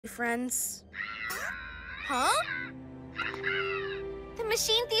friends. Huh? The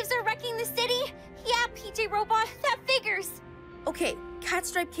machine thieves are wrecking the city? Yeah, PJ Robot, that figures. Okay,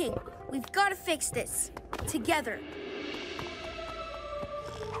 Catstripe King, we've got to fix this. Together.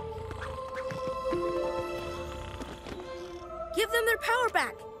 Give them their power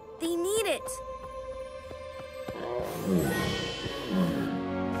back. They need it.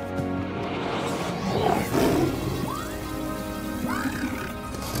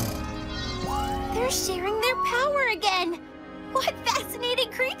 They're sharing their power again. What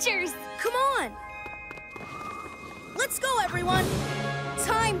fascinating creatures. Come on. Let's go, everyone.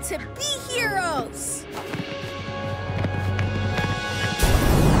 Time to be heroes.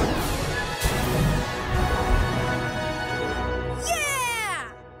 Yeah!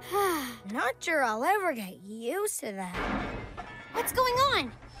 Not sure I'll ever get used to that. What's going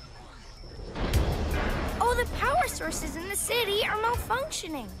on? All the power sources in the city are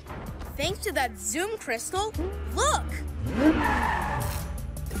malfunctioning. Thanks to that Zoom crystal. Look!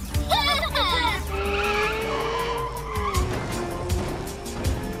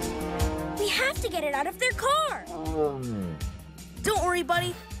 We have to get it out of their car. Don't worry,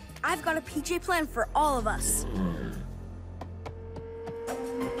 buddy. I've got a PJ plan for all of us.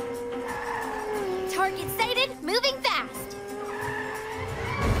 Target sighted, moving fast.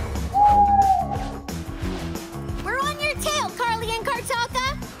 We're on your tail, Carly and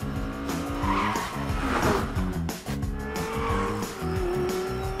Kartaka.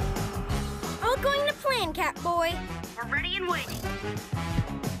 All going to plan, Catboy. We're ready and waiting.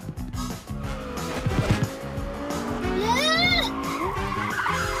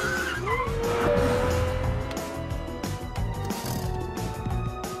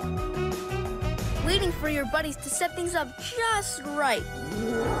 Waiting for your buddies to set things up just right.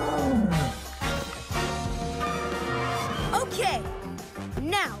 Okay,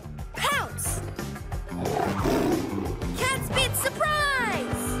 now pounce! Cat Speed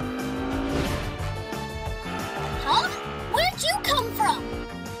surprise! Huh? Where'd you come from?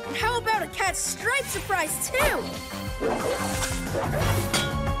 How about a cat stripe surprise too?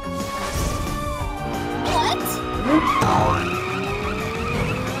 What?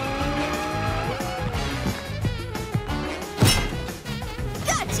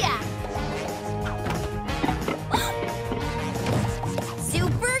 Gotcha!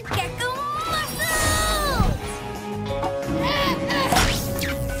 Super Gekko muscles!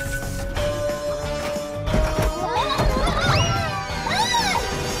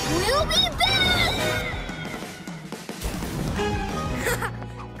 We'll be back!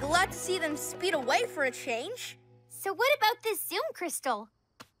 Glad to see them speed away for a change. So what about this Zoom crystal?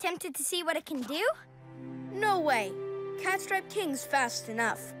 Tempted to see what it can do? No way. Catstripe King's fast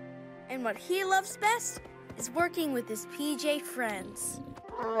enough. And what he loves best is working with his PJ friends.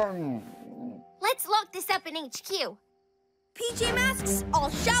 Let's lock this up in HQ. PJ Masks, all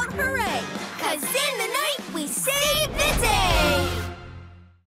shout hooray! 'Cause in the night, we save the day!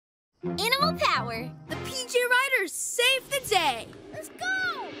 Animal power. The PJ Riders save the day! Let's go!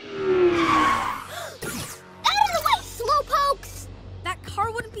 Out of the way, slowpokes! That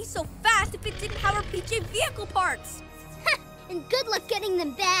car wouldn't be so fast if it didn't have our PJ vehicle parts. And good luck getting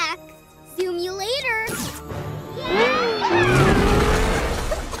them back. Zoom you later.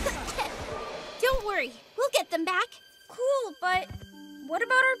 Don't worry, we'll get them back. Cool, but what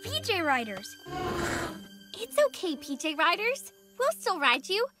about our PJ Riders? It's okay, PJ Riders. We'll still ride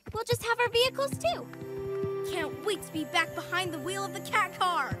you. We'll just have our vehicles too. Can't wait to be back behind the wheel of the cat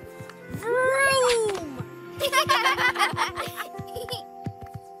car. Vroom!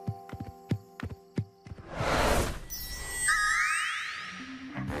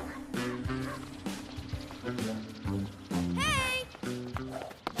 Hey!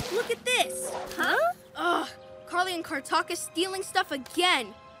 Look at this. Huh? Ugh, Carly and Kartaka stealing stuff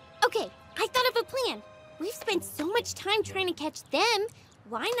again. Okay, I thought of a plan. We've spent so much time trying to catch them.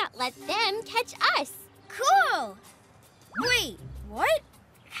 Why not let them catch us? Cool! Wait, what?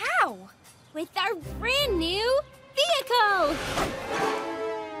 How? With our brand new vehicle!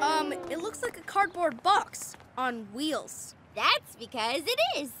 It looks like a cardboard box on wheels. That's because it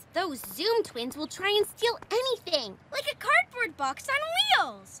is. Those Zoom twins will try and steal anything. Like a cardboard box on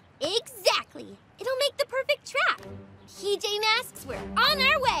wheels! Exactly. It'll make the perfect trap. PJ Masks, we're on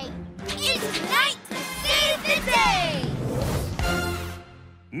our way. It's night to save the day!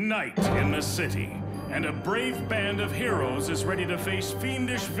 Night in the city, and a brave band of heroes is ready to face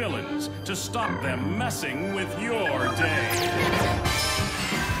fiendish villains to stop them messing with your day.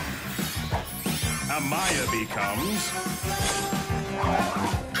 Amaya becomes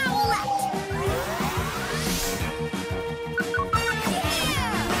Owlette!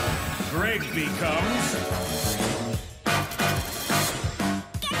 Greg becomes...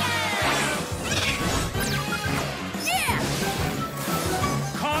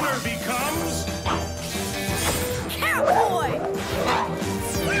 Connor becomes... Catboy!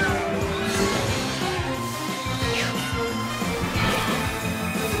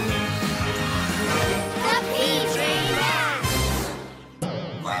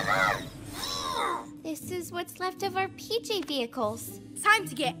 This is what's left of our PJ vehicles. Time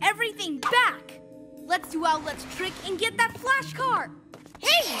to get everything back. Let's do Owlette's trick and get that flash car.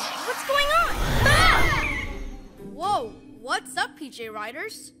 Hey, what's going on? Ah! Whoa, what's up, PJ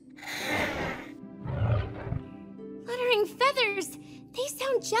Riders? Fluttering feathers, they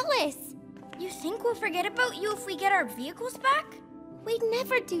sound jealous. You think we'll forget about you if we get our vehicles back? We'd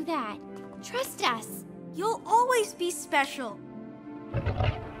never do that. Trust us. You'll always be special.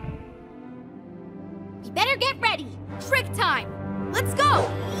 We better get ready. Trick time. Let's go.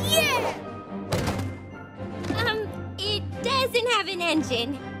 Yeah! It doesn't have an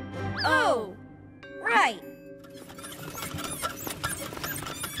engine. Oh, right.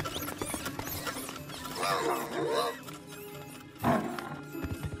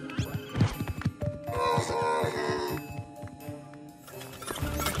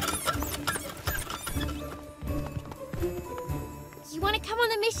 You want to come on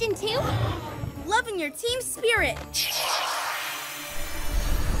the mission too? Loving your team spirit.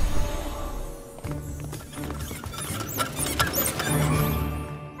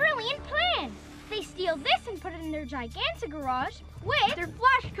 Brilliant plan! They steal this and put it in their gigantic garage with their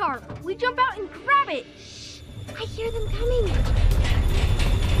flash car. We jump out and grab it. I hear them coming.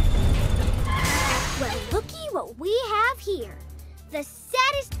 Well, looky what we have here. The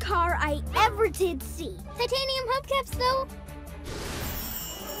saddest car I ever did see. Titanium hubcaps, though.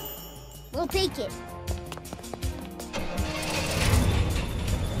 We'll take it.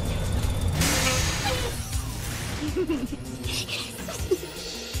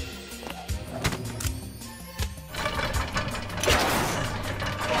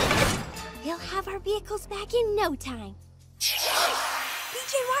 We'll have our vehicles back in no time.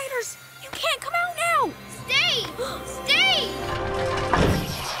 PJ Riders, you can't come out now. Stay! Stay!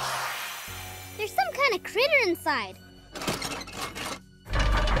 There's some kind of critter inside.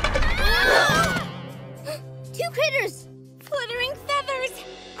 Two critters! Fluttering feathers!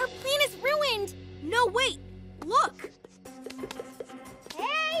 Our plan is ruined! No, wait. Look.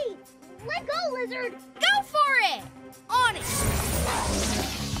 Hey! Let go, lizard! Go for it. On it.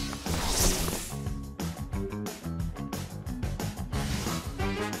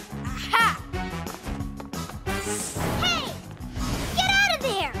 Aha! Hey! Get out of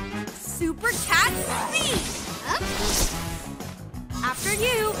there! Super cat speed. Huh? After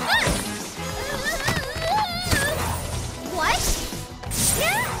you. What?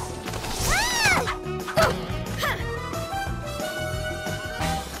 Yeah! Ah! Oh.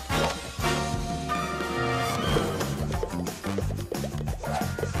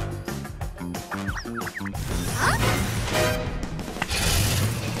 Huh.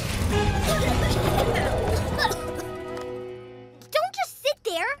 Don't just sit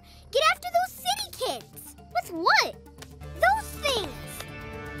there. Get after those city kids. With what? Those things.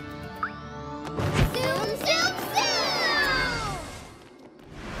 Zoom, zoom, zoom!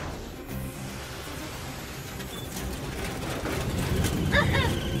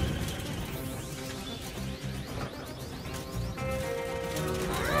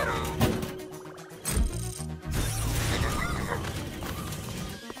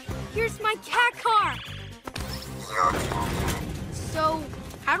 Here's my cat car. So,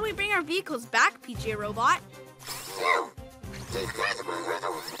 how do we bring our vehicles back, PJ Robot?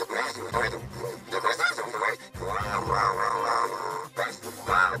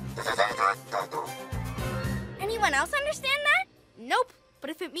 Anyone else understand that? Nope. But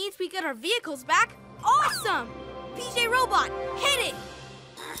if it means we get our vehicles back, awesome! PJ Robot, hit it!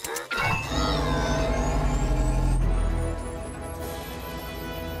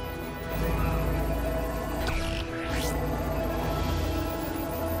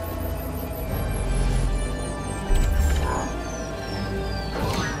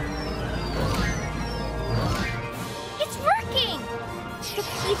 It's working! The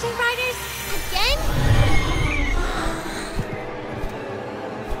PJ Riders? Again?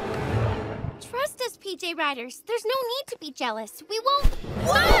 Trust us, PJ Riders. There's no need to be jealous. We won't...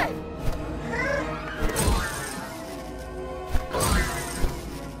 What?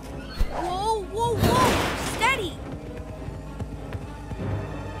 Whoa, whoa, whoa! Steady!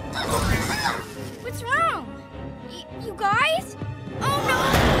 What's wrong? You guys? Oh no!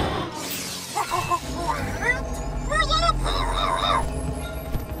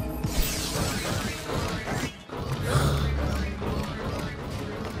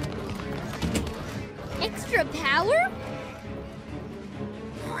 Power?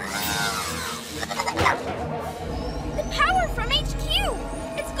 The power from HQ!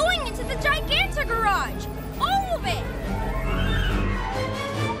 It's going into the Giganta garage! All of it!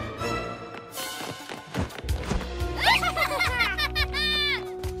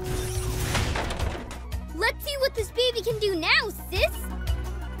 Let's see what this baby can do now, sis!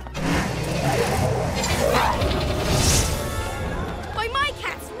 By my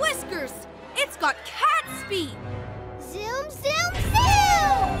cat's whiskers! It's got cat speed! Zoom, zoom,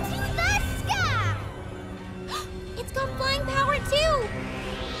 zoom! To the sky! It's got flying power, too!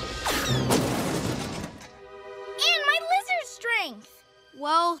 And my lizard strength!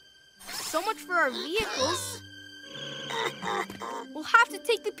 Well, so much for our vehicles. We'll have to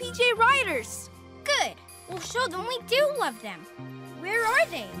take the PJ Riders. Good. We'll show them we do love them. Where are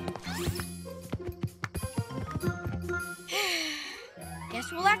they?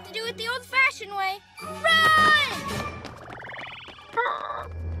 Guess we'll have to do it the old-fashioned way. Run!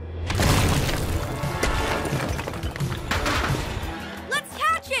 Let's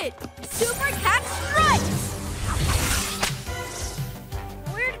catch it! Super Cat Strikes!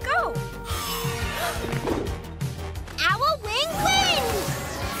 Where'd it go? Owl Wing wins!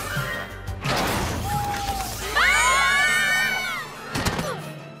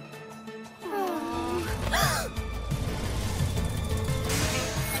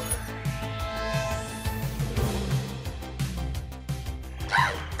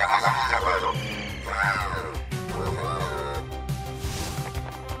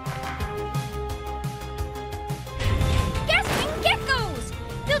 Gasping geckos!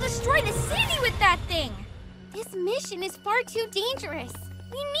 They'll destroy the city with that thing! This mission is far too dangerous.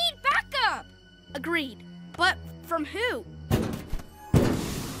 We need backup! Agreed. But from who?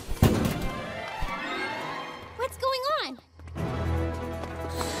 What's going on?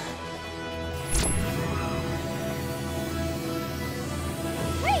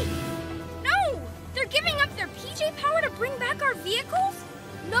 Wait! No! They're giving up their PJ power to bring back our vehicles?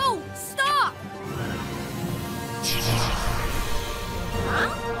 No! Stop!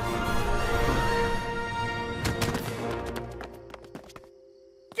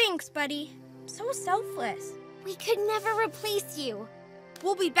 Thanks, buddy. So selfless. We could never replace you.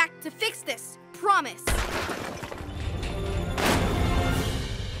 We'll be back to fix this. Promise.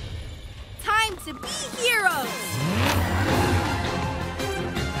 Time to be heroes!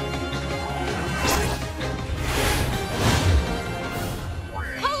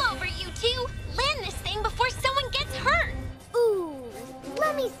 Pull over, you two! Land this thing before someone gets hurt! Ooh,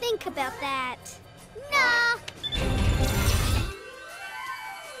 let me think about that. Nah.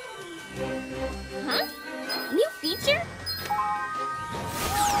 Huh? New feature?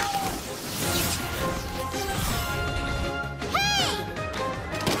 Hey!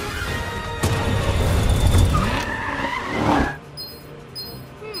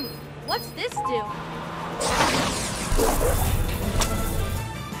 What's this do?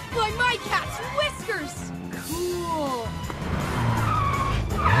 By my cat's whiskers! Cool.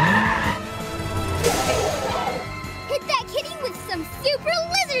 Hit that kitty with some super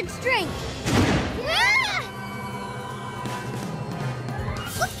lizard strength! Ah!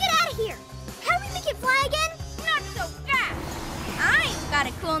 Let's get out of here! How do we make it fly again? Not so fast! I've got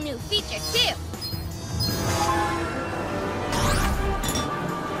a cool new feature, too.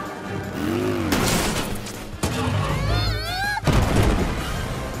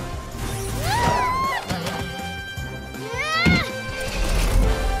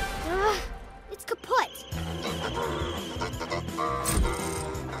 It's kaput.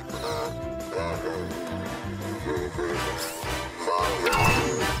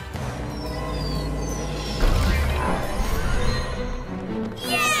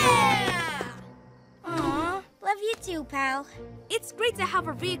 Yeah! Aw, love you too, pal. It's great to have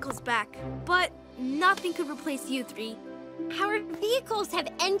our vehicles back, but nothing could replace you three. Our vehicles have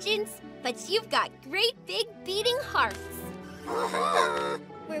engines, but you've got great big beating hearts.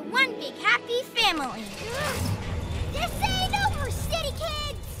 We're one big happy family. This ain't over, city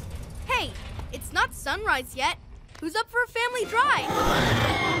kids! Hey, it's not sunrise yet. Who's up for a family drive?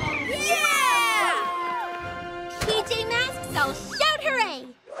 Yeah! PJ Masks, I'll shout hooray!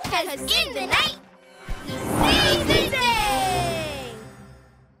 'Cause in the night, We save the day!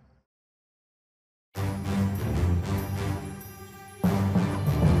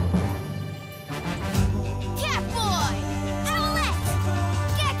 Catboy! Owlette!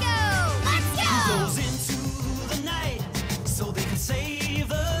 Gekko! Let's go! Goes into the night so they can save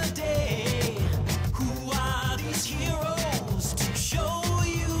the day. Who are these heroes to show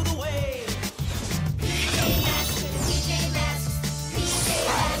you the way? PJ Masks, PJ Masks, PJ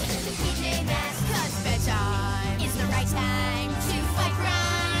Masks, PJ Masks.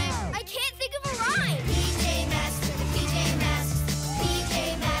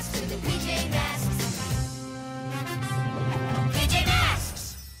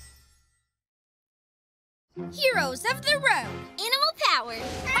 Heroes of the road. Animal power.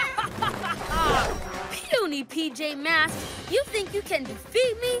 Puny PJ Masks, you think you can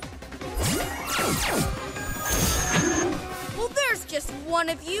defeat me? Well, there's just one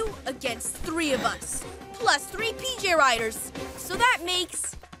of you against 3 of us, plus 3 PJ Riders. So that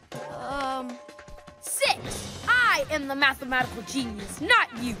makes, 6. I am the mathematical genius, not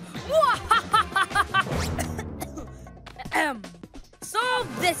you. Solve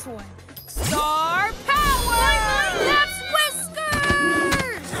this one. Star power! That's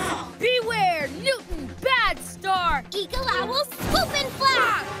Whiskers! Beware, Newton, bad star! Eagle Owl, swoop and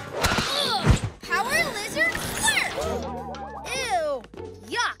fly! Power Lizard, flirt! Ew!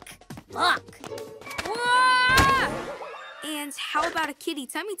 Yuck! Luck! Wah! and how about a kitty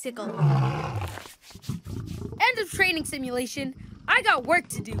tummy tickle? End of training simulation. I got work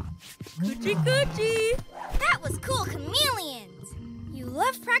to do. Coochie coochie! That was cool, chameleons! You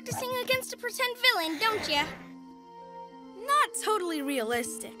love practicing against a pretend villain, don't you? Not totally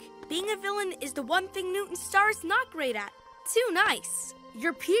realistic. Being a villain is the one thing Newton Star is not great at. Too nice.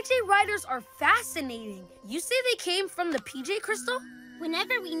 Your PJ Riders are fascinating. You say they came from the PJ Crystal?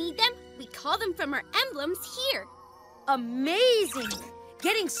 Whenever we need them, we call them from our emblems here. Amazing!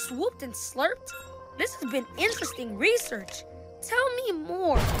 Getting swooped and slurped? This has been interesting research. Tell me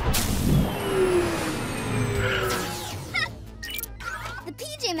more. The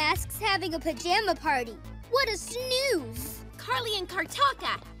PJ Masks having a pajama party. What a snooze. Carly and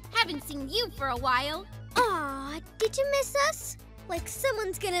Kartaka, haven't seen you for a while. Aw, did you miss us? Like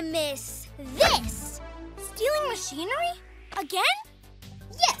someone's gonna miss this. Stealing machinery? Again?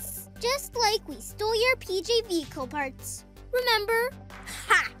 Yes, just like we stole your PJ vehicle parts. Remember?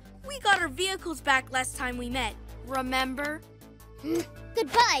 Ha! We got our vehicles back last time we met. Remember?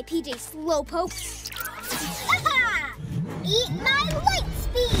 Goodbye, PJ Slowpoke. Eat my light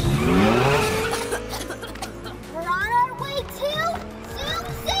speed! We're on our way to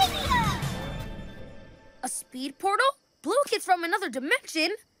Zoomzania! A speed portal? Blue Kid's from another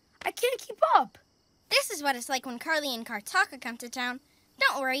dimension? I can't keep up. This is what it's like when Carly and Kartaka come to town.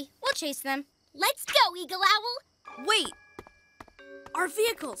 Don't worry, we'll chase them. Let's go, Eagle Owl! Wait! Our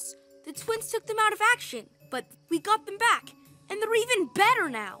vehicles! The twins took them out of action, but we got them back, and they're even better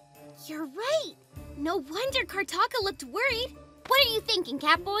now. You're right. No wonder Kartaka looked worried. What are you thinking,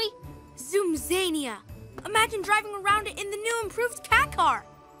 Catboy? Zoomzania! Imagine driving around it in the new improved cat car.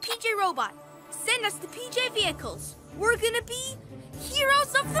 PJ Robot, send us the PJ vehicles. We're gonna be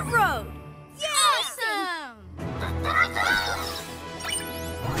heroes of the road. Awesome!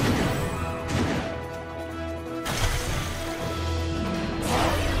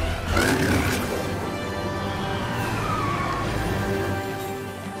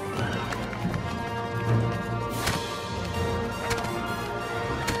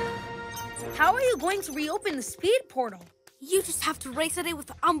 How are you going to reopen the speed portal? You just have to race at it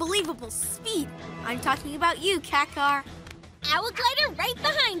with unbelievable speed. I'm talking about you, cat car. Owl glider right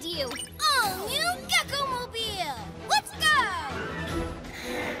behind you. All new Gekko-mobile. Let's go!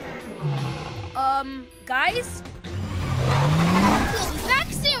 Guys? We'll be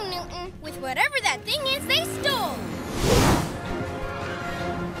back soon, Newton, with whatever that thing is they stole.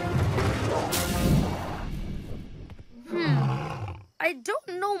 I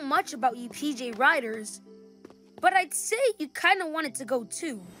don't know much about you PJ Riders, but I'd say you kind of wanted to go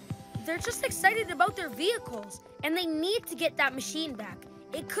too. They're just excited about their vehicles, and they need to get that machine back.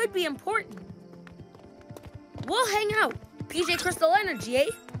 It could be important. We'll hang out. PJ Crystal Energy, eh?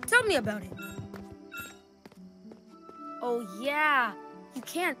 Tell me about it. Oh yeah, you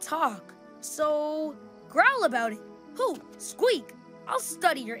can't talk, so growl about it. Who? Squeak. I'll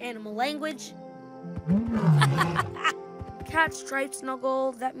study your animal language. Cat stripe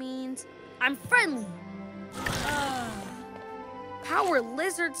snuggle, that means I'm friendly. Power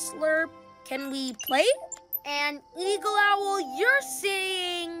lizard slurp, can we play? And eagle owl, you're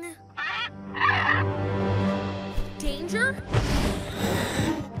saying danger?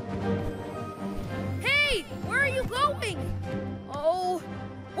 Hey, where are you going? Oh,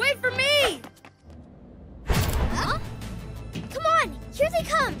 wait for me! Huh? Come on, here they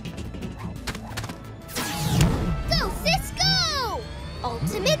come. Go, sis, go!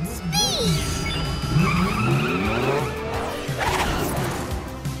 Ultimate speed!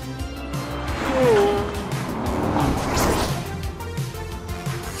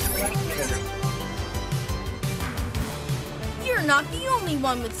 You're not the only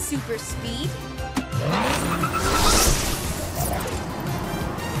one with super speed.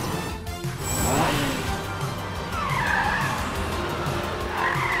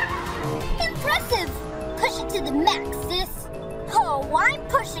 Impressive! Push it to the max, sis. Oh, I'm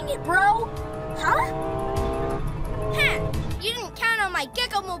pushing it, bro. Huh? Ha! You didn't count on my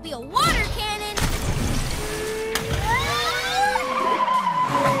Gekko-mobile water cannon!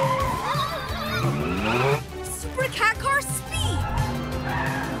 Super cat car speed!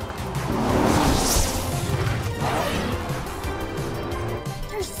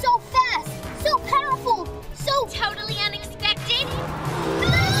 They're so fast, so powerful, so Totally unexpected.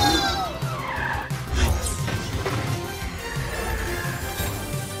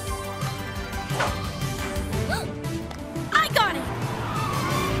 I got it!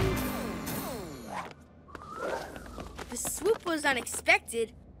 The swoop was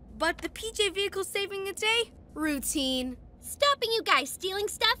unexpected, but the PJ vehicle saving the day? Routine. Stopping you guys stealing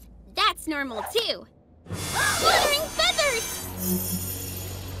stuff? That's normal too. Fluttering feathers!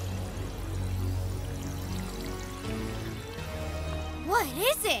 What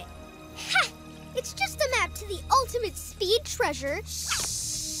is it? Ha! It's just a map to the ultimate speed treasure.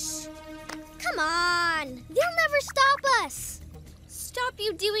 Shh! Come on! They'll never stop us! Stop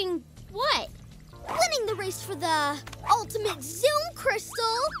you doing what? Winning the race for the ultimate zoom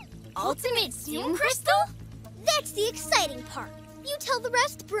crystal! Ultimate Zoom Crystal? That's the exciting part. You tell the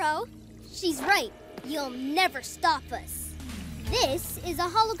rest, bro. She's right. You'll never stop us. This is a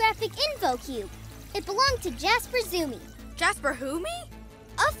holographic info cube. It belonged to Jasper Zoomy, Jasper who me?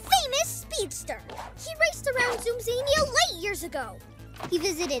 a famous speedster. He raced around Zoomzania late years ago. He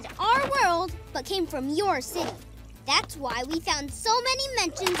visited our world, but came from your city. That's why we found so many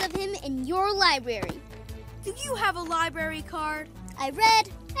mentions of him in your library. Do you have a library card? I read,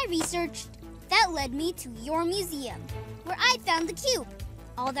 I researched. That led me to your museum, where I found the cube.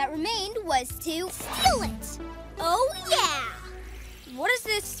 All that remained was to steal it. Oh, yeah! What is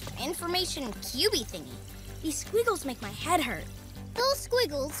this information cubey thingy? These squiggles make my head hurt. Those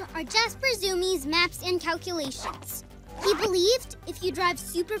squiggles are Jasper Zoomy's maps and calculations. He believed if you drive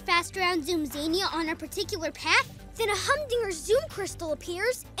super fast around Zoomzania on a particular path, then a humdinger zoom crystal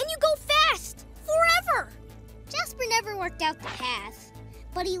appears and you go fast! Forever! Jasper never worked out the path,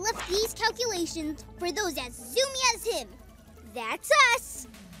 but he left these calculations for those as zoomy as him. That's us!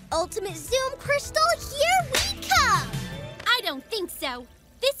 Ultimate Zoom Crystal, here we come! I don't think so.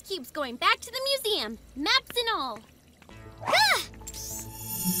 This cube's going back to the museum, maps and all. Ah!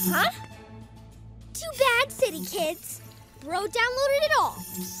 Huh? Too bad, city kids. Bro downloaded it all.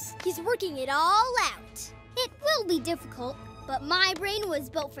 He's working it all out. It will be difficult, but my brain was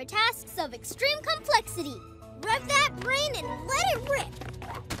built for tasks of extreme complexity. Rev that brain and let it rip.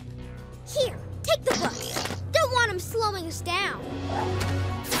 Here, take the book. Don't want him slowing us down.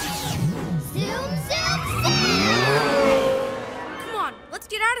 Zoom, zoom, zoom! Come on, let's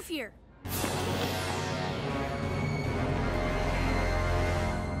get out of here.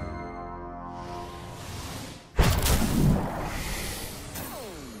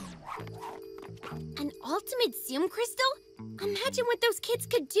 An ultimate Zoom Crystal? Imagine what those kids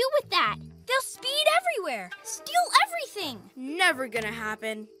could do with that. They'll speed everywhere, steal everything. Never gonna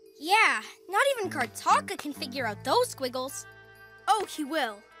happen. Yeah, not even Kartaka can figure out those squiggles. Oh, he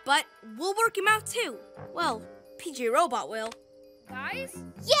will, but we'll work him out too. Well, PJ Robot will. Guys?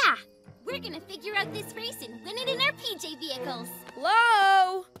 Yeah! We're gonna figure out this race and win it in our PJ vehicles.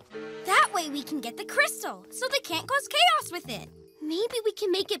 Hello? That way we can get the crystal, so they can't cause chaos with it. Maybe we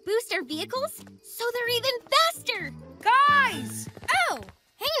can make it boost our vehicles so they're even faster. Guys! Oh,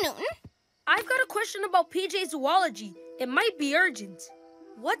 hey Newton. I've got a question about PJ zoology. It might be urgent.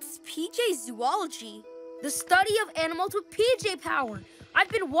 What's PJ zoology? The study of animals with PJ power. I've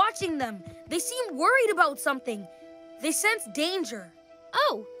been watching them. They seem worried about something. They sense danger.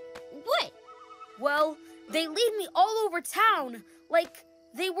 Oh, what? Well, they lead me all over town, like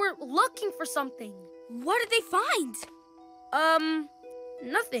they were looking for something. What did they find?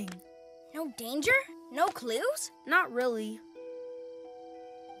 Nothing. No danger? No clues? Not really.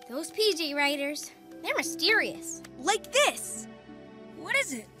 Those PJ Riders, they're mysterious. Like this. What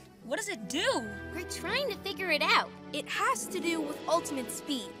is it? What does it do? We're trying to figure it out. It has to do with ultimate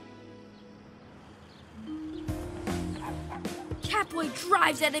speed. Catboy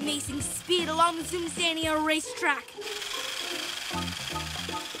drives at amazing speed along the Zoomzania racetrack.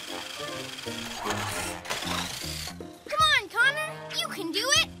 Come on, Connor. You can do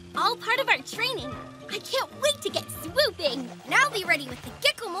it. All part of our training. I can't wait to get swooping. And I'll be ready with the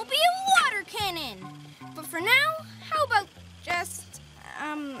Gekko-mobile water cannon. But for now, how about just,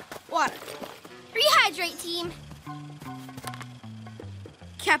 water? Rehydrate, team.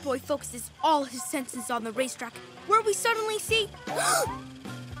 Catboy focuses all his senses on the racetrack, where we suddenly see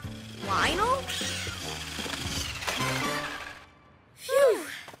Lionel? Phew.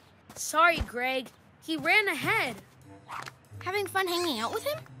 Sorry, Greg. He ran ahead. Having fun hanging out with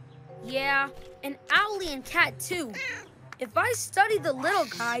him? Yeah, And Owlie and Cat, too. If I study the little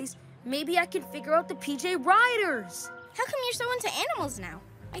guys, maybe I can figure out the PJ Riders. How come you're so into animals now?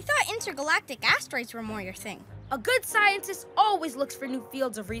 I thought intergalactic asteroids were more your thing. A good scientist always looks for new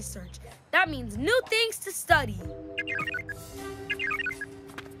fields of research. That means new things to study.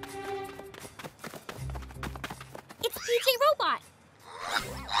 It's PJ Robot.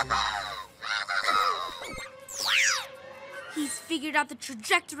 He's figured out the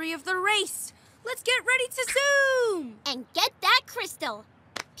trajectory of the race. Let's get ready to zoom! And get that crystal.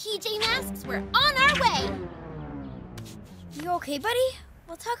 PJ Masks, we're on our way. You okay, buddy?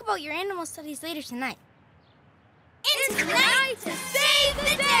 We'll talk about your animal studies later tonight. Into the night to save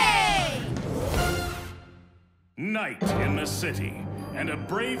the day! Night in the city, and a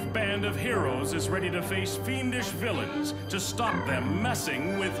brave band of heroes is ready to face fiendish villains to stop them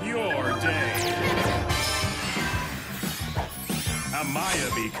messing with your day. Amaya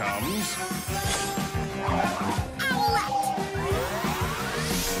becomes Owlette!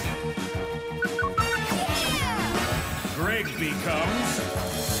 Greg becomes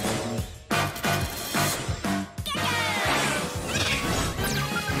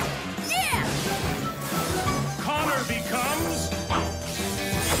Connor becomes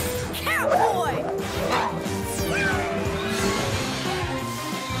Catboy!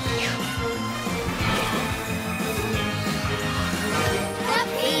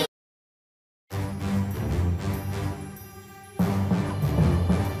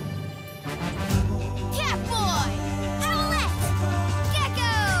 Catboy! Owlette!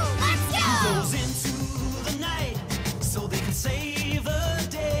 Gekko! Let's go! Goes into the night so they can save the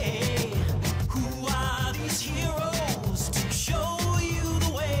day. Who are these heroes to show you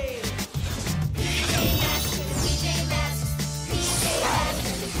the way? PJ Masks for the PJ Masks. PJ Masks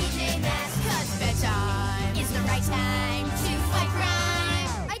for the PJ Masks. 'Cause bedtime is the right time to fight crime.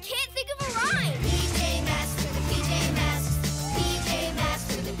 I can't think of a rhyme. PJ Masks for the PJ Masks. PJ Masks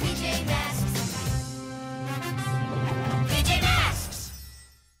for the PJ Masks. PJ Masks!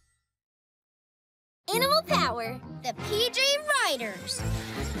 Animal Power, the PJ Riders.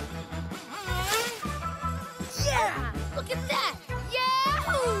 Yeah! Look at that!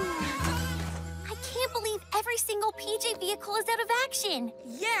 Yahoo! I can't believe every single PJ vehicle is out of action.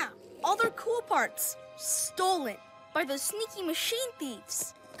 Yeah, all their cool parts stolen by those sneaky machine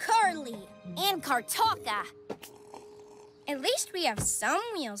thieves. Carly and Kartaka. At least we have some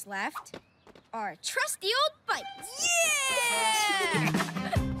wheels left. Our trusty old bike. Yeah!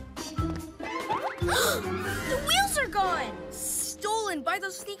 The wheels are gone! Stolen by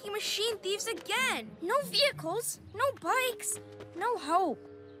those sneaky machine thieves again. No vehicles, no bikes, no hope.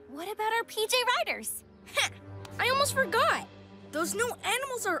 What about our PJ Riders? Ha! I almost forgot. Those new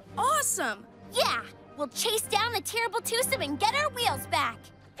animals are awesome. Yeah, we'll chase down the terrible twosome and get our wheels back.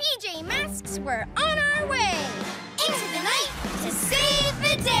 PJ Masks, we're on our way. Into the night to save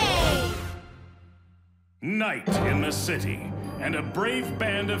the day. Night in the city, and a brave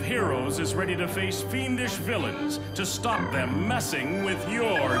band of heroes is ready to face fiendish villains to stop them messing with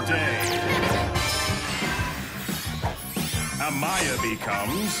your day. Amaya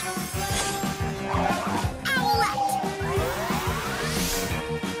becomes Owlette!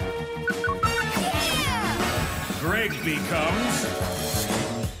 Greg becomes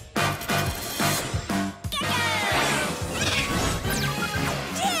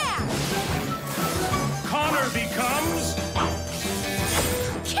Connor becomes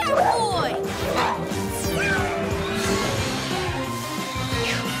Catboy!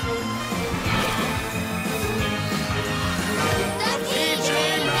 The PJ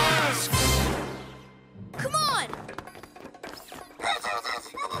Masks! Come on!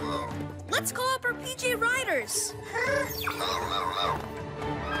 Let's call up our PJ Riders.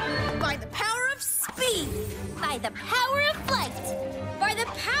 By the power of speed. By the power of flight. By the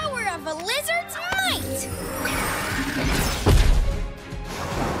power of a lizard's might.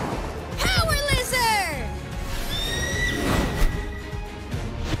 Power Lizard!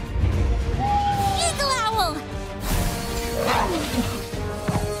 Eagle Owl!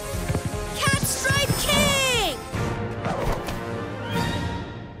 Cat Stripe King!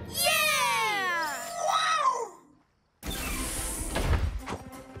 Yeah!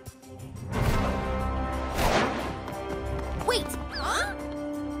 Wait, Huh?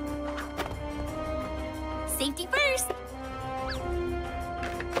 safety first.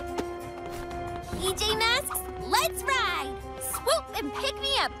 PJ Masks, let's ride. Swoop and pick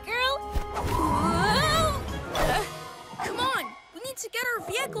me up, girl. Whoa! Come on, we need to get our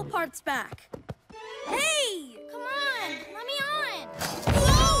vehicle parts back. Hey! Come on, let me on.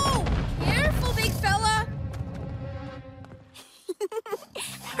 Whoa! Careful, big fella.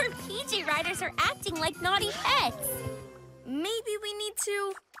 Our PJ Riders riders are acting like naughty pets. Maybe we need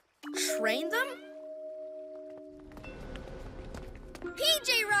to train them?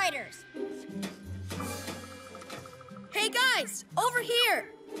 PJ Riders! Hey guys, over here!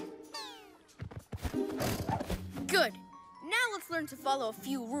 Good. Now let's learn to follow a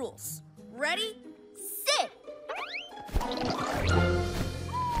few rules. Ready? Sit!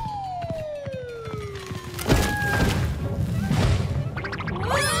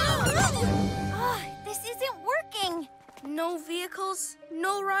 This isn't working. No vehicles,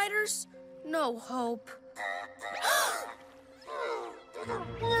 no riders, no hope.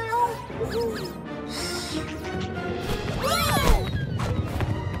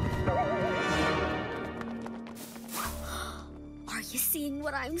 Are you seeing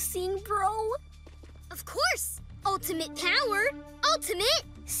what I'm seeing, bro? Of course! Ultimate power, ultimate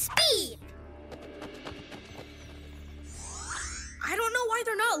speed! I don't know why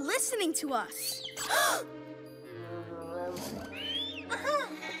they're not listening to us.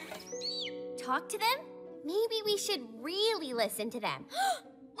 Talk to them? Maybe we should really listen to them.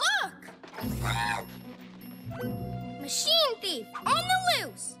 Look! Machine thief on the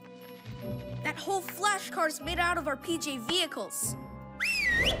loose! That whole flashcar's made out of our PJ vehicles.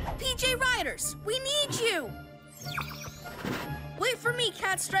 PJ Riders, we need you! Wait for me,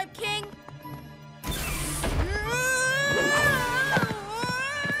 Catstripe King.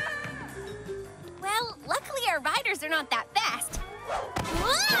 Well, luckily our riders are not that fast.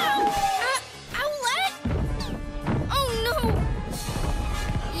 Owlette? Oh no!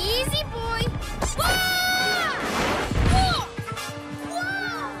 Easy, boy. Whoa!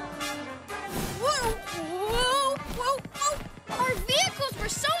 Our vehicles were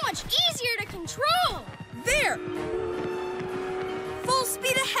so much easier to control. There. Full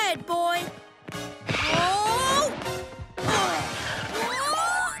speed ahead, boy. Oh!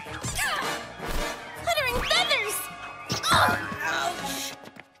 Glittering feathers! Ouch!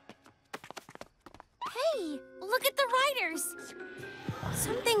 Hey, look at the riders.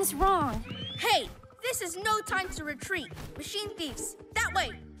 Something's wrong. Hey, this is no time to retreat. Machine thieves, that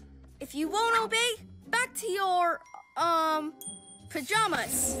way. If you won't obey, back to your,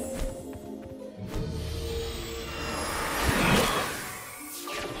 pyjamas.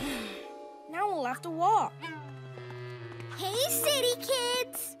 Now we'll have to walk. Hey, city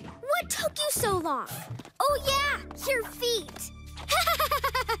kids! What took you so long? Oh yeah, your feet.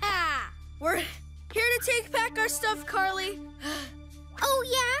 We're here to take back our stuff, Carly. Oh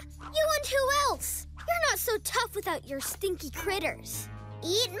yeah? You and who else? You're not so tough without your stinky critters.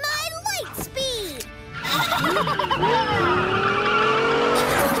 Eat my light speed!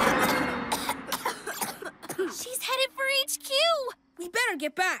 She's headed for HQ! We better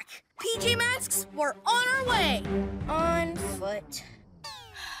get back. PJ Masks, we're on our way. On foot.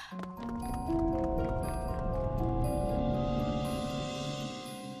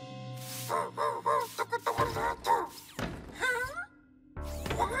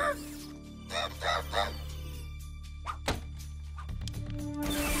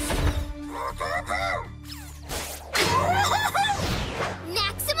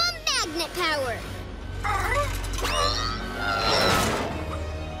 Maximum magnet power!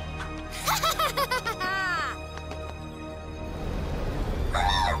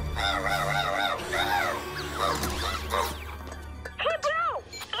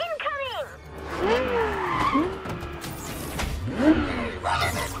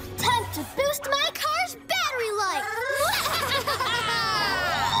 Time to boost my car's battery life!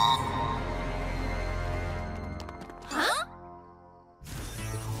 Huh?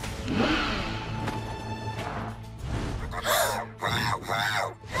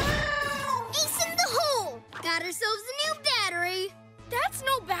 Ace in the hole! Got ourselves a new battery! That's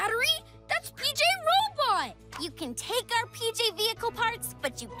no battery. That's PJ Robot. You can take our PJ vehicle parts,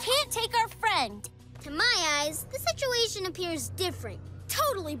 but you can't take our friend. To my eyes, the situation appears different.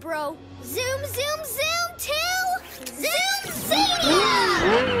 Totally, bro. Zoom, zoom, zoom to Zoom-zania!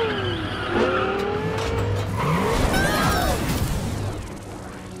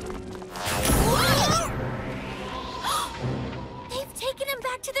 They've taken him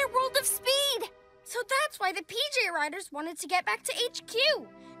back to their world of speed. So that's why the PJ Riders wanted to get back to HQ.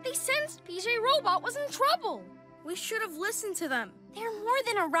 They sensed PJ Robot was in trouble. We should have listened to them. They're more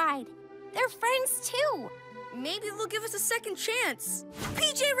than a ride. They're friends, too. Maybe they'll give us a second chance.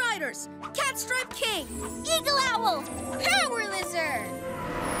 PJ Riders, Catstripe King, Eagle Owl! Power Lizard!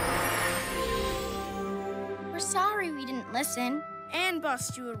 We're sorry we didn't listen and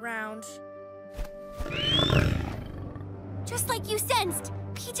bust you around. Just like you sensed,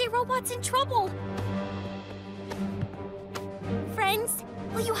 PJ Robot's in trouble. Friends,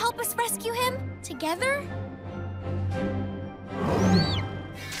 will you help us rescue him? Together?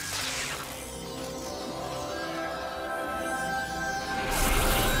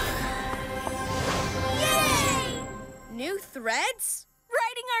 Yay! New threads?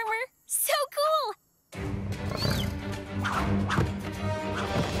 Riding armor! So cool!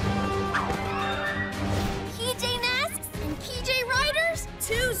 PJ Masks and PJ Riders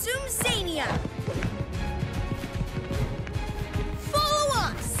To Zoomzania! Follow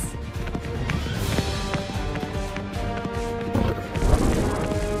us!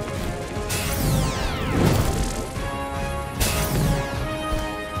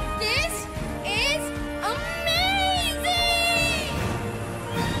 This is amazing!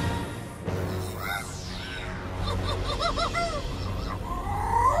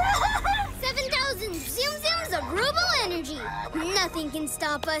 7,000 Zoom Zooms of Ruble energy. Nothing can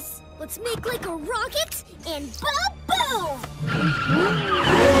stop us. Let's make like a rocket and ba-boom!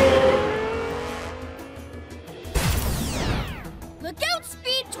 Look out,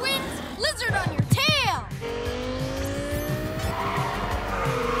 Speed Twins! Lizard on your tail!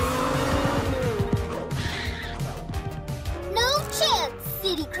 No chance,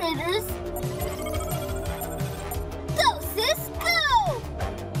 city critters! Go, sis, go!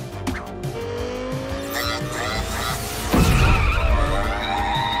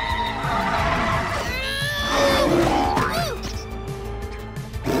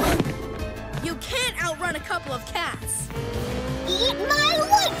 You can't outrun a couple of cats. Eat my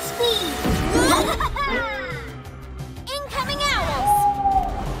light speed! Incoming owls!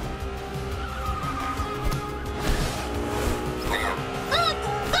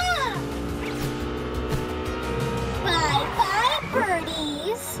 Bye-bye,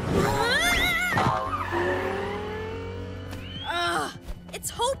 birdies! It's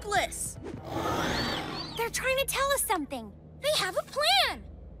hopeless. They're trying to tell us something. They have a plan!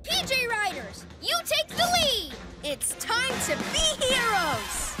 PJ Riders, you take the lead! It's time to be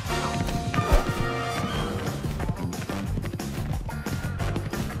heroes.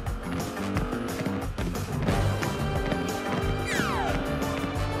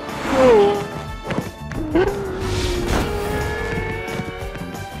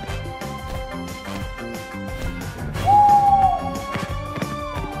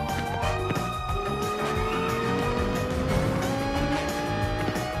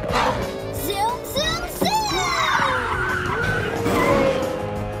 Zoom, zoom, zoom!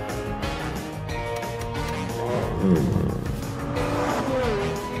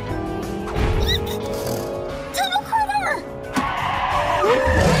 Tunnel critter!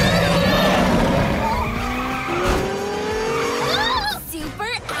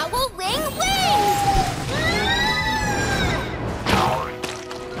 Super owl wing wings!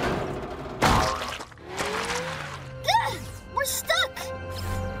 We're stuck!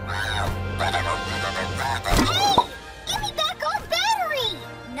 Hey! Give me back our battery!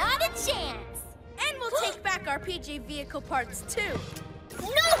 Not a chance! And we'll take back our PJ vehicle parts too. No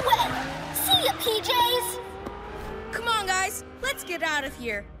way! See ya, PJs! Come on, guys. Let's get out of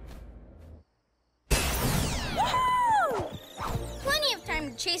here. Plenty of time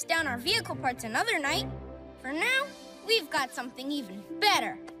to chase down our vehicle parts another night. For now, we've got something even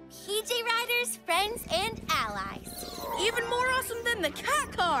better. PJ Riders, friends, and allies. Even more awesome than the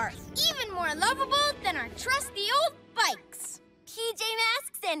cat car. Even more lovable than our trusty old bikes. PJ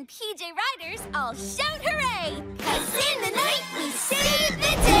Masks and PJ Riders all shout hooray! 'Cause in the night we save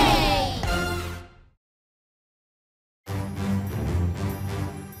the day!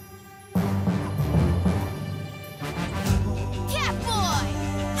 Catboy!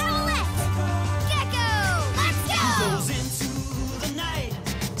 Owlette! Gekko! Let's go! Goes into the night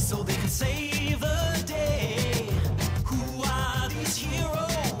so they can save the day. Who are these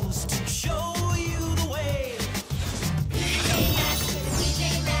heroes to show you the way? PJ Masks with the PJ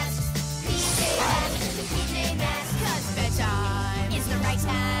Masks. PJ Masks with the PJ Masks. 'Cause bedtime is the right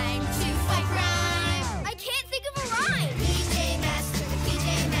time to fight crime. I can't think of a rhyme. PJ Masks with the PJ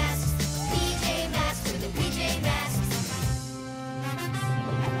Masks. PJ Masks with the PJ Masks.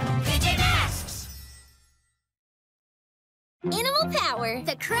 PJ Masks! Animal power,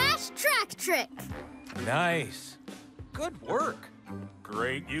 the crash track trick. Nice. Good work.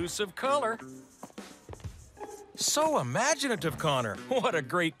 Great use of color. So imaginative, Connor. What a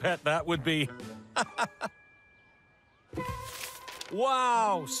great pet that would be.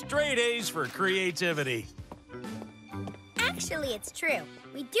 Wow, straight A's for creativity. Actually, it's true.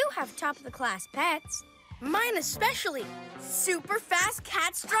 We do have top-of-the-class pets. Mine especially. Super fast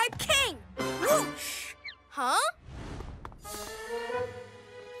cat stripe king. Whoosh! Huh?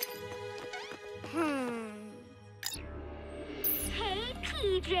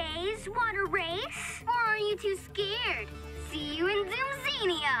 PJs, want a race? Or are you too scared? See you in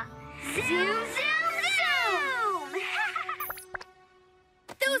Zoomzania! Zoom, zoom, zoom!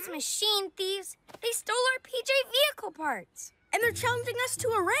 Those machine thieves, they stole our PJ vehicle parts. And they're challenging us to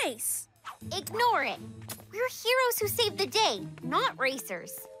a race. Ignore it. We're heroes who save the day, not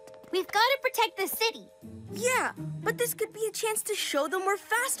racers. We've got to protect the city. Yeah, but this could be a chance to show them we're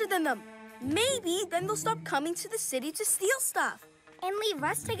faster than them. Maybe then they'll stop coming to the city to steal stuff. And leave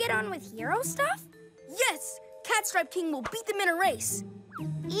us to get on with hero stuff? Yes, Catstripe King will beat them in a race.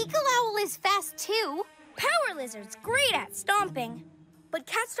 Eagle Owl is fast too. Power Lizard's great at stomping. But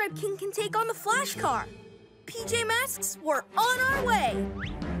Catstripe King can take on the Flash Car. PJ Masks, we're on our way.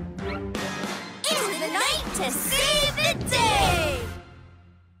 Into the night to save the day!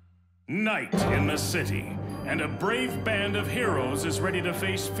 Night in the city, and a brave band of heroes is ready to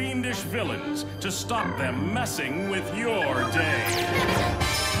face fiendish villains to stop them messing with your day.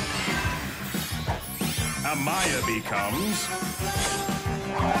 Amaya becomes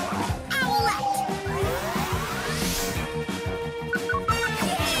Owlette!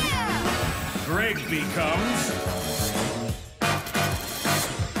 Greg becomes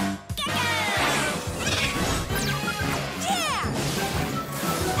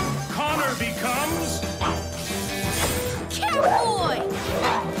becomes Catboy!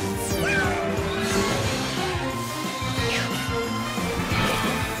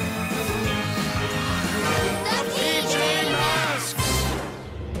 The PJ Masks!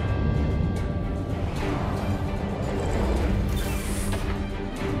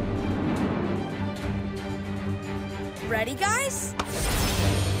 Ready, guys?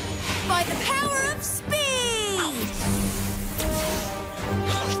 By the power of speed!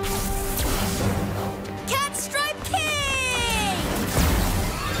 Catstripe King!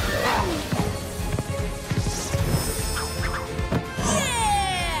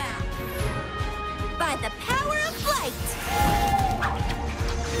 Yeah! By the power of flight!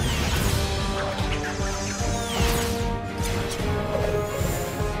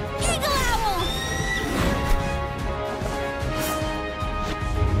 Eagle Owl!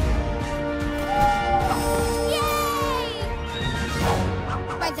 Yay!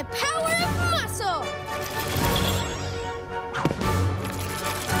 By the power of muscle!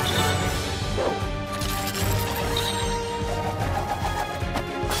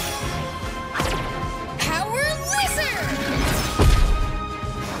 Power Lizard!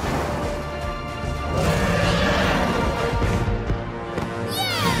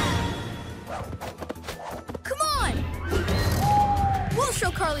 Yeah! Come on! We'll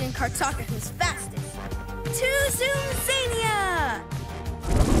show Carly and Kartaka who's fastest. To Zoomzania!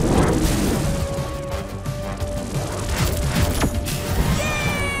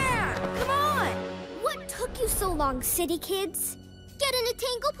 Yeah! Come on! What took you so long, city kids? Get in a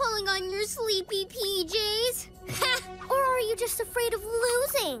tangle pulling on your sleepy PJs? Or are you just afraid of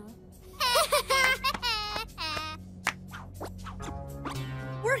losing?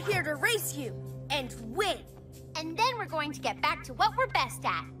 We're here to race you and win. And then we're going to get back to what we're best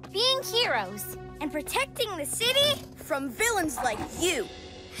at, being heroes. And protecting the city from villains like you.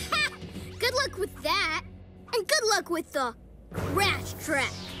 Good luck with that. And good luck with the Crash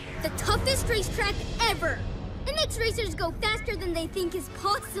Track, the toughest racetrack ever. It makes racers go faster than they think is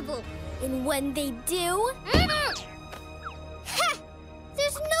possible. And when they do...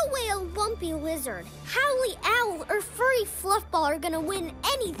 There's no way a lumpy lizard, howly owl, or furry fluffball are gonna win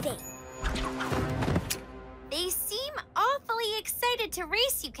anything. They seem awfully excited to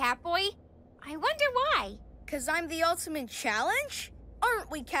race you, Catboy. I wonder why. 'Cause I'm the ultimate challenge?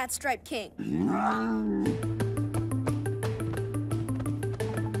 Aren't we, Catstripe King?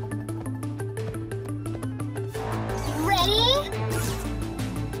 Ready?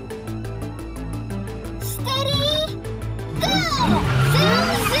 Steady? Go! Zoom,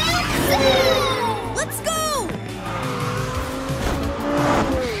 zoom, zoom! Let's go!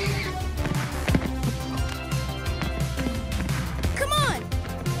 Come on!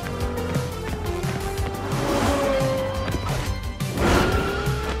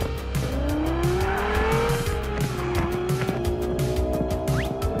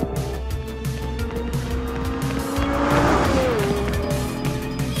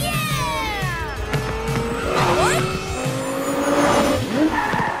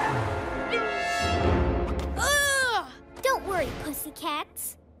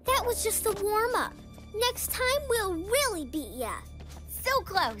 Pussycats. That was just a warm-up. Next time, we'll really beat ya. So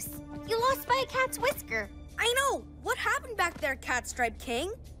close. You lost by a cat's whisker. I know. What happened back there, Catstripe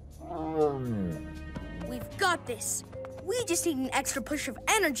King? We've got this. We just need an extra push of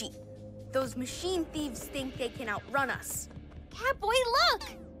energy. Those machine thieves think they can outrun us. Catboy, look!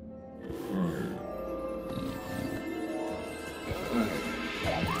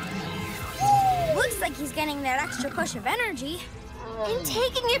 Looks like he's getting that extra push of energy. And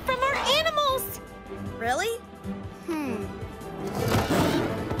taking it from our animals! Really?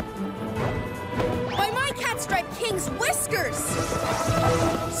 By my Catstripe King's whiskers!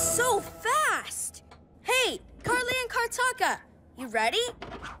 So fast! Hey, Carly and Kartaka, you ready?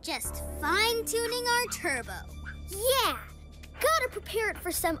 Just fine-tuning our turbo. Yeah! Gotta prepare it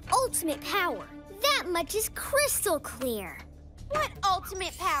for some ultimate power. That much is crystal clear. What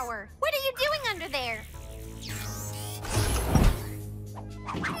ultimate power? What are you doing under there?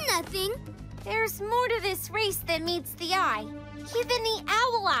 Nothing. There's more to this race than meets the eye. Even the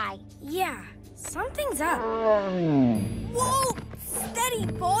owl eye. Yeah, something's up. Whoa! Steady,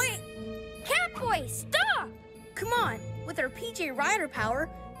 boy! Catboy, stop! Come on, with our PJ Rider power,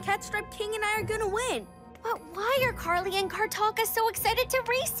 Catstripe King and I are gonna win. But why are Carly and Kartaka so excited to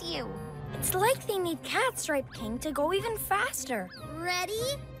race you? It's like they need Catstripe King to go even faster.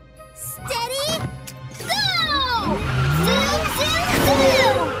 Ready, steady, go! Zoom, zoom,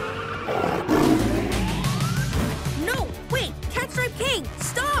 zoom! No, wait, Catstripe King,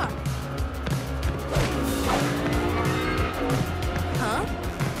 stop! Huh?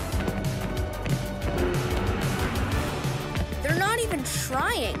 They're not even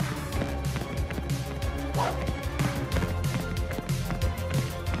trying.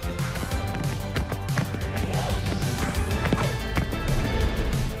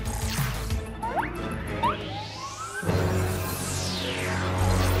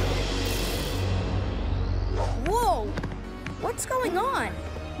 Whoa! What's going on?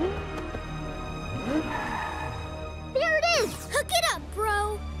 There it is! Hook it up,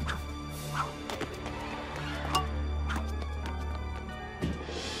 bro!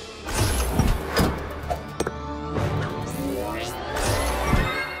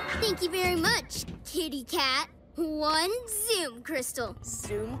 Thank you very much, kitty cat. One Zoom Crystal.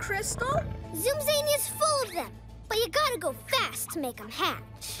 Zoom Crystal? Zoom Zania is full of them, but you gotta go fast to make them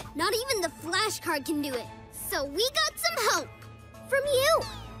hatch. Not even the flashcard can do it, so we got some help. From you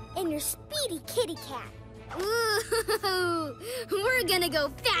and your speedy kitty cat. Ooh, we're gonna go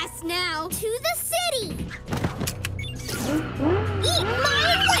fast now. To the city. Eat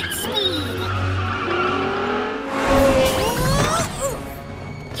my wet speed.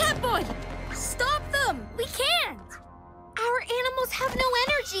 Catboy, stop them! We can't! Our animals have no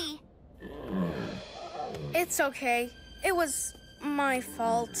energy. It's okay. It was my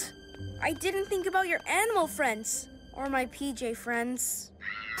fault. I didn't think about your animal friends or my PJ friends.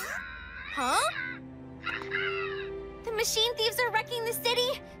 Huh? The machine thieves are wrecking the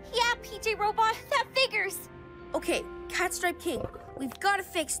city? Yeah, PJ Robot, that figures. Okay, Catstripe King, we've got to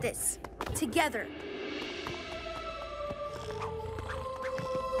fix this. Together.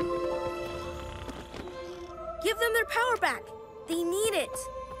 Give them their power back. They need it.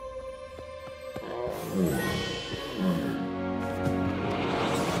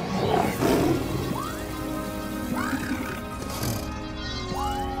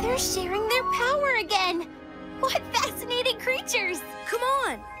 They're sharing their power again. What fascinating creatures. Come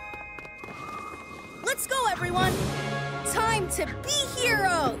on. Let's go, everyone. Time to be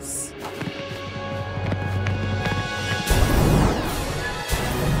heroes.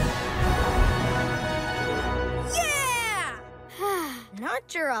 Yeah! Not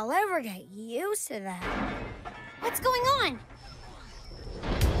sure I'll ever get used to that. What's going on?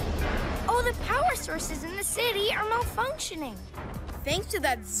 Oh, the power sources in the city are malfunctioning. Thanks to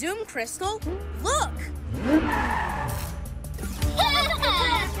that Zoom Crystal. Look!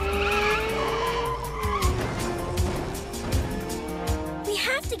 We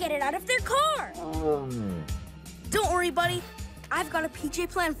have to get it out of their car. Don't worry, buddy. I've got a PJ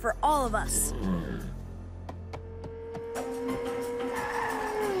plan for all of us.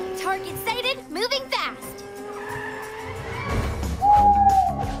 Target sighted, moving fast.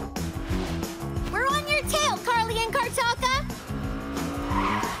 We're on your tail, Carly and Kartaka.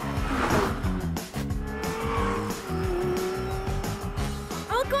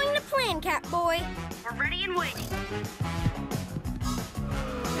 All going to plan, Catboy. We're ready and waiting.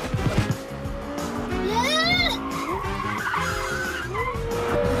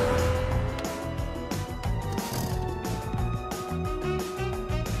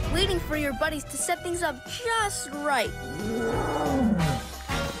 Waiting for your buddies to set things up just right.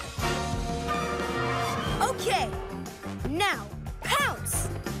 Okay, now pounce!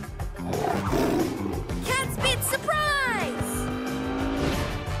 Cat Speed surprise!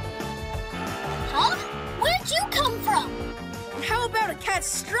 Huh? Where'd you come from? How about a Cat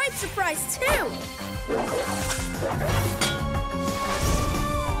Stripe surprise too?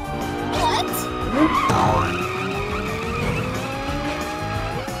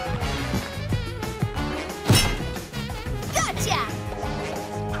 Gotcha!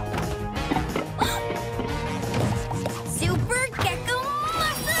 Super Gekko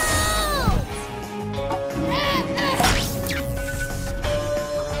muscles!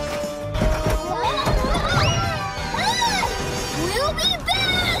 We'll be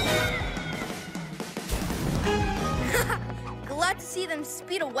back! Glad to see them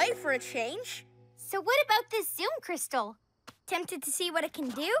speed away for a change. So what about this Zoom crystal? Tempted to see what it can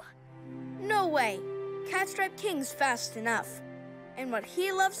do? No way. Catstripe King's fast enough. And what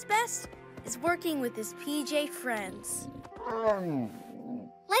he loves best is working with his PJ friends.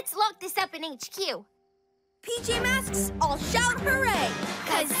 Let's lock this up in HQ. PJ Masks, all shout hooray!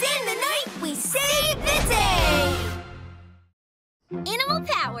 'Cause in the night, we save the day! Animal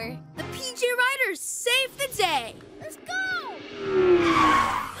power. The PJ Riders save the day! Let's go!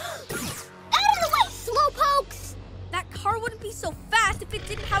 Out of the way, slowpokes! That car wouldn't be so fast if it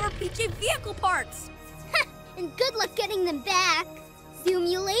didn't have our PJ vehicle parts. And good luck getting them back. Zoom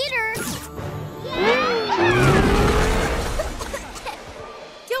you later.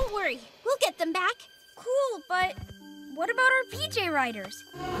 Don't worry, we'll get them back. Cool, but what about our PJ Riders?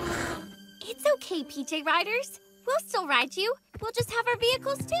 It's okay, PJ Riders. We'll still ride you. We'll just have our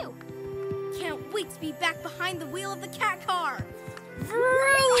vehicles too. Can't wait to be back behind the wheel of the cat car.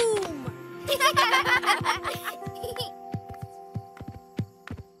 Vroom!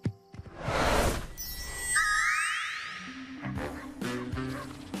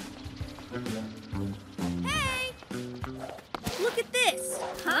 Hey! Look at this.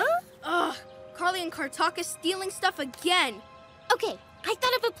 Huh? Ugh, Carly and Kartaka stealing stuff again. Okay, I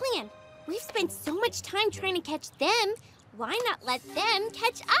thought of a plan. We've spent so much time trying to catch them. Why not let them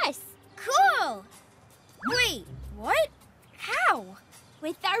catch us? Cool! Wait, what? How?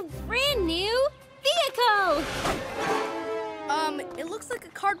 With our brand new vehicle! It looks like a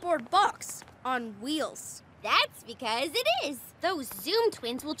cardboard box on wheels. That's because it is. Those Zoom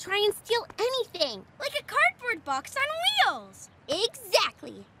twins will try and steal anything. Like a cardboard box on wheels.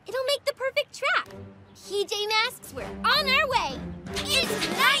 Exactly. It'll make the perfect trap. PJ Masks, we're on our way. It's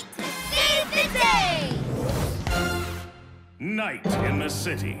night to save the day! Night in the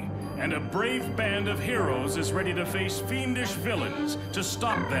city, and a brave band of heroes is ready to face fiendish villains to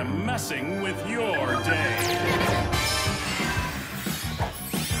stop them messing with your day.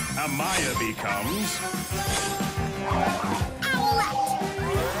 Amaya becomes Owlette!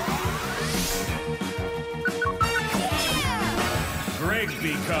 Greg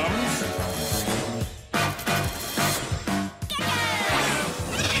becomes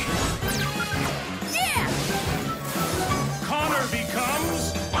Connor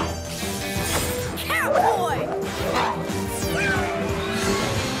becomes Catboy!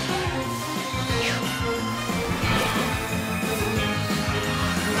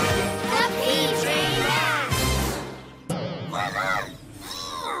 The PJ Masks!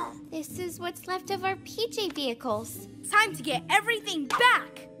 This is what's left of our PJ vehicles. Time to get everything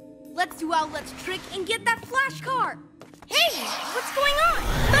back. Let's do Owlette's trick and get that flash car. Hey, what's going on?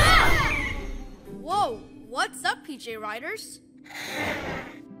 Ah! Whoa, what's up, PJ Riders?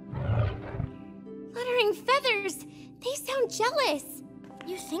 Fluttering feathers. They sound jealous.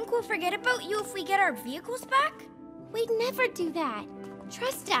 You think we'll forget about you if we get our vehicles back? We'd never do that.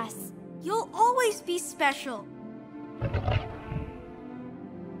 Trust us. You'll always be special.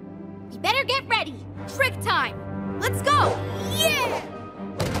 You better get ready. Trick time. Let's go. Yeah!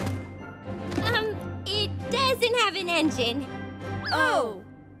 It doesn't have an engine. Oh,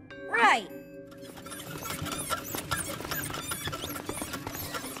 right.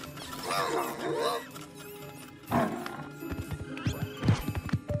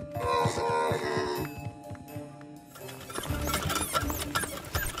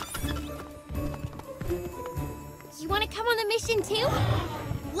 You want to come on the mission too?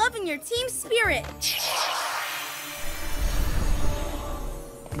 Loving your team spirit.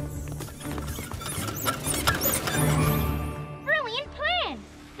 Brilliant plan!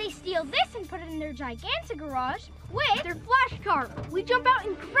 They steal this and put it in their gigantic garage with their flash car. We jump out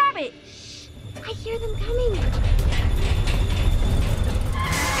and grab it. I hear them coming.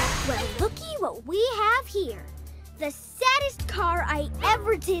 Well, looky what we have here. The saddest car I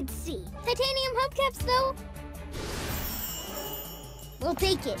ever did see. Titanium hubcaps, though. We'll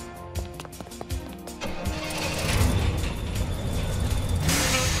take it.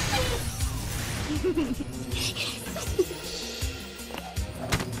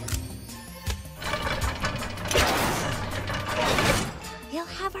 We'll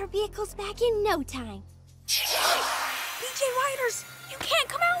have our vehicles back in no time. PJ Riders, you can't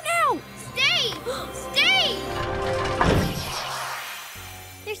come out now! Stay! Stay!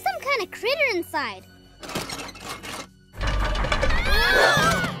 There's some kind of critter inside.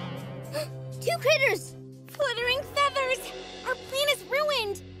 Two critters! Fluttering feathers! Our plan is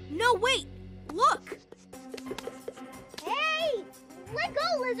ruined! No, wait! Look! Hey! Let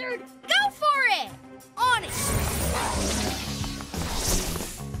go, lizard! Go for it! On it!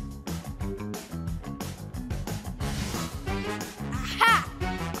 Aha!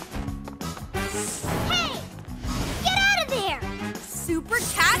 Hey! Get out of there! Super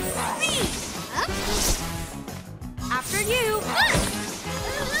cat speed! Huh? After you!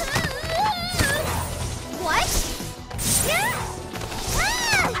 What? Yeah!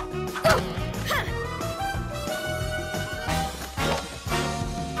 Ah!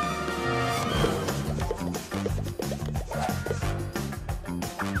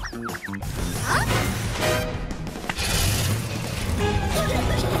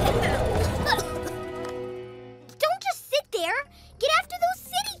 Don't just sit there. Get after those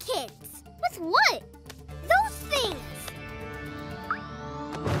city kids. With what? Those things.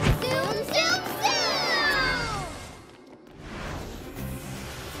 Zoom, zoom, zoom!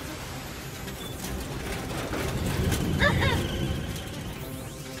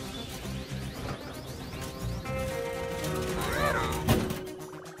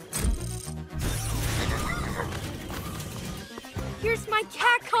 Here's my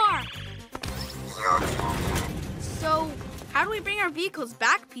cat car! So, how do we bring our vehicles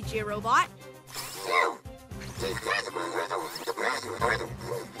back, PJ Robot?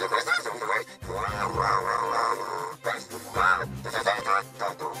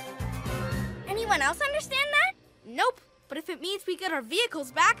 Anyone else understand that? Nope. But if it means we get our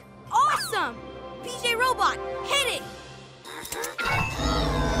vehicles back, awesome! PJ Robot, hit it!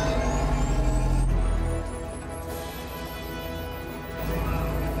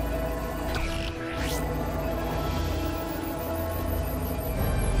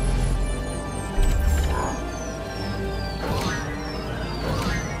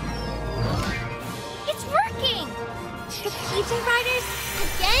 It's working! The PJ Riders?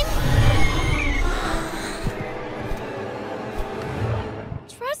 Again?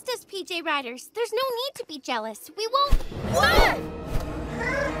 Trust us, PJ Riders. There's no need to be jealous. We won't... What?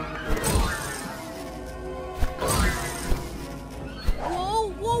 Whoa,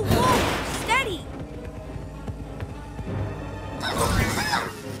 whoa, whoa! Steady!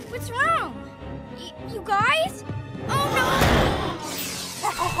 What's wrong? You guys? Oh no!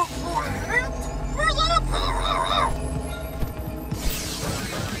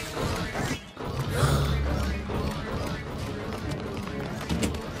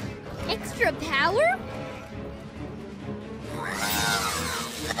 Extra power?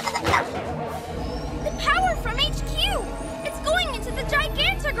 The power from HQ! It's going into the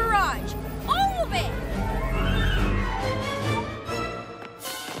Giganta garage! All of it!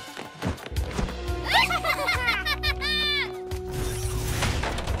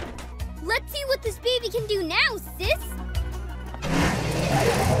 Let's see what this baby can do now, sis!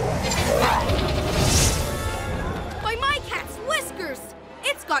 By my cat's whiskers!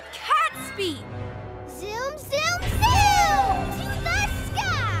 It's got cat speed! Zoom, zoom, zoom! To the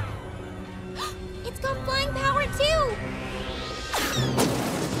sky! It's got flying power, too!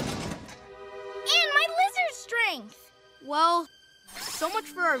 And my lizard strength! Well, so much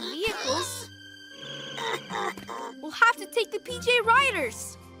for our vehicles. We'll have to take the PJ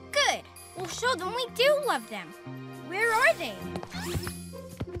Riders. Good. We'll show them we do love them. Where are they?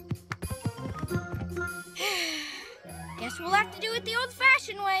 Guess we'll have to do it the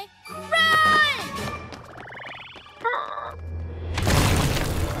old-fashioned way. Run!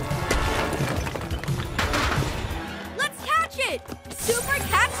 Let's catch it! Super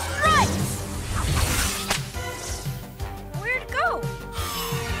Cat Strikes! Where'd it go?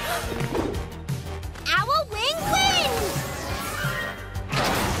 Owl Wing wins!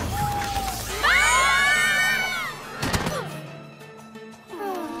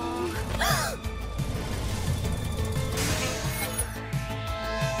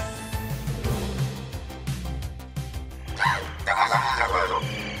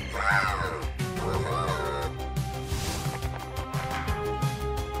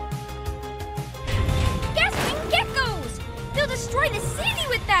 Gasping geckos! They'll destroy the city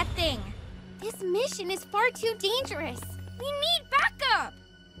with that thing! This mission is far too dangerous. We need backup!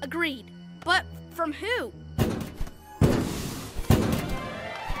 Agreed. But from who?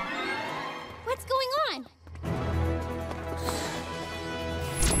 What's going on?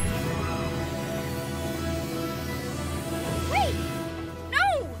 Wait!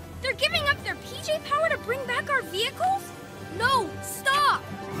 No! They're giving up their PJ power to bring back our vehicles? No! Stop!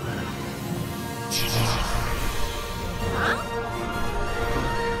 Huh?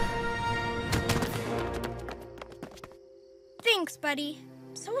 Thanks, buddy.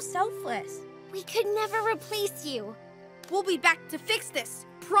 So selfless. We could never replace you. We'll be back to fix this.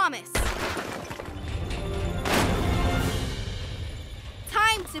 Promise.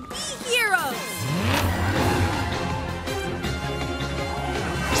 Time to be heroes!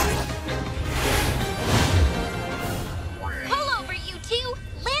 Pull over, you two!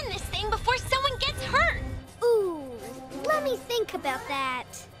 Land this thing before someone gets hurt! Ooh, let me think about that.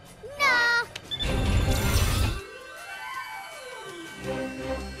 Nah.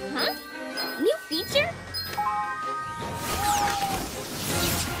 Huh? New feature?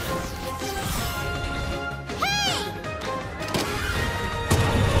 Hey!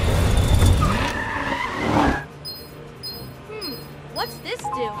 What's this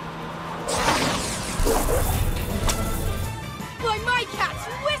do? Like my cat's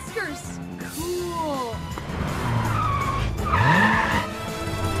whiskers! Cool.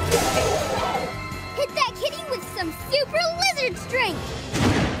 Hit that kitty with some super lizard strength!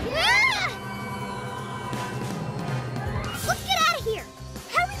 Ah! Let's get out of here!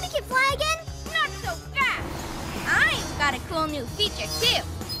 How do we make it fly again? Not so fast. I've got a cool new feature, too.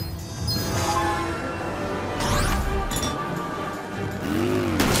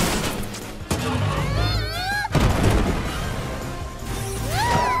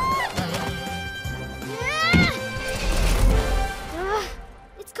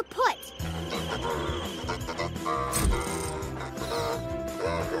 It's kaput.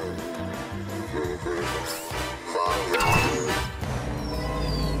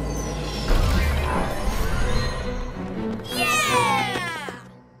 Yeah!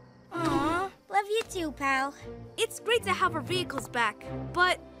 Aw, love you too, pal. It's great to have our vehicles back,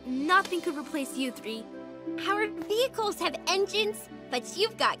 but nothing could replace you three. Our vehicles have engines, but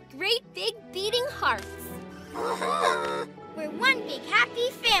you've got great big beating hearts. We're one big happy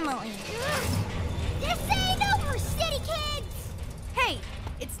family. This ain't over, city kids! Hey,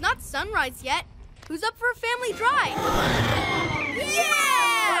 it's not sunrise yet. Who's up for a family drive?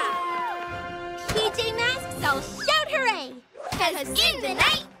 Yeah! PJ Masks, I'll shout hooray! 'Cause in the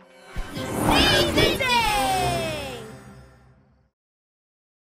night, we save the day!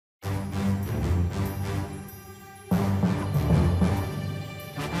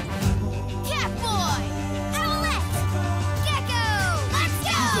 Catboy! Owlette! Gekko! Let's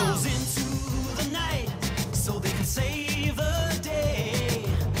go! Goes into the night so they can save the day.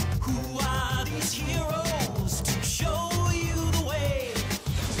 Who are these heroes to show you the way?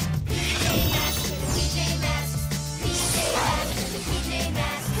 PJ Masks, PJ Masks, PJ Masks, PJ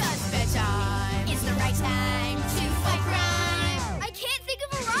Masks. 'Cause bedtime is the right time to fight crime. I can't think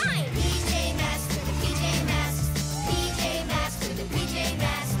of a rhyme! PJ Masks, PJ Masks, PJ Masks, PJ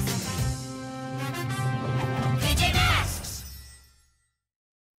Masks. PJ Masks!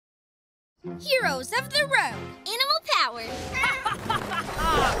 Heroes of the road! Animal power!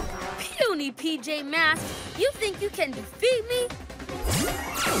 Puny PJ Masks, you think you can defeat me?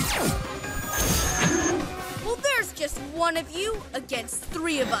 Well, there's just one of you against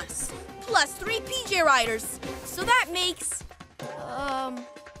three of us, plus 3 PJ Riders. So that makes,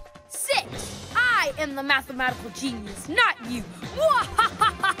 6. I am the mathematical genius, not you.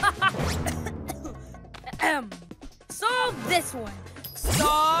 Solve this one.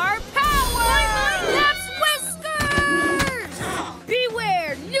 Star power! That's whiskers!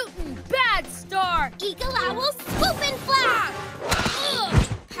 Beware, Newton, bad star! Eagle owl, swoop and fly!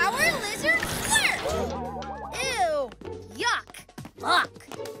 Power lizard flirt! Ew! Yuck! Luck!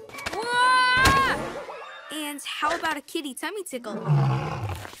 Wah! and how about a kitty tummy tickle?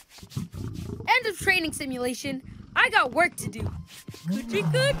 End of training simulation. I got work to do. Coochie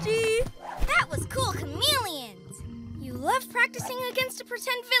coochie! That was cool, chameleons! You love practicing against a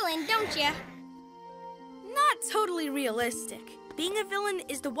pretend villain, don't you? Not totally realistic. Being a villain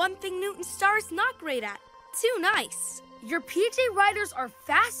is the one thing Newton Star is not great at. Too nice. Your PJ Riders are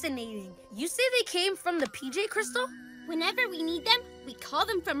fascinating. You say they came from the PJ Crystal? Whenever we need them, we call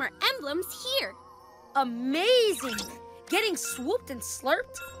them from our emblems here. Amazing! Getting swooped and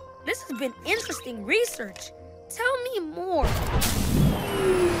slurped? This has been interesting research. Tell me more.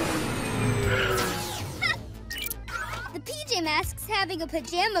 The PJ Masks having a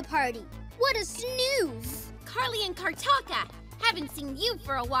pajama party. What a snooze! Carly and Kartaka, haven't seen you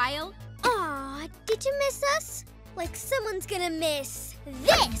for a while. Aw, did you miss us? Like someone's gonna miss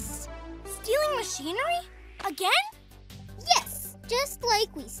this! Stealing machinery? Again? Yes, just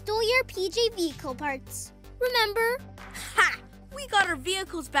like we stole your PJ vehicle parts. Remember? Ha! We got our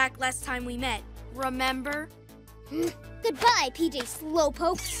vehicles back last time we met. Remember? Goodbye, PJ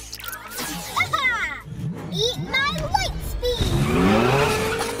Slowpoke. Eat my light speed!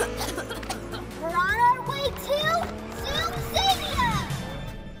 We're on our way to Zoomzania!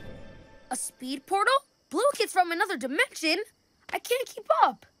 A speed portal? Blue Kid's from another dimension? I can't keep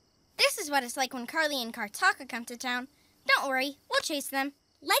up. This is what it's like when Carly and Kartaka come to town. Don't worry, we'll chase them.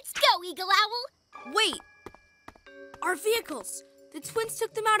 Let's go, Eagle Owl! Wait! Our vehicles! The twins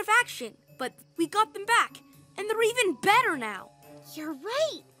took them out of action, but we got them back, and they're even better now. You're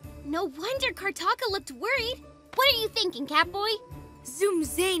right. No wonder Kartaka looked worried. What are you thinking, Catboy?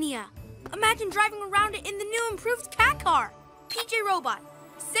 Zoomzania! Imagine driving around it in the new improved cat car. PJ Robot,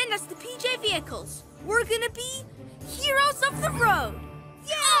 send us the PJ vehicles. We're gonna be heroes of the road.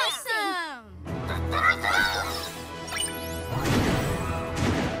 Yeah! Awesome!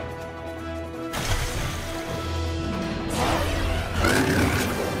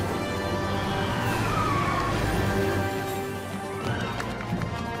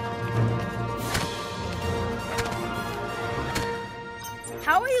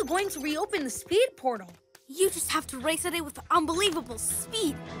 How are you going to reopen the speed portal? You just have to race at it with unbelievable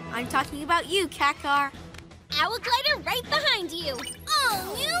speed. I'm talking about you, cat car. Owl glider right behind you.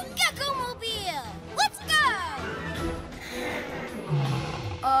 All new Gekko-mobile! Let's go!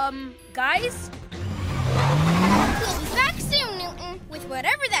 Guys? We'll be back soon, Newton, with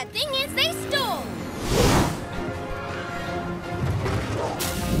whatever that thing is they stole.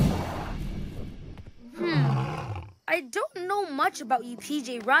 I don't know much about you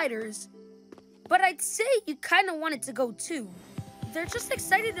PJ Riders, but I'd say you kind of wanted to go too. They're just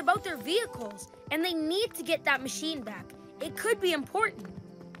excited about their vehicles, and they need to get that machine back. It could be important.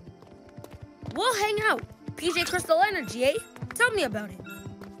 We'll hang out. PJ Crystal Energy, eh? Tell me about it.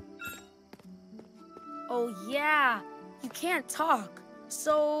 Oh yeah, you can't talk,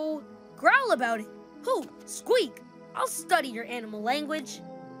 so growl about it. Who? Squeak. I'll study your animal language.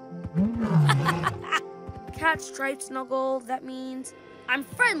 Cat stripe snuggle, that means I'm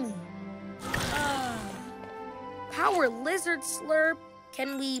friendly. Power lizard slurp,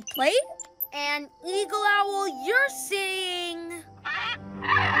 can we play? And eagle owl, you're saying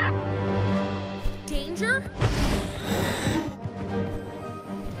danger?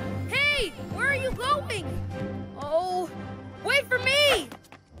 Hey, where are you going? Oh, wait for me!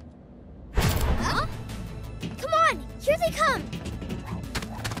 Huh? Come on, here they come!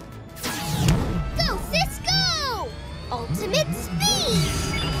 Go, sis, go! Ultimate speed!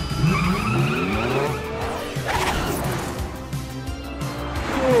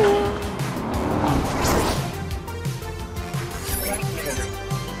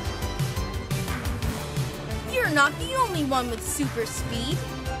 You're not the only one with super speed.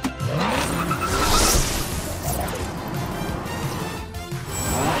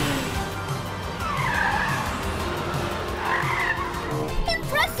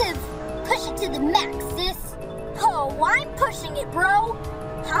 Impressive! Push it to the max, sis. Oh, I'm pushing it, bro.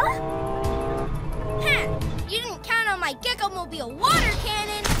 Huh? Ha! You didn't count on my Gekko-mobile water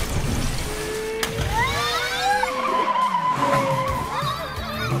cannon.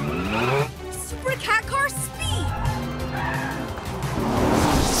 Super cat car speed.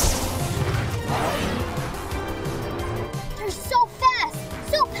 They're so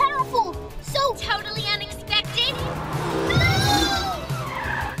fast, so powerful, so... Totally unexpected.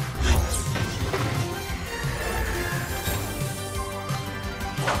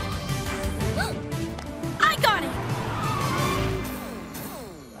 I got it!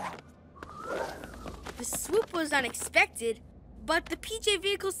 The swoop was unexpected, but the PJ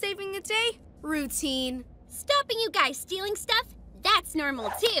vehicle saving the day? Routine. Stopping you guys stealing stuff? That's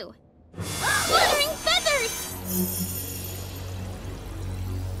normal too. Fluttering feathers!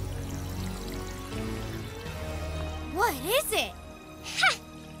 What is it? Ha!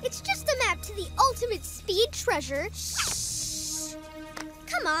 It's just a map to the ultimate speed treasure. Shh!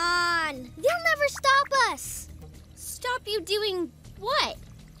 Come on! They'll never stop us! Stop you doing what?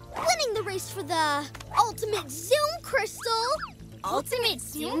 Winning the race for the ultimate Zoom Crystal! Ultimate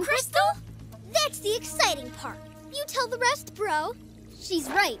Zoom Crystal? That's the exciting part. You tell the rest, bro. She's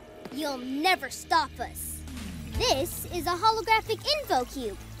right. You'll never stop us. This is a holographic info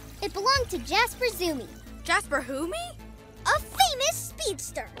cube. It belonged to Jasper Zoomy. Jasper who me? A famous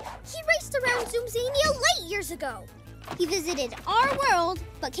speedster. He raced around Zoomzania late years ago. He visited our world,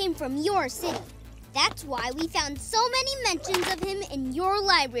 but came from your city. That's why we found so many mentions of him in your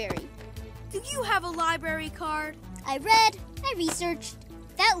library. Do you have a library card? I read, I researched.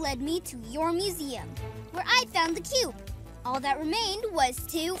 That led me to your museum, where I found the cube. All that remained was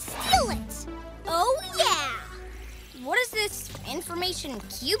to steal it. Oh, yeah! What is this information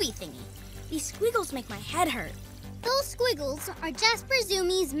cubey thingy? These squiggles make my head hurt. Those squiggles are Jasper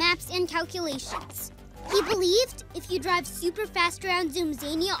Zoomy's maps and calculations. He believed if you drive super fast around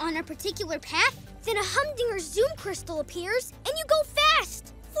Zoomzania on a particular path, then a Humdinger Zoom crystal appears and you go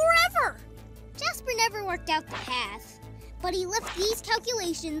fast! Forever! Jasper never worked out the path, but he left these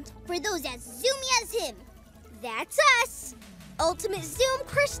calculations for those as zoomy as him. That's us! Ultimate Zoom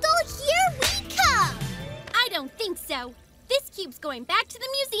Crystal, here we come! I don't think so. This cube's going back to the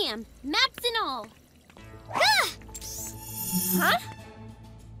museum, maps and all. Ah! Huh?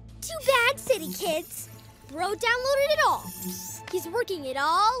 Too bad, City Kids. Bro downloaded it all. He's working it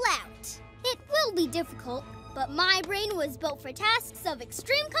all out. It will be difficult, but my brain was built for tasks of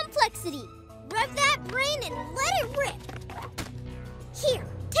extreme complexity. Rev that brain and let it rip. Here,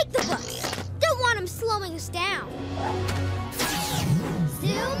 take the bus. Don't want him slowing us down.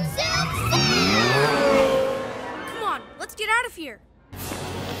 Zoom, zoom, zoom! Come on, let's get out of here.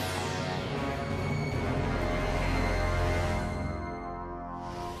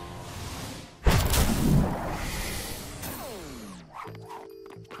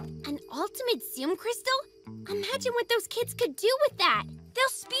 An ultimate Zoom crystal? Imagine what those kids could do with that. They'll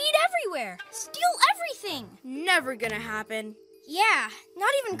speed everywhere, steal everything. Never gonna happen. Yeah,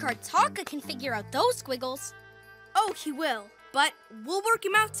 not even Kartaka can figure out those squiggles. Oh, he will, but we'll work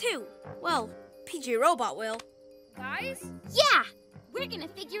him out too. Well, PJ Robot will. Guys? Yeah, we're gonna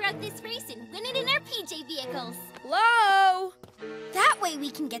figure out this race and win it in our PJ vehicles. Hello? That way we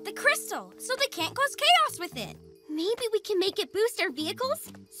can get the crystal, so they can't cause chaos with it. Maybe we can make it boost our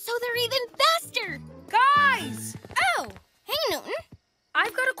vehicles so they're even faster. Guys! Oh, hey Newton.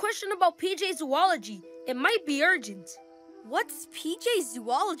 I've got a question about PJ zoology. It might be urgent. What's PJ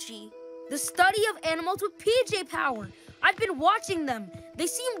zoology? The study of animals with PJ power. I've been watching them. They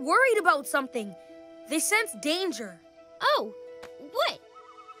seem worried about something. They sense danger. Oh, what?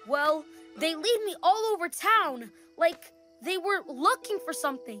 Well, they lead me all over town, like they were looking for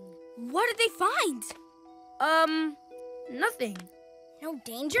something. What did they find? Nothing. No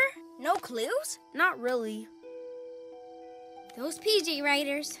danger? No clues? Not really. Those PJ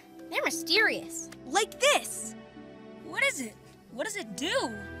Riders, they're mysterious. Like this. What is it? What does it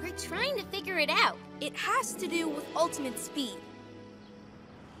do? We're trying to figure it out. It has to do with ultimate speed.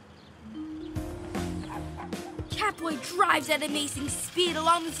 Catboy drives at amazing speed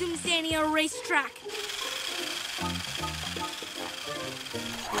along the Zoomzania racetrack.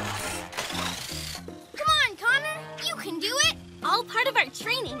 Come on, Connor. You can do it. All part of our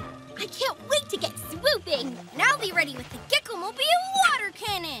training. I can't wait to get swooping. Now be ready with the Gekko-mobile water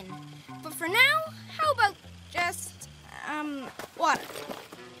cannon. But for now, how about just, water?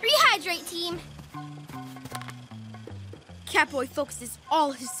 Rehydrate, team. Catboy focuses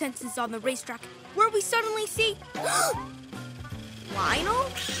all his senses on the racetrack, where we suddenly see Lionel?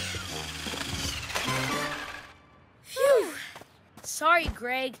 Phew. Sorry,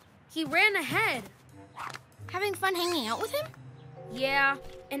 Greg. He ran ahead. Having fun hanging out with him? Yeah,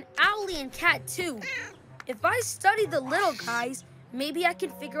 and Owlie and Cat too. If I study the little guys, maybe I can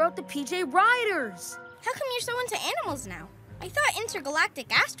figure out the PJ Riders. How come you're so into animals now? I thought intergalactic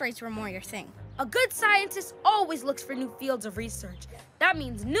asteroids were more your thing. A good scientist always looks for new fields of research. That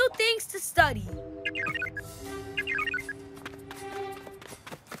means new things to study.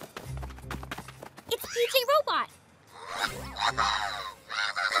 It's PJ Robot.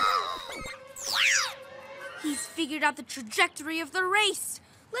 He's figured out the trajectory of the race.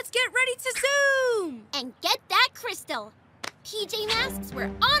 Let's get ready to zoom! And get that crystal. PJ Masks,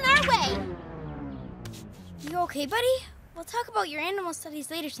 we're on our way. You okay, buddy? We'll talk about your animal studies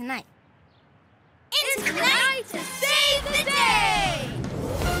later tonight. It's tonight to save the day!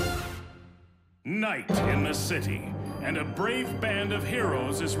 Night in the city, and a brave band of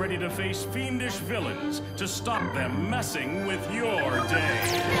heroes is ready to face fiendish villains to stop them messing with your day.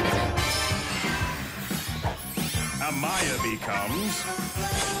 Amaya becomes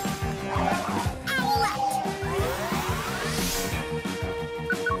Owlette!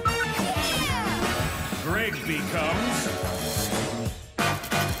 Greg becomes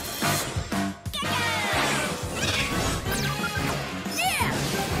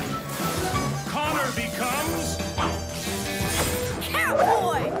Connor becomes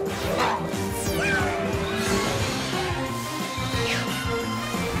Catboy!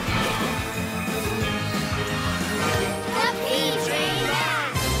 The PJ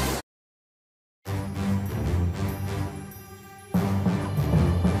Masks!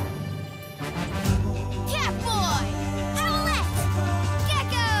 Catboy! Owlette!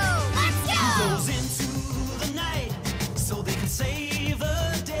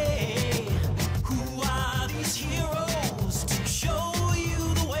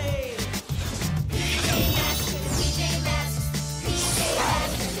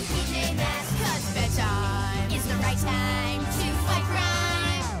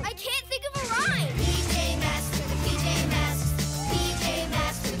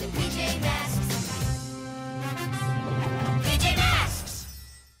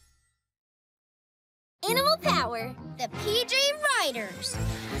 power. The PJ Riders.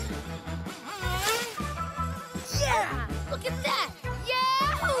 Yeah! Look at that!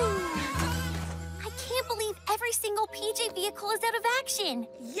 Yahoo! I can't believe every single PJ vehicle is out of action.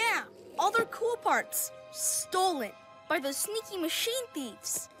 Yeah, all their cool parts stolen by those sneaky machine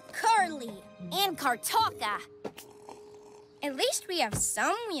thieves. Carly. And Kartaka. At least we have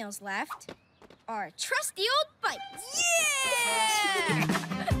some wheels left. Our trusty old bike. Yeah!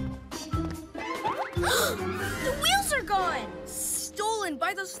 The wheels are gone! Stolen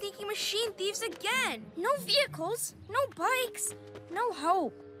by those sneaky machine thieves again. No vehicles, no bikes, no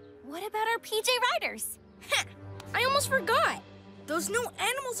hope. What about our PJ Riders? Heh, I almost forgot. Those new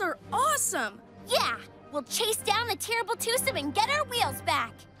animals are awesome. Yeah, we'll chase down the terrible twosome and get our wheels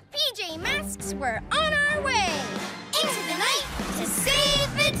back. PJ Masks, we're on our way. Into the night To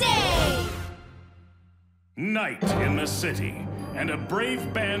save the day. Night in the city, and a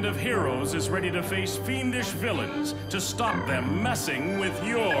brave band of heroes is ready to face fiendish villains to stop them messing with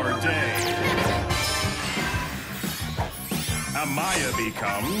your day. Amaya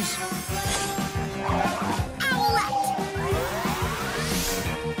becomes Owlette.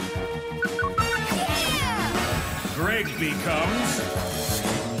 Yeah! Greg becomes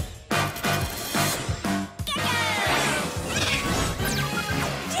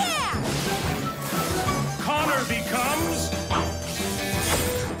Connor becomes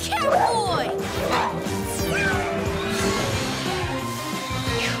Catboy!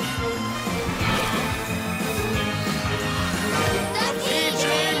 the PJ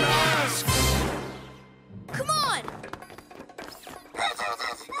Masks. Come on!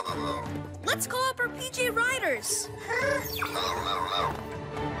 Let's call up our PJ Riders.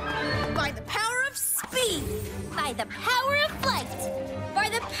 By the power of speed. By the power of flight. By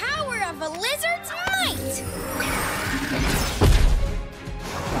the power of a lizard's might.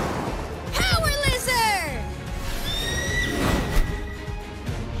 Power Lizard!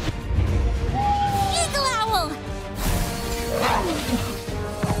 Eagle Owl.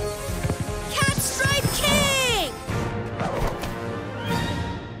 Catstripe King!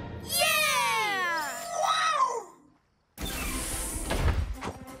 Yeah!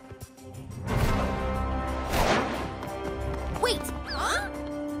 Wait, Huh?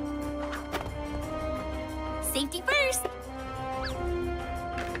 safety first.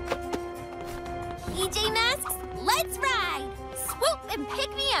 PJ Masks, let's ride. Swoop and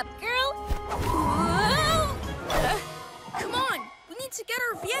pick me up, girl. Whoa! Come on, we need to get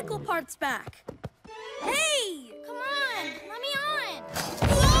our vehicle parts back. Hey! Come on, let me on.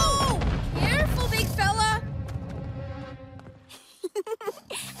 Whoa! Careful, big fella!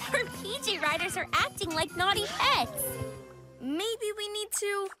 Our PJ Riders are acting like naughty pets. Maybe we need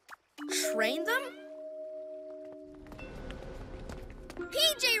to train them?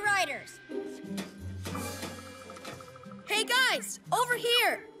 PJ Riders. Hey guys, over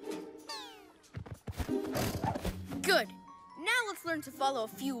here! Good. Now let's learn to follow a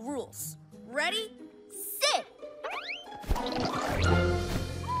few rules. Ready? Sit.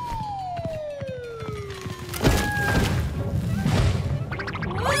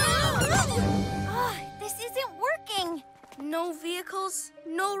 This isn't working. No vehicles,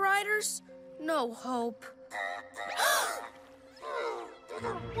 no riders, no hope.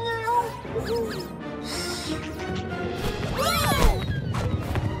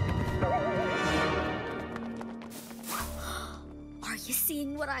 Are you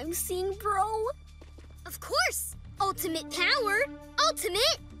seeing what I'm seeing, bro? Of course! Ultimate power,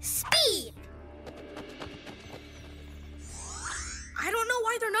 ultimate speed! I don't know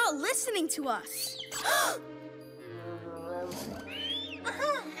why they're not listening to us.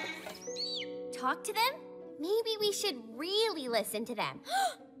 Talk to them? Maybe we should really listen to them.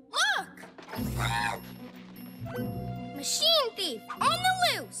 Look! Machine thief on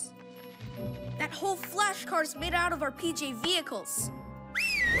the loose! That whole flash car's made out of our PJ vehicles.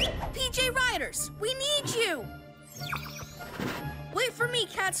 PJ Riders, we need you! Wait for me,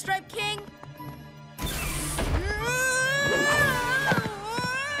 Catstripe King.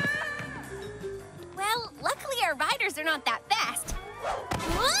 Well, luckily our riders are not that fast.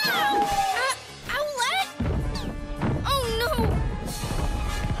 Owlette? Oh no!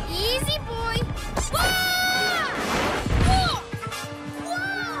 Easy, boy! Whoa!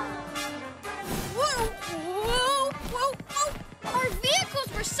 Whoa, whoa, whoa! Our vehicles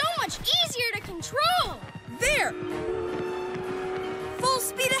were so much easier to control! There! Full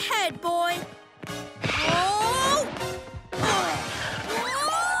speed ahead, boy! Oh!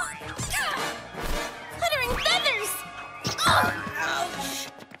 Fluttering feathers! Ouch!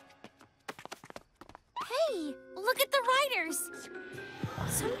 Hey, look at the riders.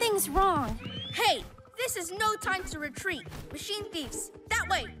 Something's wrong. Hey, This is no time to retreat. Machine thieves, that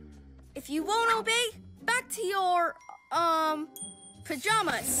way. If you won't obey, back to your,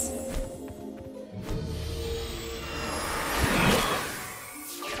 pajamas.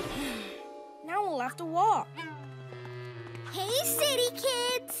 Now we'll have to walk. Hey, city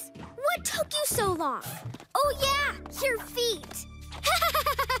kids! What took you so long? Oh, yeah, your feet.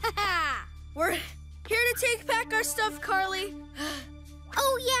 We're here to take back our stuff, Carly.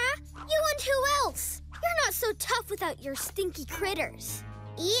 Oh, yeah? You and who else? You're not so tough without your stinky critters.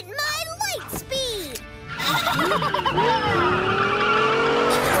 Eat my light speed!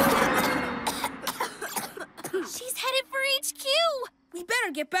 She's headed for HQ. We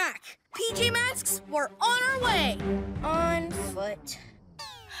better get back. PJ Masks, we're on our way. On foot.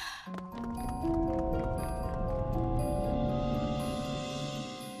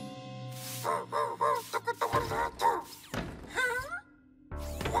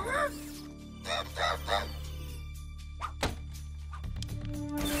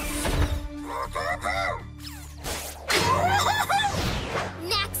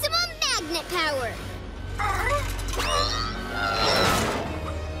 Maximum magnet power!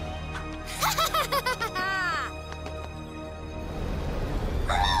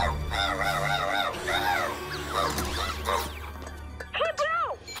 Hey, bro!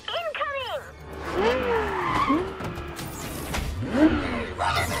 Incoming!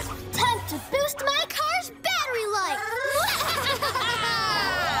 Time to boost my car's battery life!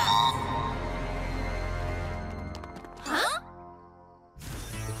 Huh?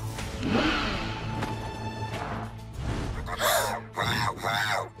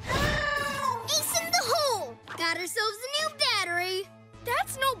 Ace in the hole! Got ourselves a new battery!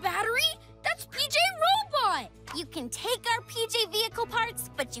 That's no battery. That's PJ Robot. You can take our PJ vehicle parts,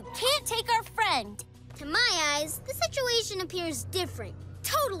 but you can't take our friend. To my eyes, the situation appears different.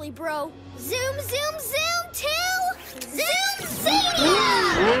 Totally, bro. Zoom, zoom, zoom to Zoom Zania!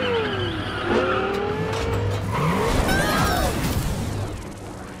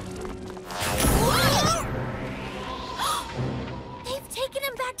 They've taken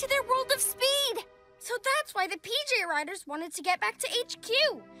him back to their world of speed. So that's why the PJ Riders wanted to get back to HQ.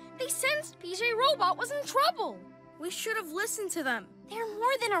 They sensed PJ Robot was in trouble. We should have listened to them. They're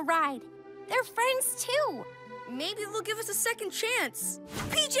more than a ride. They're friends, too. Maybe they'll give us a second chance.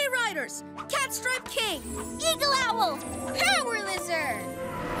 PJ Riders, Catstripe King, Eagle Owl! Power Lizard.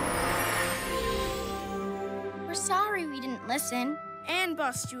 We're sorry we didn't listen. And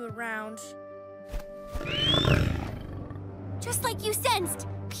bust you around. Just like you sensed,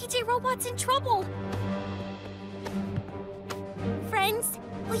 PJ Robot's in trouble. Friends,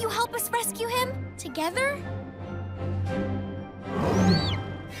 will you help us rescue him? Together?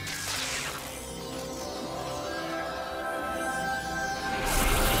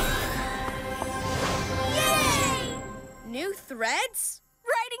 Yay! New threads?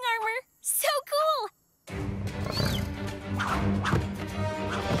 Riding armor! So cool!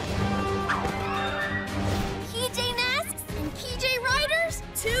 PJ Masks And PJ Riders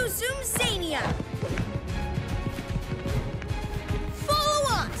to Zoomzania. Follow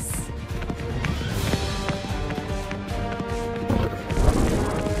us.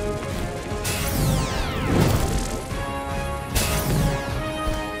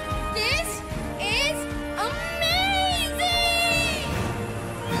 This is amazing!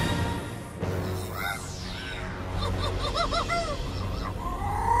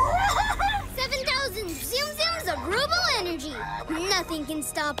 7,000 Zoom Zooms of Grubble energy. Nothing can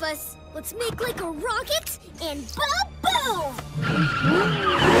stop us. Let's make like a rocket and ba-boom!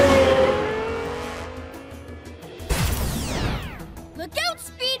 Look out,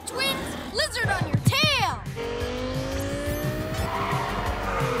 Speed Twins! Lizard on your tail!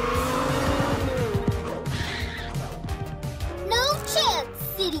 No chance,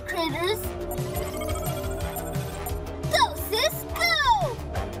 city critters. Go, sis, go!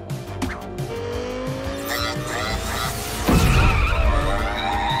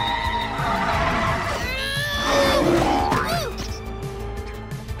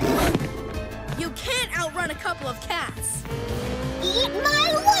 You can't outrun a couple of cats. Eat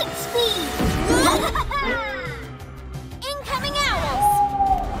my light speed! incoming owls!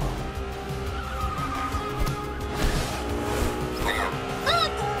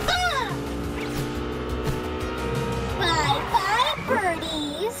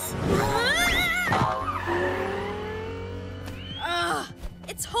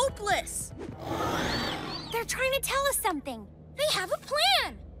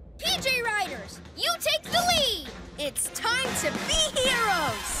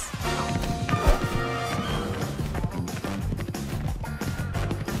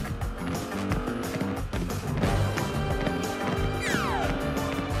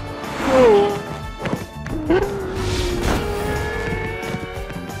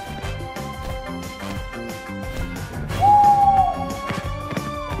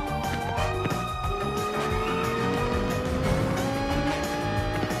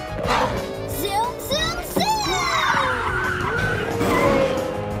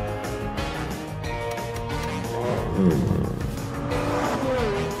 Tunnel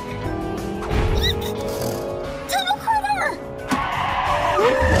critter!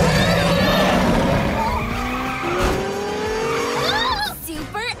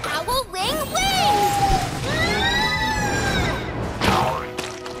 Super owl wing wings!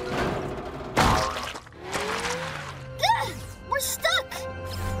 We're stuck!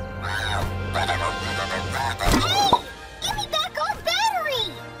 Hey! Give me back our battery!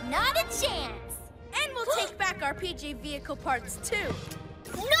 Not a chance! And we'll take back our PJ vehicle parts, too.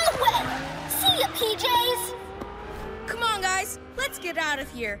 No way! See ya, PJs! Come on, guys. Let's get out of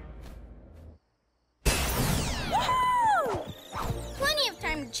here. Plenty of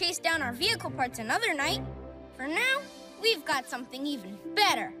time to chase down our vehicle parts another night. For now, we've got something even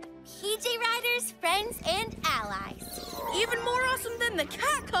better. PJ Riders, friends, and allies. Even more awesome than the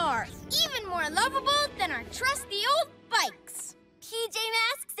cat car. Even more lovable than our trusty old bikes. PJ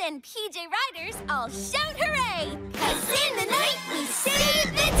Masks and PJ Riders all shout hooray! 'Cause in the night we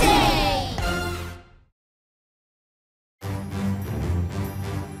save the day!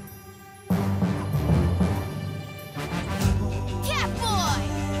 Catboy!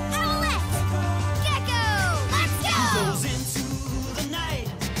 Owlette! Gekko! Let's go! Goes into the night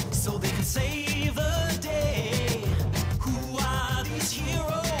so they can save the day. Who are these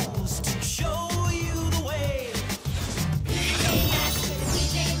heroes to show you the way? PJ Masks for the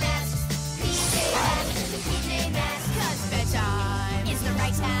PJ Masks. PJ Masks for the PJ Masks. 'Cause bedtime is the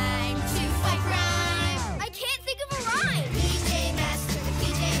right time to fight crime. I can't think of a rhyme. PJ Masks for the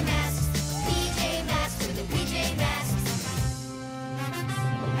PJ Masks. PJ Masks for the PJ Masks.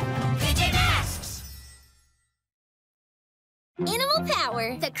 PJ Masks! Animal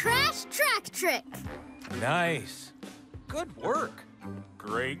power, the crash track trick. Nice. Good work.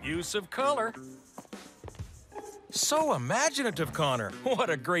 Great use of color. So imaginative, Connor. What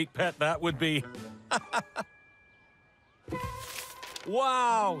a great pet that would be.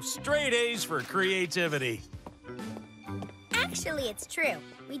 Wow, straight A's for creativity. Actually, it's true.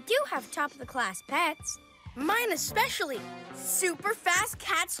 We do have top-of-the-class pets. Mine especially. Super fast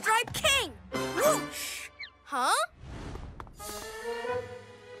Catstripe King. Whoosh! Huh?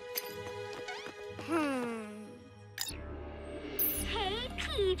 Hey,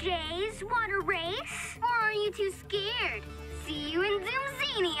 PJs, want a race? Or are you too scared? See you in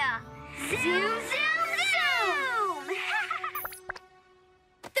Zoomzania. Zoom, zoom, zoom!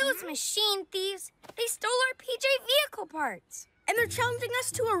 Those machine thieves, they stole our PJ vehicle parts. And they're challenging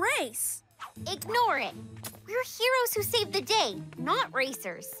us to a race. Ignore it. We're heroes who save the day, not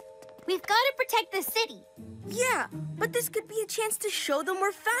racers. We've got to protect the city. Yeah, but this could be a chance to show them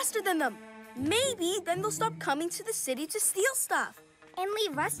we're faster than them. Maybe then they'll stop coming to the city to steal stuff. And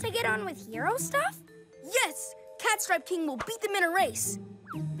leave us to get on with hero stuff? Yes, Catstripe King will beat them in a race.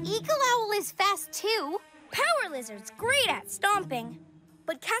 Eagle Owl is fast too. Power Lizard's great at stomping.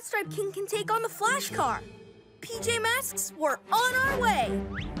 But Catstripe King can take on the Flash Car. PJ Masks, we're on our way.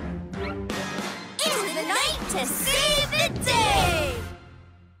 Into the night to save the day!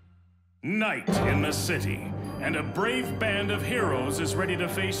 Night in the city, and a brave band of heroes is ready to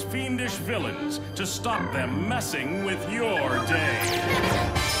face fiendish villains to stop them messing with your day.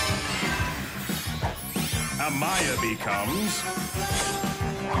 Amaya becomes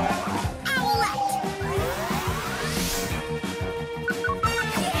Owlette!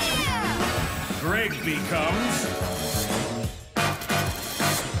 Yeah! Greg becomes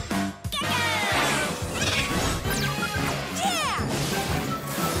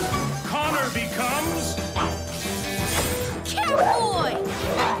Connor becomes Catboy!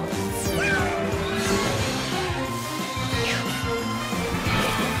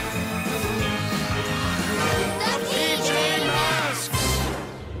 The PJ Masks!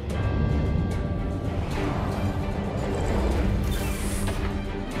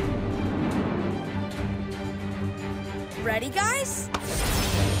 Ready, guys?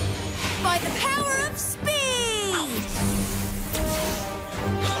 By the power of speed!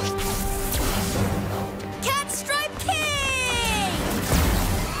 Catstripe King!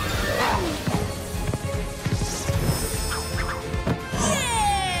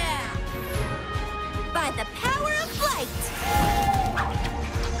 Yeah! By the power of flight!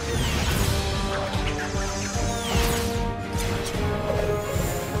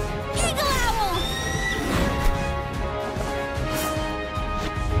 Eagle Owl!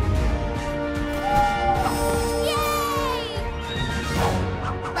 Yay!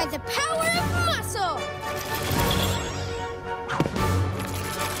 By the power of muscle!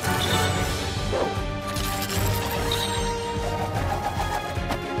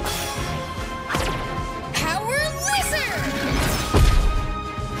 Power Lizard!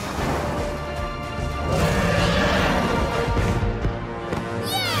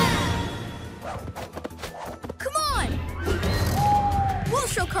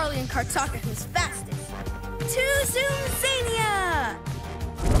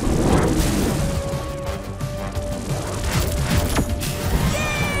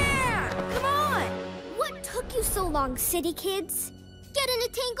 along, city kids. Get in a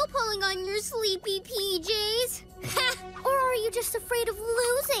tangle pulling on your sleepy PJs? Or are you just afraid of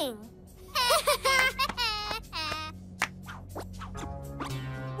losing?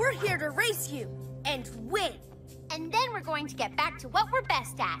 We're here to race you and win. And then we're going to get back to what we're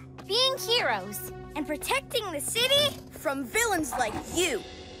best at, being heroes. And protecting the city from villains like you.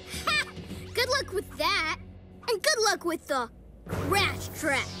 Good luck with that. And good luck with the Crash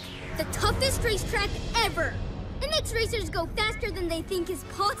Track, the toughest racetrack ever. It makes racers go faster than they think is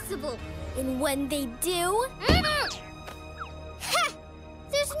possible. And when they do...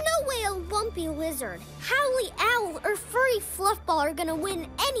 There's no way a lumpy lizard, howly owl, or furry fluffball are gonna win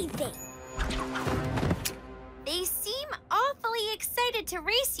anything. They seem awfully excited to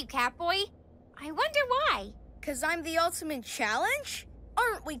race you, Catboy. I wonder why. 'Cause I'm the ultimate challenge?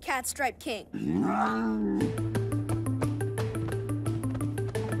 Aren't we, Catstripe King?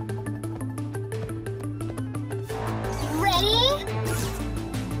 Ready?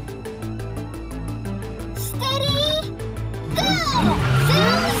 Steady? Go!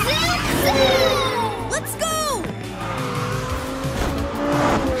 Zoom, zoom, zoom! Let's go!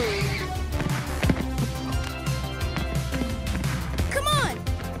 Come on!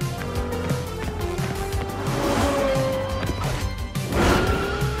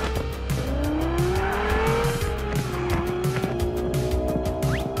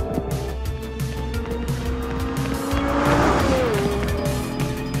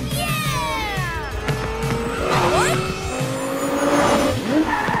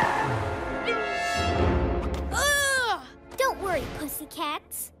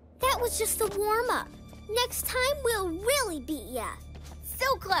 Pussycats. That was just a warm-up. Next time, we'll really beat ya.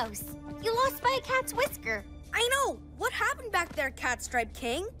 So close. You lost by a cat's whisker. I know. What happened back there, Catstripe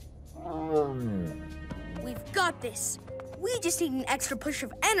King? We've got this. We just need an extra push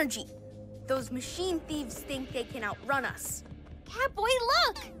of energy. Those machine thieves think they can outrun us. Catboy,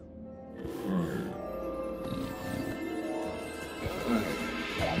 look!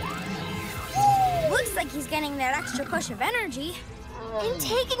 Looks like he's getting that extra push of energy. And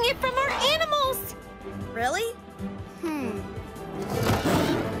taking it from our animals! Really?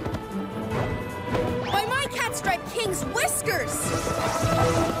 By my Catstripe King's whiskers!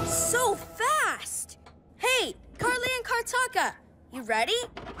 So fast! Hey, Carly and Kartaka, you ready?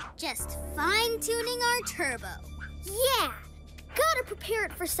 Just fine-tuning our turbo. Yeah, gotta prepare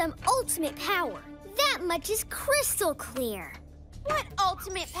it for some ultimate power. That much is crystal clear. What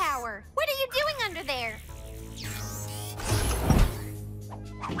ultimate power? What are you doing under there?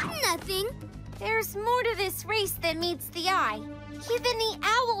 Nothing. There's more to this race than meets the eye. Even the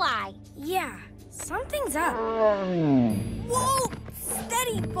owl eye. Yeah, something's up. Whoa!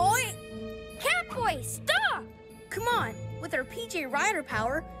 Steady, boy! Catboy, stop! Come on, with our PJ Rider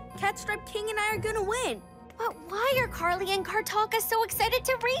power, Catstripe King and I are gonna win. But why are Carly and Kartaka so excited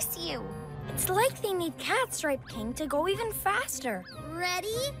to race you? It's like they need Catstripe King to go even faster.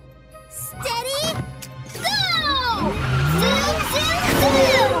 Ready? Steady? Go! Zoom, zoom,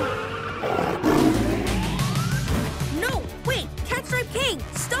 zoom! No, wait! Catstripe King,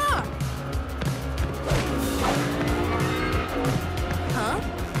 stop! Huh?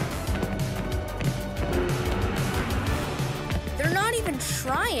 They're not even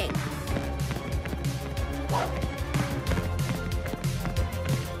trying.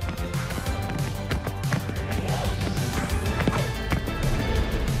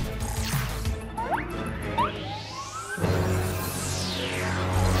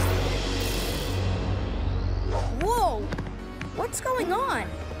 Whoa! What's going on?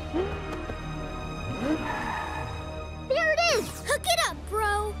 There it is! Hook it up,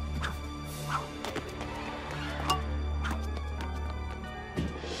 bro!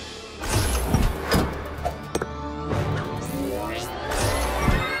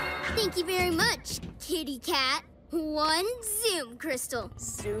 Thank you very much, kitty cat. One Zoom Crystal.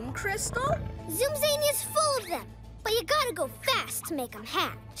 Zoom Crystal? Zoomzania's full of them, but you gotta go fast to make them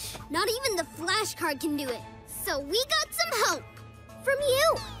hatch. Not even the flashcard can do it. So we got some help from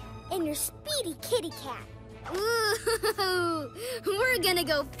you and your speedy kitty cat. Ooh, we're gonna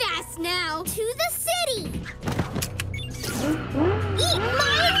go fast now to the city. Eat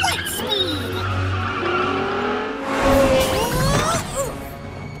my light speed.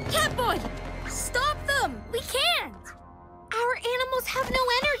 Catboy, stop them! We can't! Our animals have no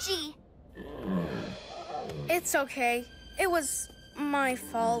energy. It's okay. It was my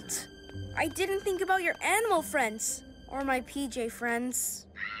fault. I didn't think about your animal friends or my PJ friends.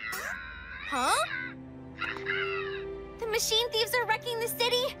 Huh? The machine thieves are wrecking the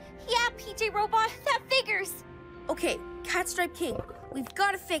city? Yeah, PJ Robot, that figures. Okay, Catstripe King, we've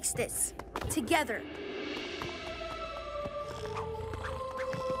got to fix this. Together.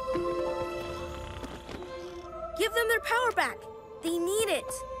 Give them their power back. They need it.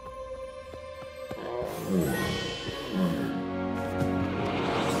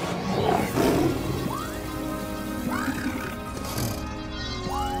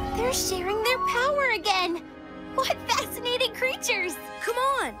 They're sharing their power again. What fascinating creatures. Come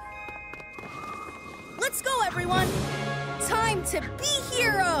on. Let's go, everyone. Time to be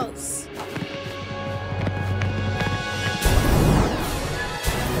heroes.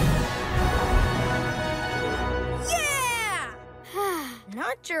 Yeah!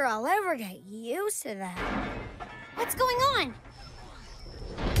 Not sure I'll ever get used to that. What's going on?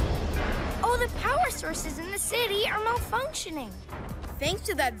 Oh, the power sources in the city are malfunctioning. Thanks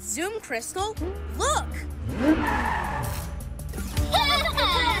to that Zoom crystal, look!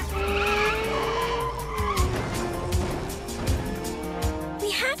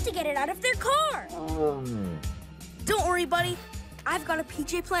 We have to get it out of their car. Don't worry, buddy. I've got a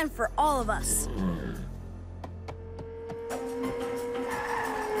PJ plan for all of us.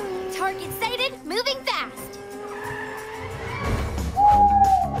 Target sighted, moving fast.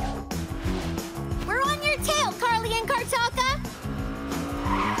 We're on your tail, Carly and Kartaka.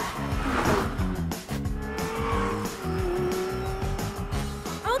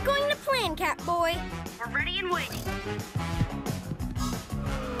 All going to plan, Catboy. We're ready and waiting.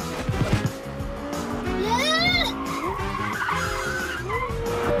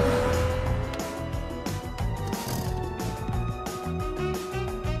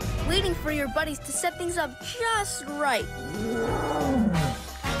 Waiting for your buddies to set things up just right.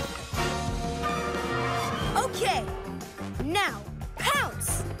 Okay, now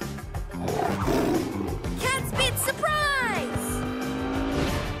pounce! Cat Speed surprise!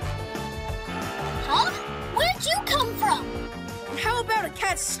 Huh? Where'd you come from? How about a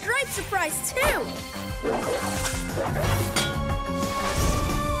cat stripe surprise too?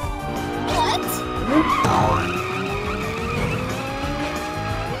 What?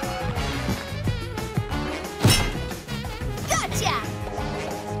 Gotcha!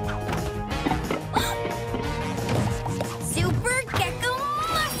 Super Gekko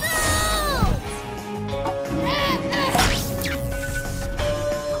muscles!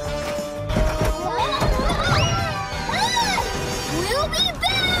 We'll be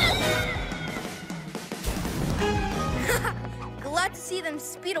back! Glad to see them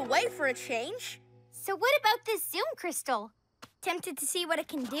speed away for a change. So what about this Zoom crystal? Tempted to see what it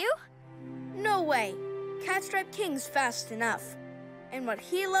can do? No way. Catstripe King's fast enough. And what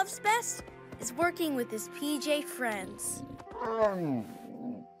he loves best is working with his PJ friends.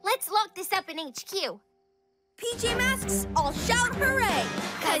 Let's lock this up in HQ. PJ Masks, all shout hooray!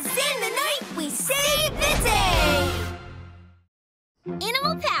 'Cause in the night, we save the day!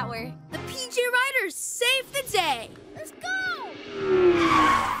 Animal power. The PJ Riders save the day! Let's go!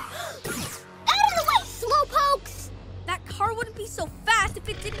 Out of the way, slowpokes! That car wouldn't be so fast if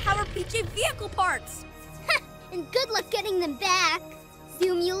it didn't have our PJ vehicle parts. And good luck getting them back.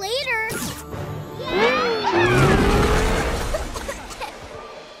 Zoom you later.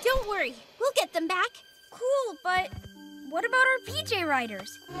 Don't worry, we'll get them back. Cool, but what about our PJ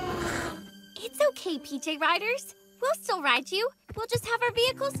Riders? It's okay, PJ Riders. We'll still ride you. We'll just have our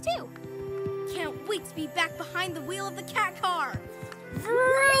vehicles too. Can't wait to be back behind the wheel of the cat car.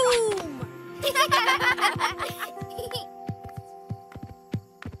 Vroom!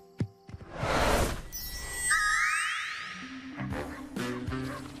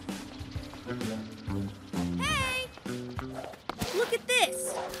 Hey! Look at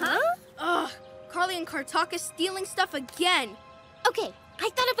this. Huh? Ugh, Carly and Kartaka stealing stuff again. Okay, I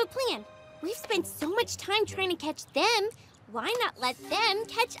thought of a plan. We've spent so much time trying to catch them. Why not let them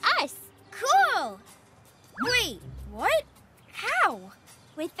catch us? Cool! Wait, what? How?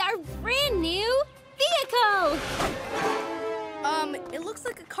 With our brand new vehicle! It looks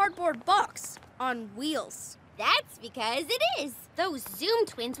like a cardboard box on wheels. That's because it is. Those Zoom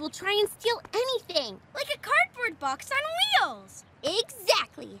twins will try and steal anything. Like a cardboard box on wheels!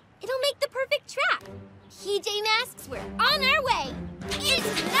 Exactly. It'll make the perfect trap. PJ Masks, we're on our way.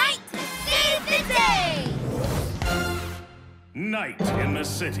 It's night to save the day! Night in the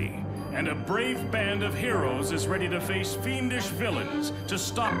city, and a brave band of heroes is ready to face fiendish villains to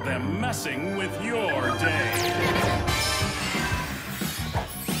stop them messing with your day.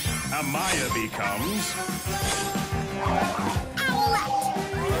 Amaya becomes Owlette!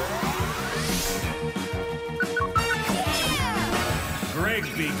 Greg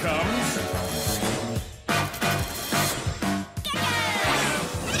becomes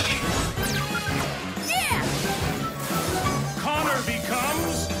Connor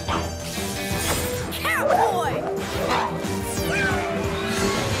becomes Catboy!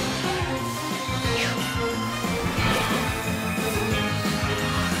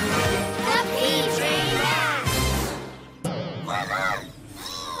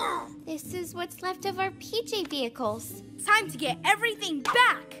 left of our PJ vehicles. Time to get everything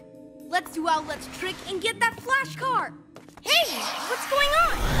back. Let's do Owlette's trick and get that flash car. Hey, what's going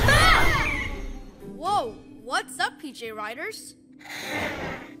on? Ah! Whoa, what's up, PJ Riders?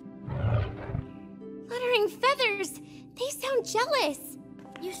 Fluttering feathers, they sound jealous.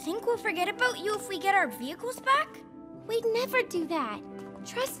 You think we'll forget about you if we get our vehicles back? We'd never do that.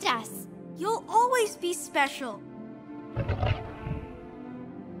 Trust us. You'll always be special.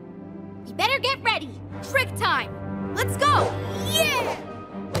 You better get ready. Trick time. Let's go. Yeah!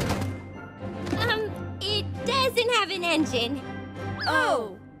 It doesn't have an engine.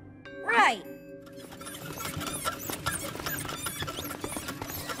 Oh, right.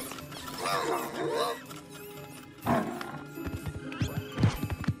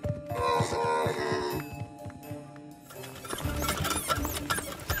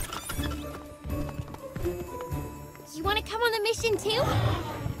 You want to come on the mission too?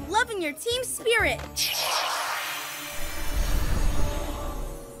 Loving your team spirit.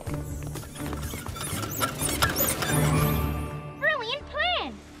 Brilliant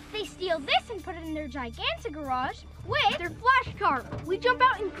plan! They steal this and put it in their gigantic garage with their flash car. We jump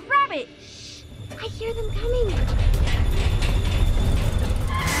out and grab it. I hear them coming.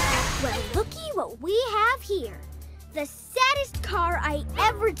 Well, looky what we have here. The saddest car I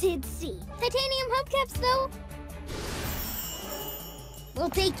ever did see. Titanium hubcaps, though. We'll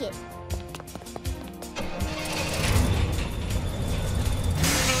take it.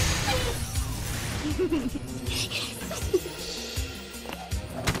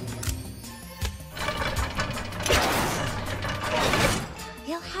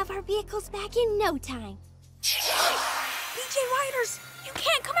 We'll have our vehicles back in no time. PJ Riders, you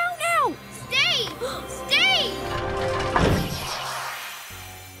can't come out now. Stay! Stay!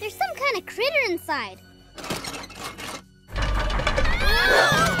 There's some kind of critter inside.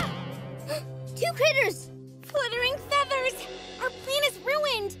 Two critters! Fluttering feathers! Our plan is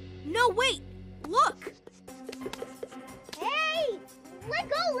ruined! No, wait! Look! Hey! Let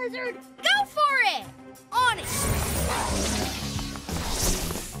go, lizard! Go for it! On it!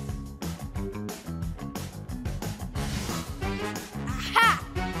 Aha!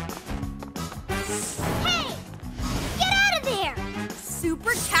 Hey! Get out of there!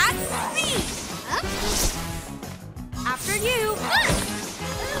 Super cat speed! Huh? After you!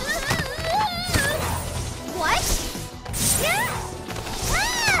 What? Yeah!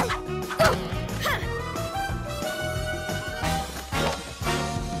 Ah! Oh! Huh.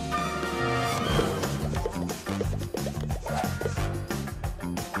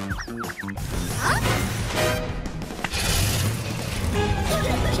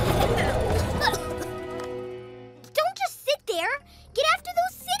 Don't just sit there. Get after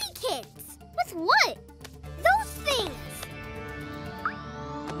those city kids. With what? Those things.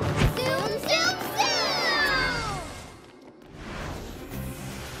 Zoom, zoom, zoom!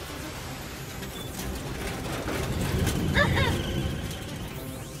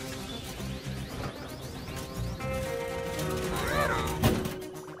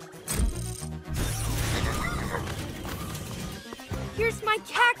 Here's my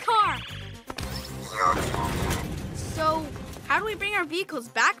cat car. So, how do we bring our vehicles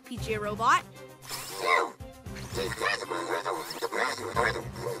back, PJ Robot?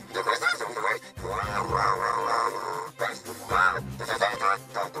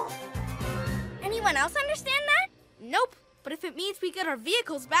 Anyone else understand that? Nope. But if it means we get our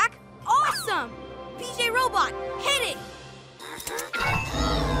vehicles back, awesome! PJ Robot, hit it!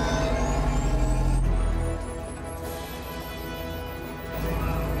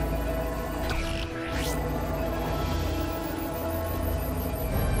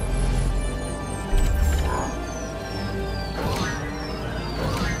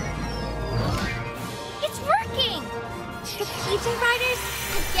 It's working! The PJ Riders?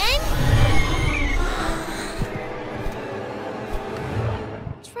 Again?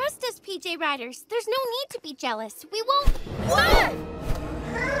 Trust us, PJ Riders. There's no need to be jealous. We won't... Whoa!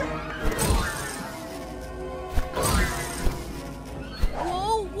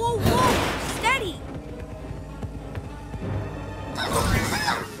 Whoa, whoa, whoa! Steady!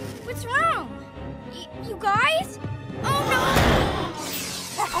 What's wrong? You guys? Oh no!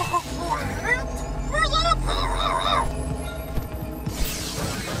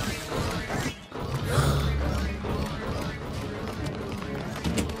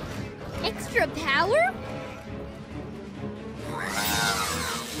 Extra power?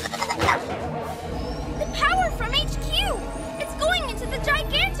 The power from HQ! It's going into the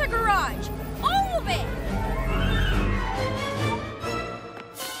Giganta garage! All of it!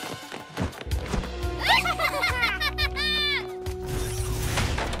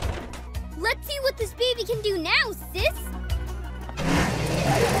 Let's see what you now, sis.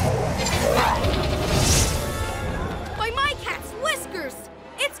 By my cat's whiskers!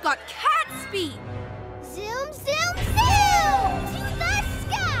 It's got cat speed! Zoom, zoom, zoom! To the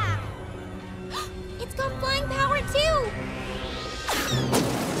sky! It's got flying power, too!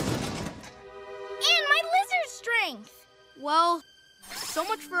 And my lizard strength! Well, so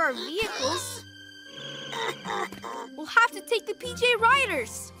much for our vehicles. We'll have to take the PJ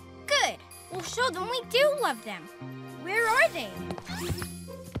Riders. Good. We'll show them we do love them. Where are they?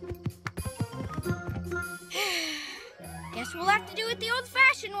 Guess we'll have to do it the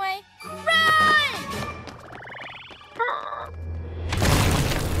old-fashioned way. Run!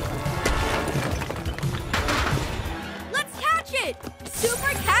 Let's catch it!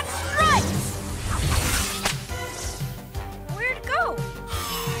 Super Cat Strikes! Where'd it go?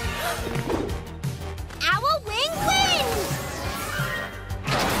 Owl Wing wins!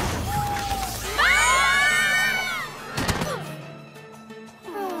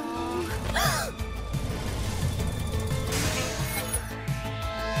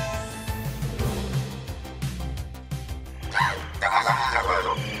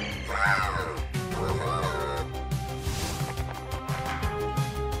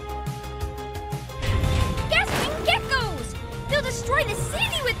 Destroy the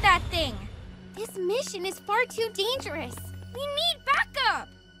city with that thing! This mission is far too dangerous. We need backup!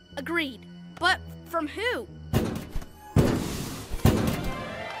 Agreed. But from who?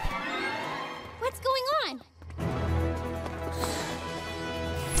 What's going on?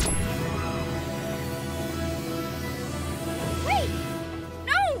 Wait!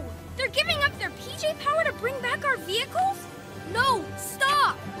 No! They're giving up their PJ power to bring back our vehicles? No!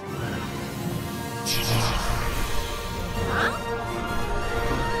 Stop! Huh?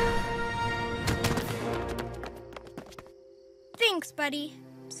 Thanks, buddy.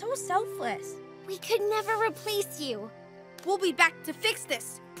 So selfless. We could never replace you. We'll be back to fix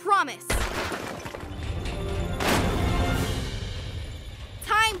this. Promise.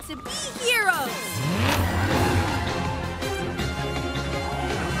 Time to be heroes!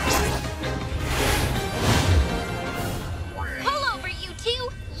 Pull over, you two!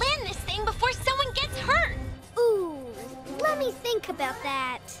 Land this thing before someone gets hurt! Ooh, let me think about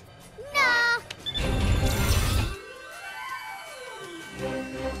that. Nah.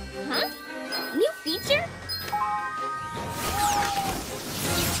 Huh? New feature?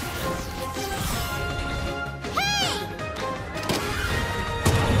 Hey!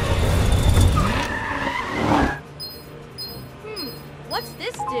 What's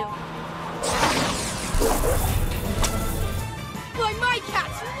this do? By my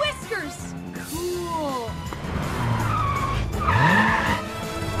cat's whiskers! Cool.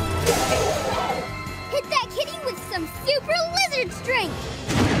 Hit that kitty with some super lizard strength!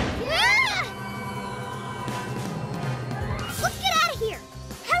 Ah! Let's get out of here!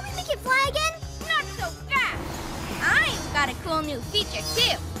 How do we make it fly again? Not so fast! I've got a cool new feature,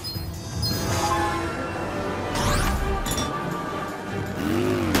 too.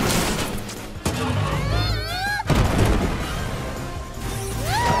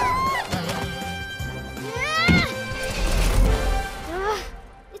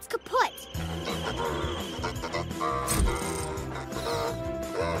 It's kaput.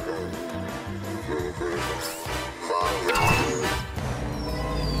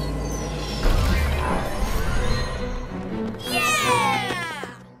 Yeah!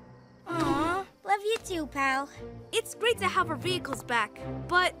 Aw, love you too, pal. It's great to have our vehicles back,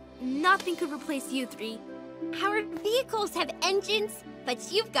 but nothing could replace you three. Our vehicles have engines,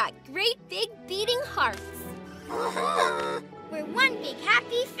 but you've got great big beating hearts. We're one big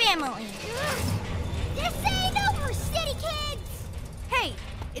happy family. This ain't over, city kids! Hey,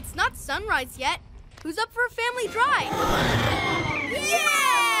 it's not sunrise yet. Who's up for a family drive?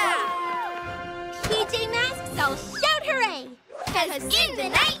 Yeah! PJ Masks, I'll shout hooray! 'Cause in the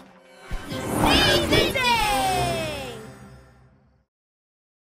night, we Save the day!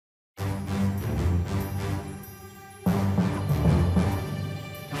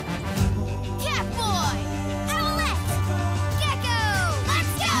 Catboy! Owlette! Gekko!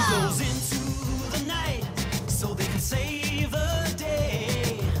 Let's go! Goes into the night so they can save the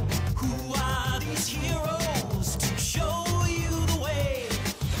day. Who are these heroes to show you the way?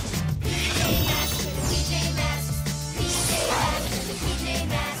 PJ Masks with the PJ Masks. PJ Masks with the PJ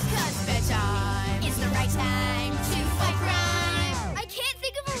Masks. 'Cause bedtime is the right time to fight crime. I can't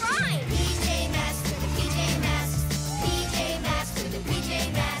think of a rhyme! PJ Masks with the PJ Masks. PJ Masks with the PJ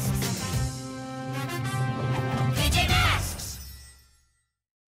Masks. PJ Masks!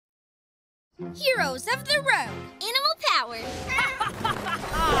 Heroes of the road! Animal power!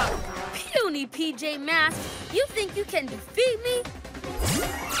 Puny PJ Masks, you think you can defeat me?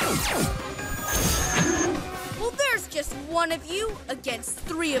 Well, there's just one of you against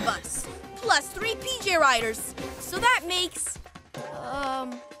 3 of us, plus 3 PJ Riders. So that makes,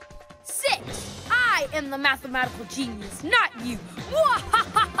 6. I am the mathematical genius, not you.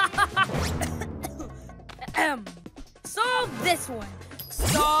 Solve this one.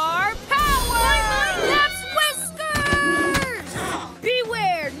 Star power! That's Whiskers!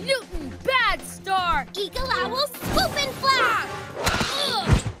 Beware, Newton, bad star! Eagle Owl, swoop and fly!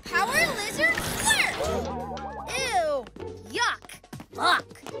 Power Lizard, flirt! Ew, yuck, fuck.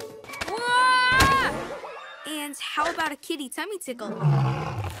 Wah! and how about a kitty tummy tickle?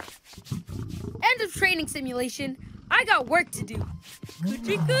 End of training simulation. I got work to do.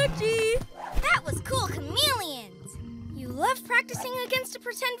 Coochie coochie! That was cool, chameleons! You love practicing against a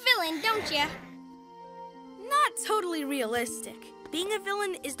pretend villain, don't ya? Not totally realistic. Being a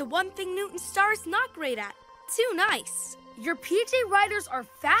villain is the one thing Newton Star's not great at. Too nice. Your PJ Riders are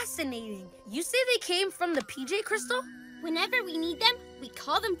fascinating. You say they came from the PJ Crystal? Whenever we need them, we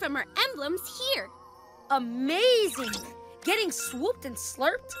call them from our emblems here. Amazing! Getting swooped and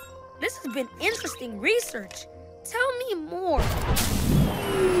slurped? This has been interesting research. Tell me more.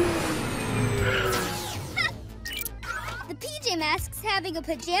 The PJ Masks having a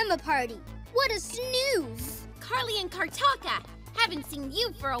pajama party. What a snooze! Carly and Kartaka, haven't seen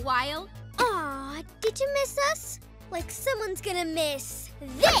you for a while. Aw, did you miss us? Like someone's gonna miss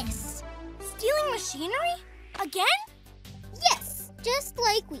this! Stealing machinery? Again? Yes, just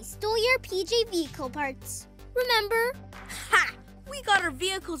like we stole your PJ vehicle parts. Remember? Ha! We got our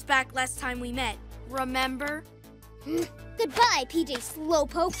vehicles back last time we met. Remember? Goodbye, PJ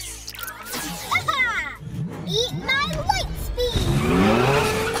Slowpokes. Eat my light speed!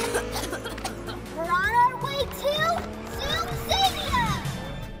 We're on our way to Zoomzania!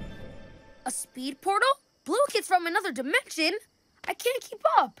 A speed portal? Blue Kid's from another dimension? I can't keep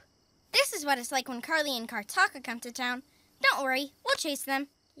up. This is what it's like when Carly and Kartaka come to town. Don't worry, we'll chase them.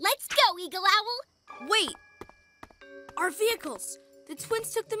 Let's go, Eagle Owl! Wait! Our vehicles! The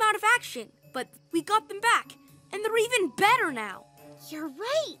twins took them out of action, but we got them back, and they're even better now. You're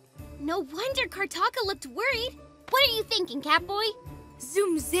right. No wonder Kartaka looked worried. What are you thinking, Catboy?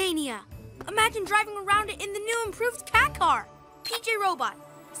 Zoomzania! Imagine driving around it in the new improved cat car. PJ Robot,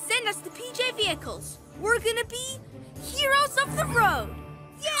 send us the PJ vehicles. We're gonna be heroes of the road.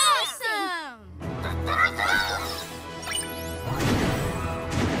 Awesome!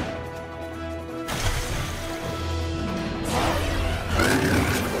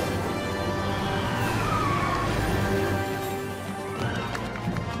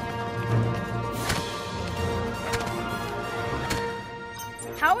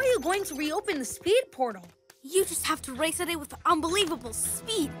 How are you going to reopen the speed portal? You just have to race at it with unbelievable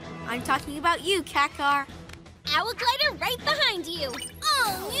speed. I'm talking about you, cat car. Owl glider right behind you.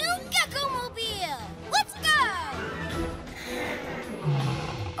 All new Gekko-mobile! Let's go!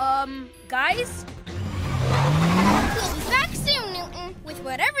 Guys? We'll be back soon, Newton, with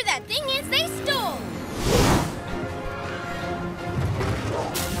whatever that thing is they stole.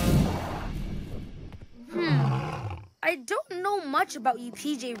 I don't know much about you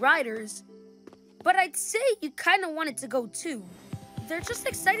PJ Riders, but I'd say you kind of wanted to go too. They're just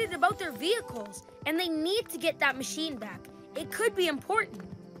excited about their vehicles, and they need to get that machine back. It could be important.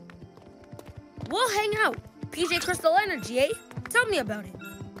 We'll hang out. PJ Crystal Energy, eh? Tell me about it.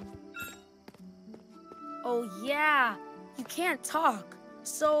 Oh yeah, you can't talk,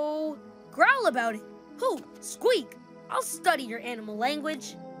 so growl about it. Who? Squeak. I'll study your animal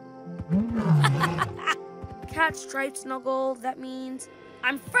language. Cat stripe snuggle, that means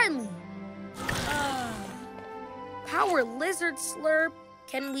I'm friendly. Power lizard slurp,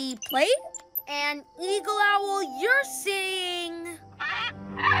 can we play? And eagle owl, you're saying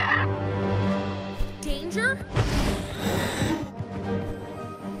danger?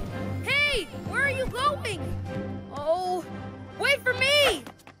 Hey, where are you going? Oh, wait for me!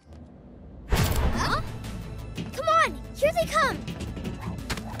 Huh? Come on, here they come.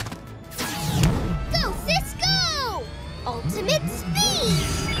 Go, sis, go! Ultimate speed!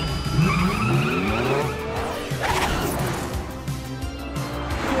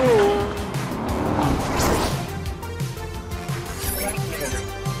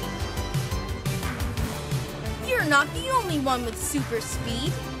 You're not the only one with super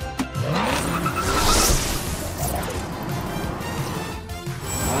speed.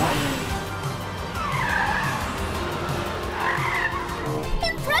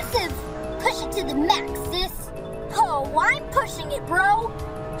 Impressive! Push it to the max, sis. Oh, I'm pushing it, bro.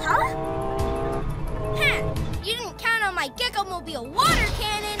 Huh? You didn't count on my Gekko-mobile water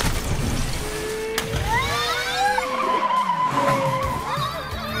cannon.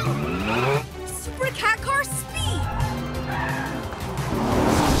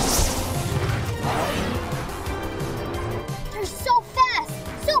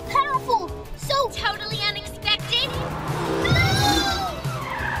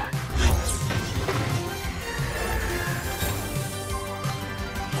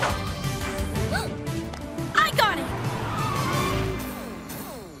 I got it!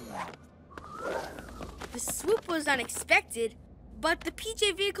 The swoop was unexpected, but the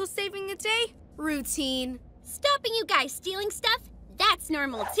PJ vehicle saving the day? Routine. Stopping you guys stealing stuff? That's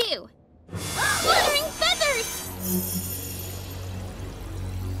normal, too. Fluttering feathers!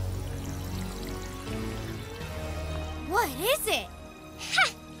 What is it?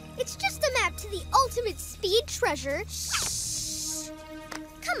 Ha! It's just a map to the ultimate speed treasure. Shh!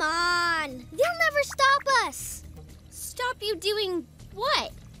 Come on! They'll never stop us! Stop you doing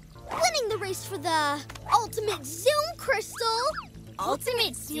what? Winning the race for the ultimate Zoom Crystal!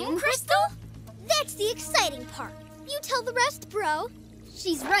 Ultimate Zoom Crystal? That's the exciting part. You tell the rest, bro.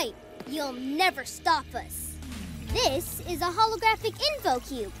 She's right. You'll never stop us. This is a holographic info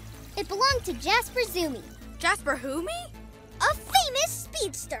cube. It belonged to Jasper Zoomy. Jasper who, me? A famous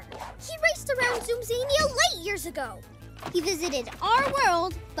speedster. He raced around Zoomzania late years ago. He visited our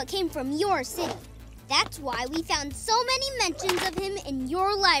world, but came from your city. That's why we found so many mentions of him in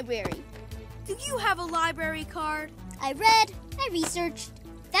your library. Do you have a library card? I read, I researched.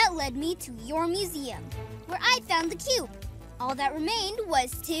 That led me to your museum, where I found the cube. All that remained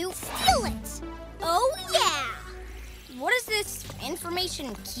was to steal it. Oh, yeah! What is this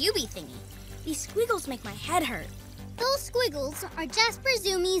information cubey thingy? These squiggles make my head hurt. Those squiggles are Jasper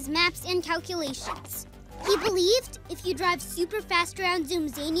Zoomy's maps and calculations. He believed if you drive super fast around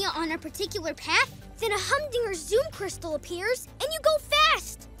Zoomzania on a particular path, then a Humdinger Zoom Crystal appears and you go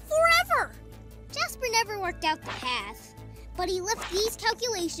fast, forever. Jasper never worked out the path, but he left these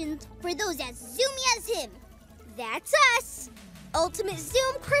calculations for those as zoomy as him. That's us. Ultimate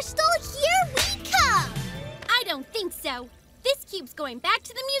Zoom Crystal, here we come. I don't think so. This cube's going back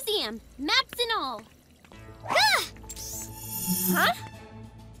to the museum, maps and all. Ah! Huh?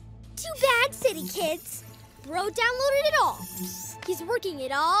 Too bad, city kids. Bro downloaded it all. He's working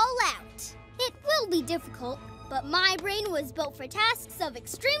it all out. It will be difficult, but my brain was built for tasks of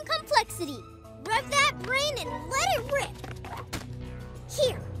extreme complexity. Rev that brain and let it rip.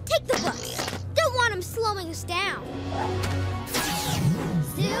 Here, take the bus. Don't want him slowing us down.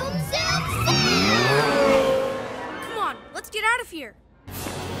 Zoom, zoom, zoom! Come on, let's get out of here.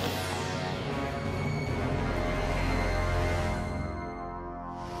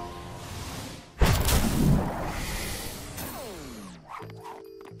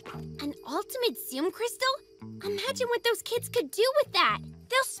 An ultimate Zoom Crystal? Imagine what those kids could do with that.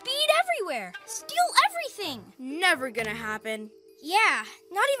 They'll speed everywhere, steal everything. Never gonna happen. Yeah,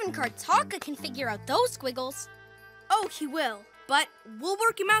 not even Kartaka can figure out those squiggles. Oh, he will, but we'll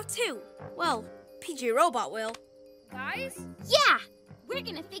work him out too. Well, PJ Robot will. Guys? Yeah! We're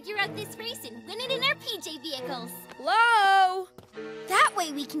gonna figure out this race and win it in our PJ vehicles. Hello? That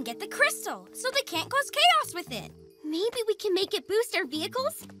way we can get the crystal, so they can't cause chaos with it. Maybe we can make it boost our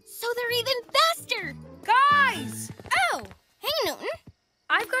vehicles so they're even faster. Guys! Oh, hey, Newton.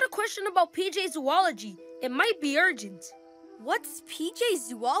 I've got a question about PJ zoology. It might be urgent. What's PJ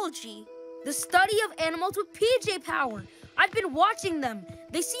zoology? The study of animals with PJ power. I've been watching them.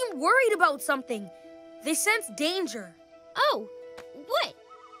 They seem worried about something. They sense danger. Oh, what?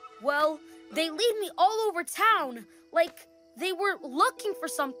 Well, they lead me all over town, like they were looking for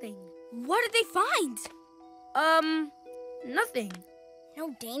something. What did they find? Nothing.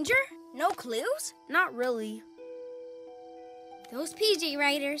 No danger? No clues? Not really. Those PJ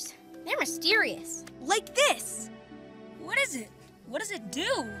Riders, they're mysterious. Like this. What is it? What does it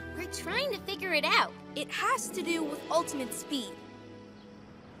do? We're trying to figure it out. It has to do with ultimate speed.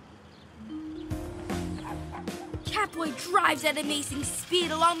 Catboy drives at amazing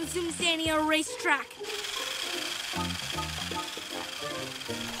speed along the Zoomzania racetrack.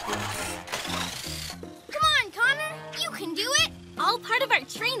 Come on, Connor. You can do it. All part of our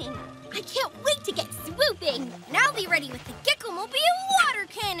training. I can't wait to get swooping. Now be ready with the Gekko-mobile water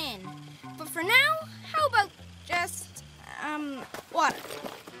cannon. But for now, how about just, water?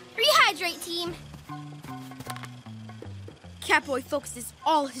 Rehydrate, team. Catboy focuses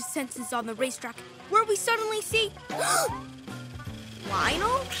all his senses on the racetrack, where we suddenly see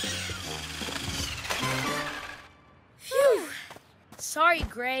Lionel? Phew. Sorry,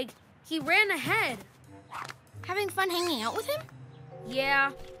 Greg. He ran ahead. Having fun hanging out with him?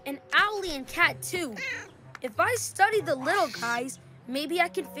 Yeah, and Owlie and Cat too. If I study the little guys, maybe I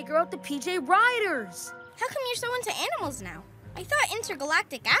can figure out the PJ Riders. How come you're so into animals now? I thought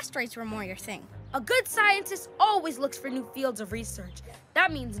intergalactic asteroids were more your thing. A good scientist always looks for new fields of research.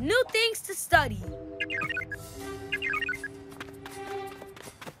 That means new things to study.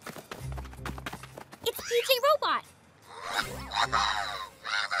 It's PJ Robot.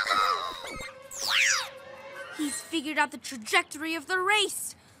 He's figured out the trajectory of the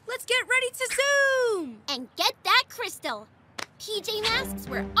race. Let's get ready to zoom! And get that crystal. PJ Masks,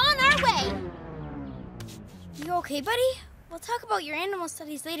 we're on our way. You okay, buddy? We'll talk about your animal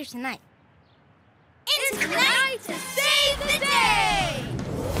studies later tonight. It's night to save the day!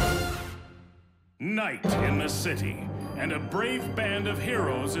 Night in the city, and a brave band of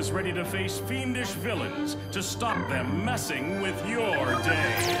heroes is ready to face fiendish villains to stop them messing with your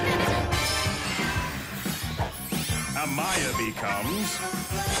day. Amaya becomes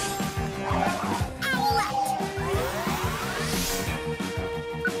Owlette!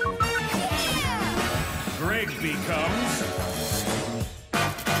 Greg becomes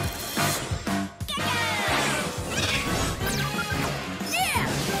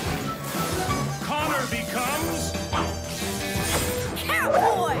becomes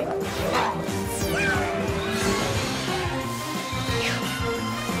Catboy!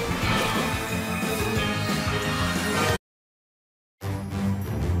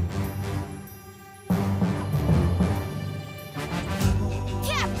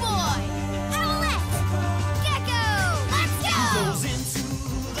 Catboy! Owlette! Gekko! Let's go! Goes into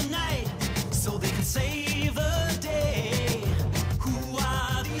the night so they can save the day. Who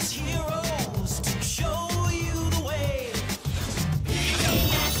are these heroes to show you the way? PJ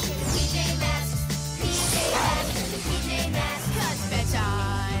Masks for the PJ Masks. PJ Masks for the PJ Masks. 'Cause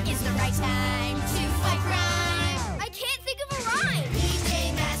bedtime is the right time to fight crime. I can't think of a rhyme. PJ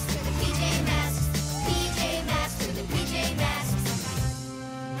Masks for the PJ Masks. PJ Masks for the PJ Masks.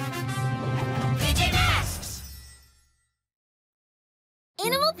 PJ Masks!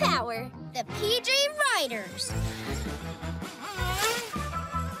 Animal power. The PJ Riders.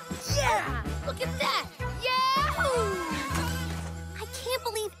 Yeah! Look at that! Yahoo! I can't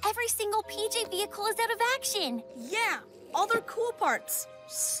believe every single PJ vehicle is out of action. Yeah, all their cool parts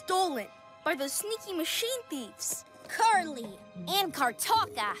stolen by those sneaky machine thieves. Carly And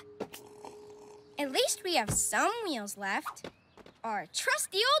Kartaka. At least we have some wheels left. Our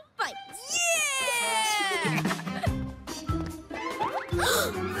trusty old bike. Yeah!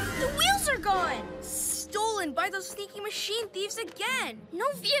 The wheels are gone! Stolen by those sneaky machine thieves again.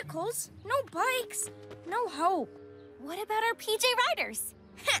 No vehicles, no bikes, no hope. What about our PJ Riders?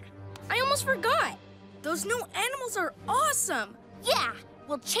 I almost forgot. Those new animals are awesome. Yeah,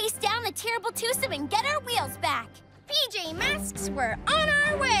 we'll chase down the terrible twosome and get our wheels back. PJ Masks, we're on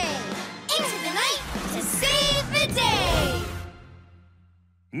our way. Into the night to save the day!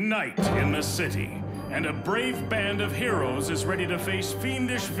 Night in the city, and a brave band of heroes is ready to face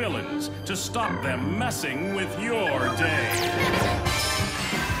fiendish villains to stop them messing with your day.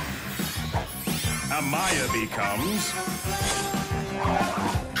 Amaya becomes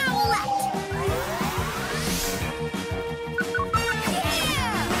Owlette!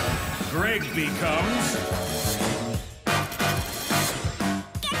 Greg becomes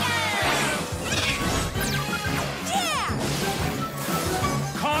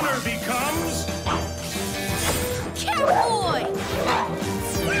becomes Catboy!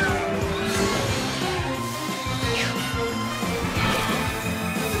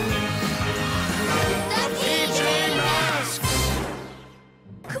 The PJ Masks!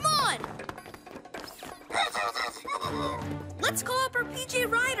 Come on! Let's call up our PJ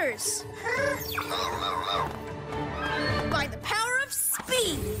Riders. By the power of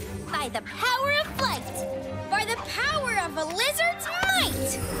speed. By the power of flight. By the power of a lizard's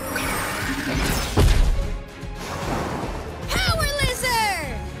might. Power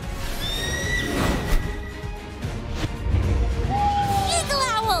Lizard! Eagle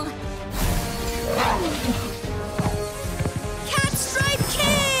Owl. Cat Stripe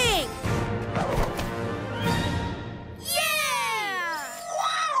King! Yeah!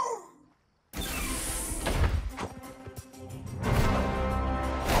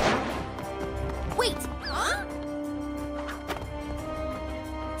 Wait, Huh?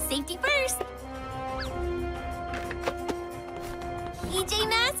 safety first. PJ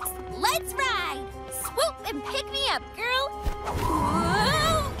Masks, let's ride. Swoop and pick me up, girl.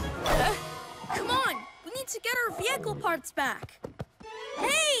 Whoa! Come on, we need to get our vehicle parts back.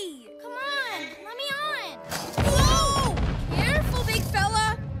 Hey! Come on, let me on. Whoa! Careful, big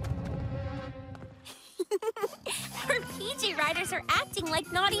fella. Our PJ Riders are acting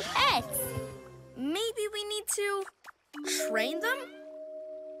like naughty pets. Maybe we need to train them?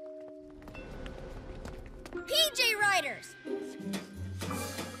 PJ Riders!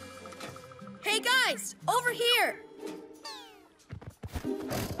 Hey guys, over here!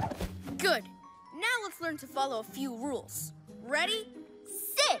 Good. Now let's learn to follow a few rules. Ready?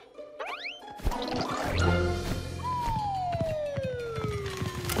 Sit.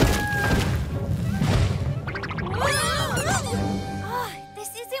 Whoa! This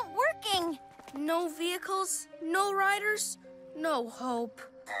isn't No vehicles, no riders, no hope.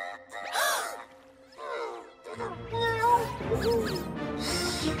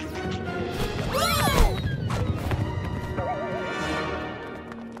 Whoa!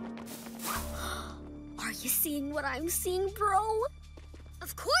 Are you seeing what I'm seeing, bro?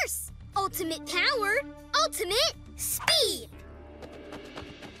 Of course! Ultimate power, ultimate speed!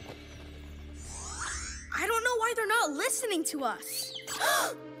 I don't know why they're not listening to us.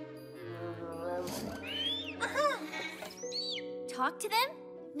 Talk to them?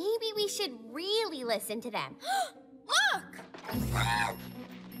 Maybe we should really listen to them. Look!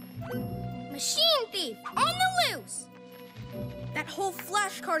 Machine thief on the loose! That whole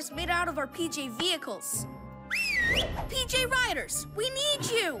flashcar's made out of our PJ vehicles. PJ Riders, we need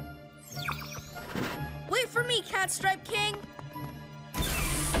you! Wait for me, Catstripe King.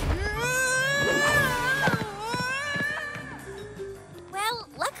 Well,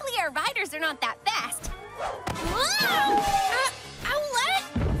 luckily our riders are not that fast. Whoa! Owlette?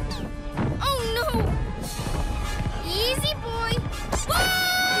 Oh no! Easy, boy! Whoa!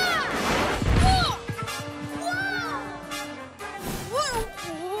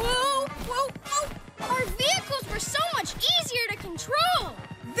 Our vehicles were so much easier to control!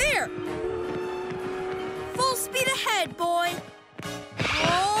 There! Full speed ahead, boy!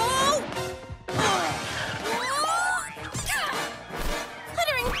 Oh!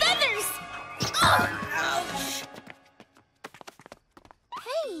 Glittering feathers! Ouch!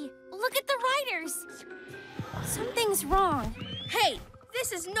 Hey, look at the riders. Something's wrong. Hey,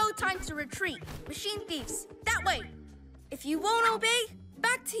 this is no time to retreat. Machine thieves, that way. If you won't obey,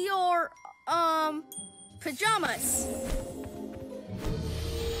 back to your, pyjamas.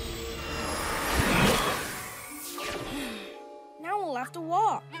 Now we'll have to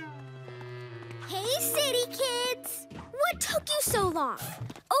walk. Hey, city kids! What took you so long?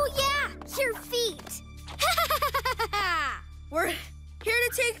 Oh yeah, your feet. We're here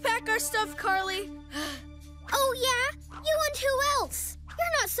to take back our stuff, Carly. Oh yeah? You and who else?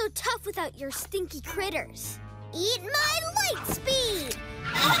 You're not so tough without your stinky critters. Eat my light speed!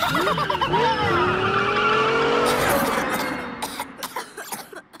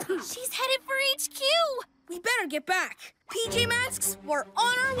 She's headed for HQ. We better get back. PJ Masks, we're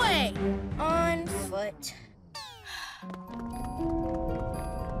on our way. On foot.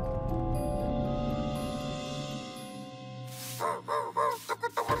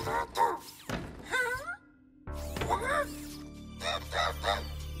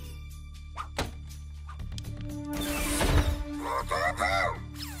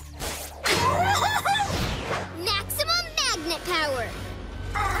 Maximum magnet power!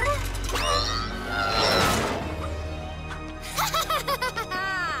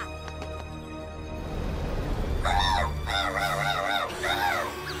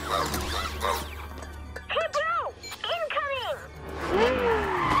 Hey, bro! Incoming!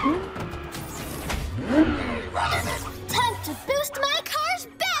 Time to boost my car's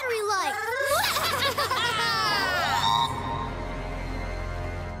battery life!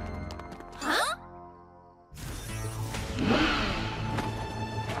 Huh?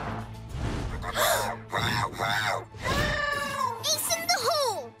 Ace in the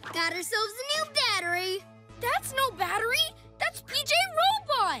hole! Got ourselves a new battery! That's no battery. That's PJ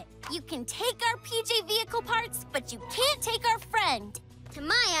Robot. You can take our PJ vehicle parts, but you can't take our friend. To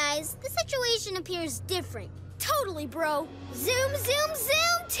my eyes, the situation appears different. Totally, bro. Zoom, zoom,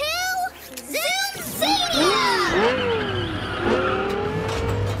 zoom to Zoomzania!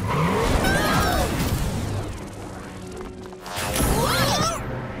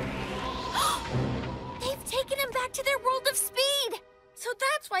 They've taken him back to their world of speed. So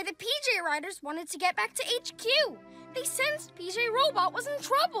that's why the PJ Riders wanted to get back to HQ. They sensed PJ Robot was in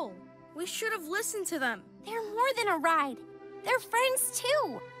trouble. We should have listened to them. They're more than a ride. They're friends,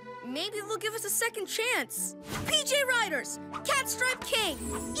 too. Maybe they'll give us a second chance. PJ Riders, Catstripe King,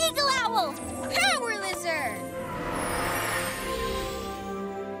 Eagle Owl! Power Lizard!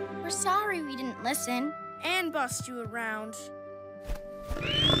 We're sorry we didn't listen and bust you around.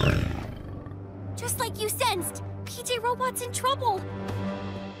 Just like you sensed, PJ Robot's in trouble.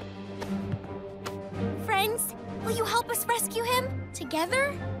 Friends, will you help us rescue him?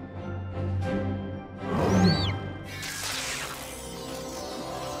 Together?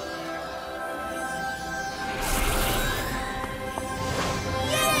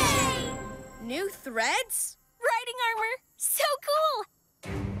 Yay! New threads? Riding armor! So cool!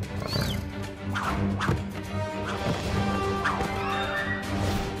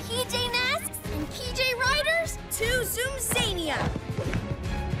 PJ Masks And PJ Riders to Zoomzania!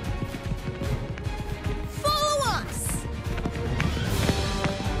 Follow us!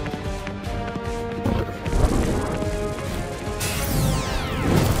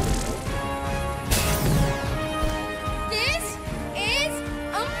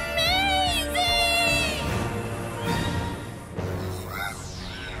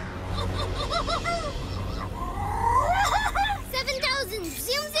 $7,000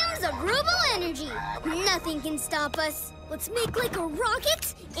 zoom zooms of ruble energy. Nothing can stop us. Let's make like a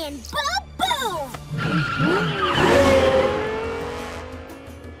rocket and boom!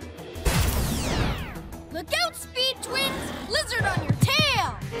 Look out, Speed Twins! Lizard on your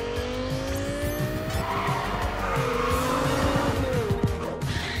tail!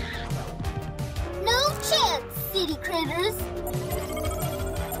 No chance, city critters.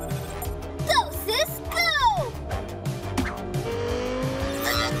 Go, sis, go!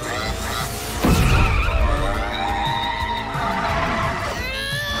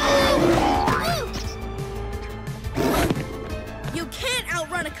 You can't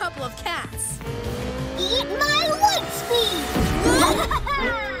outrun a couple of cats. Eat my light speed!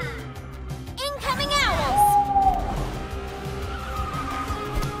 Incoming owls!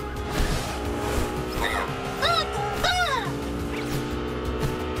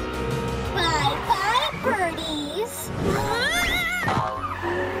 Bye-bye, birdies!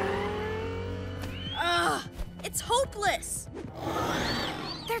 It's hopeless.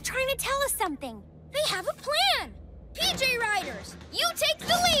 They're trying to tell us something. They have a plan. PJ Riders, you take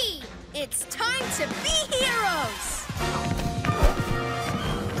the lead. It's time to be heroes.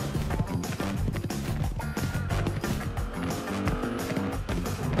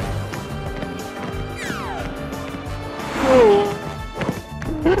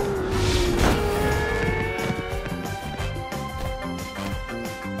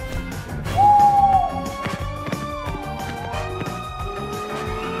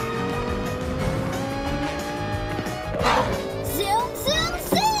 Zoom, zoom,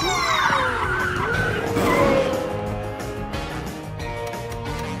 zoom!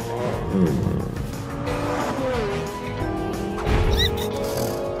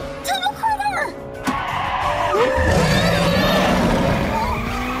 Tunnel critter!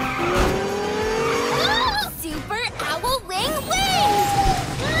 Super owl wing wings!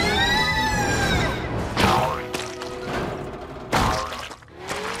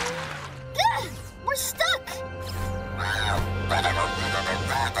 We're stuck!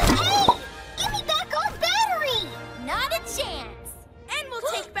 Hey! Give me back our battery! Not a chance. And we'll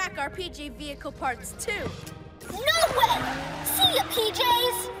take back our PJ vehicle parts too. No way! See ya,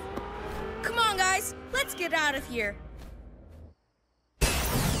 PJs! Come on, guys. Let's get out of here.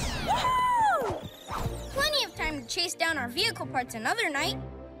 Woohoo! Plenty of time to chase down our vehicle parts another night.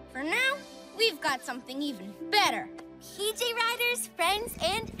 For now, we've got something even better. PJ Riders, friends,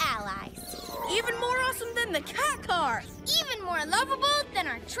 and allies. Even more awesome than the cat car. Even more lovable than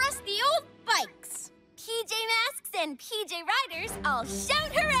our trusty old bikes. PJ Masks and PJ Riders all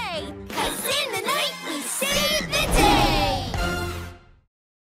shout hooray! 'Cause in the night we save the day!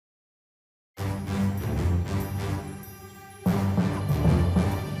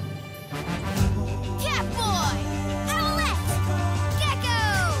 Catboy! Owlette! Gekko!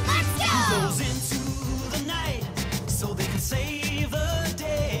 Let's go! Goes into the night so they can save the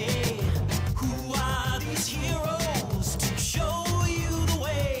day. Who are these heroes to show you the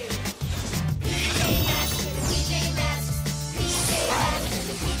way? PJ Masks with the PJ Masks. PJ Masks with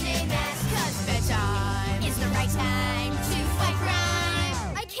the PJ Masks. 'Cause bedtime is the right time to fight crime.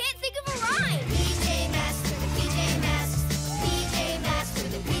 I can't think of a rhyme. PJ Masks with the PJ Masks. PJ Masks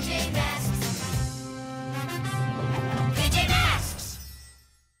with the PJ Masks. PJ Masks!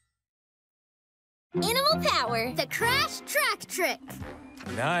 Animal power, the crash track trick.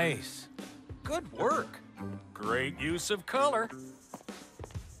 Nice. Good work. Great use of color.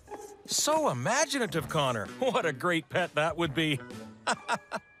 So imaginative, Connor. What a great pet that would be.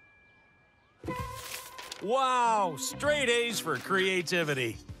 Wow, straight A's for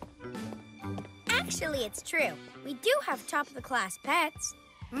creativity. Actually, it's true. We do have top-of-the-class pets.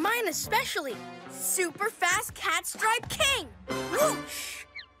 Mine especially. Super fast Catstripe King. Whoosh!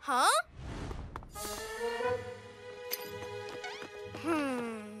 Huh?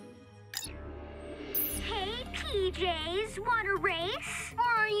 Hey, PJs, want a race? Or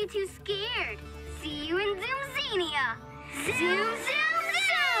are you too scared? See you in Zoomzenia. Zoom, zoom,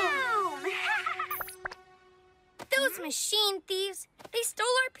 zoom! Those machine thieves, they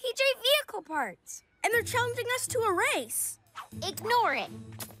stole our PJ vehicle parts. And they're challenging us to a race. Ignore it.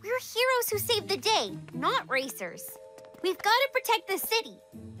 We're heroes who save the day, not racers. We've got to protect the city.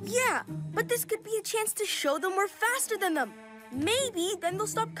 Yeah, but this could be a chance to show them we're faster than them. Maybe then they'll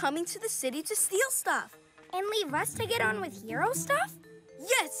stop coming to the city to steal stuff. And leave us to get on with hero stuff?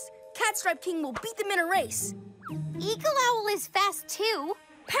 Yes, Catstripe King will beat them in a race. Eagle Owl is fast too.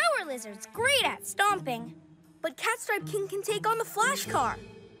 Power Lizard's great at stomping. But Catstripe King can take on the Flash Car.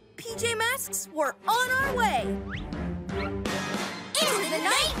 PJ Masks, we're on our way. Into the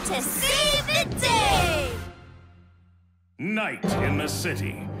night to save the day! Night in the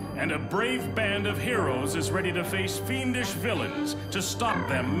city, and a brave band of heroes is ready to face fiendish villains to stop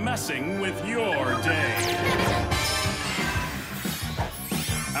them messing with your day.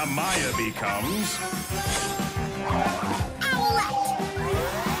 Amaya becomes Owlette!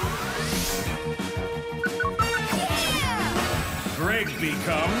 Greg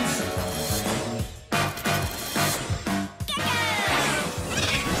becomes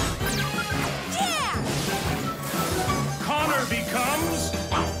becomes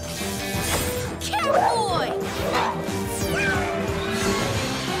Catboy!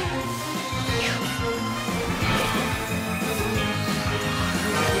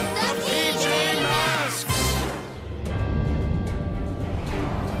 The PJ Masks!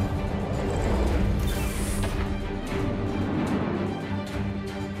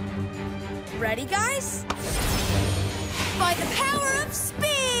 Ready, guys? By the power of speed!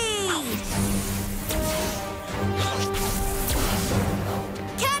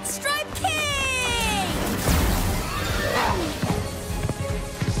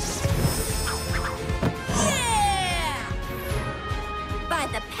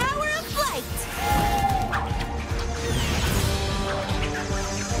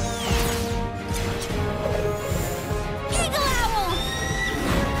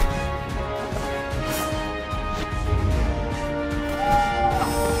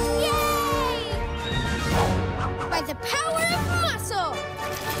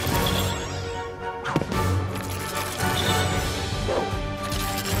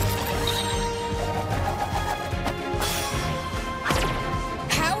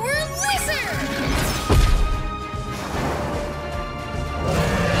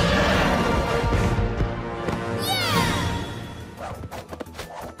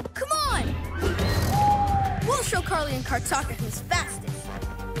 Kartaka who's fastest.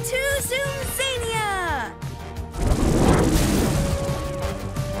 To Zoomzania!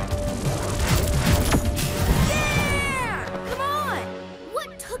 Yeah! Come on!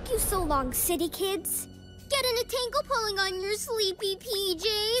 What took you so long, city kids? Get in a tangle pulling on your sleepy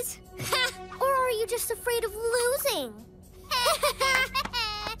PJs? Or are you just afraid of losing?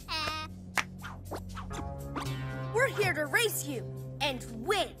 We're here to race you and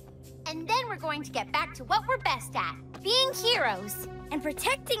win. And then we're going to get back to what we're best at, being heroes. And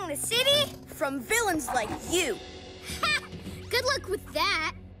protecting the city from villains like you. Ha! Good luck with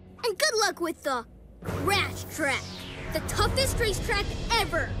that. And good luck with the Crash Track, the toughest racetrack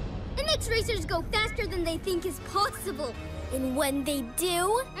ever. It makes racers go faster than they think is possible. And when they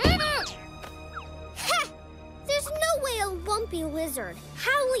do... Ha! There's no way a lumpy lizard,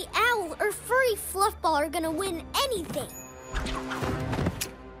 howly owl, or furry fluffball are gonna win anything.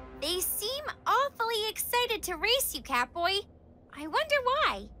 They seem awfully excited to race you, Catboy. I wonder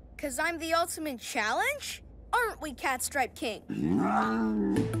why. 'Cause I'm the ultimate challenge? Aren't we, Catstripe King?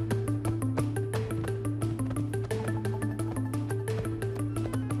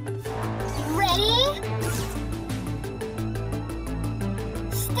 Ready?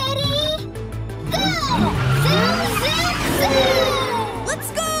 Steady? Go! Zoom, zoom, zoom! Let's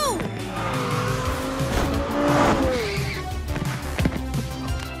go!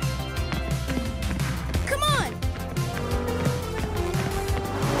 Come on!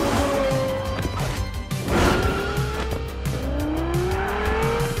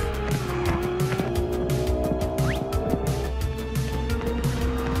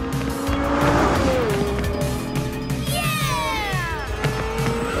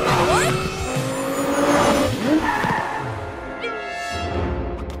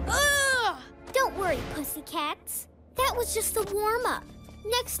 Pussycats. That was just a warm-up.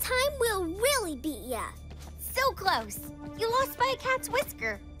 Next time, we'll really beat ya. So close. You lost by a cat's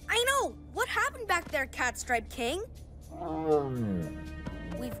whisker. I know. What happened back there, Catstripe King?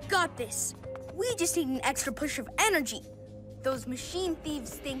 We've got this. We just need an extra push of energy. Those machine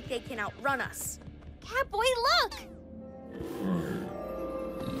thieves think they can outrun us. Catboy, look!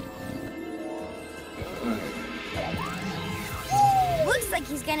 Looks like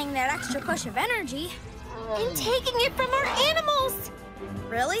he's getting that extra push of energy. And taking it from our animals!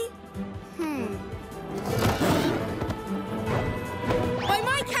 Really? By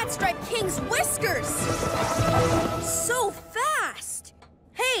my Catstripe King's whiskers! So fast!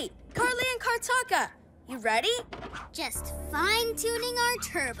 Hey, Carly and Kartaka, you ready? Just fine-tuning our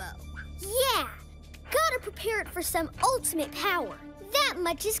turbo. Yeah! Gotta prepare it for some ultimate power. That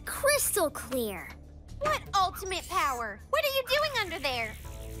much is crystal clear. What ultimate power? What are you doing under there?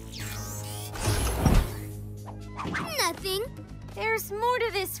 Nothing. There's more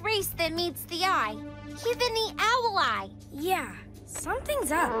to this race than meets the eye. Even the owl eye. Yeah,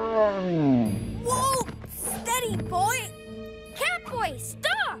 Something's up. Whoa! Steady, boy! Catboy,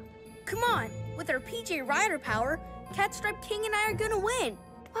 stop! Come on, with our PJ Rider power, Catstripe King and I are gonna win.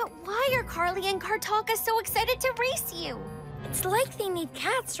 But why are Carly and Kartalka so excited to race you? It's like they need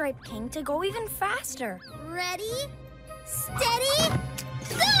Catstripe King to go even faster. Ready, steady,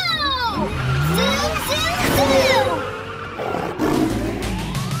 go! Zoom, zoom, zoom!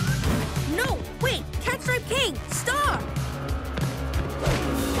 No, wait! Catstripe King, stop!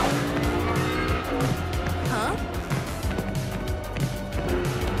 Huh?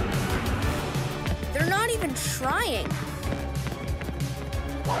 They're not even trying.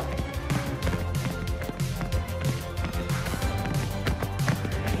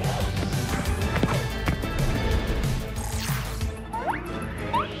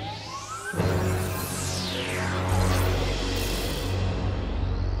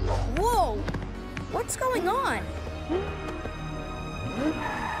 Whoa! What's going on?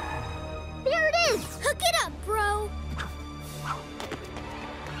 There it is! Hook it up, bro!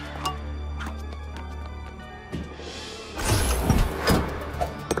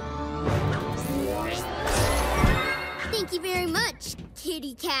 Thank you very much,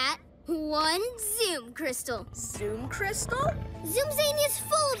 kitty cat. One Zoom Crystal. Zoom Crystal? Zoomzania's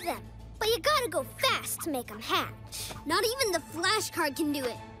full of them, but you gotta go fast to make them hatch. Not even the flash card can do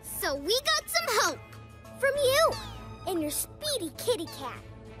it, so we got some help. From you and your speedy kitty cat.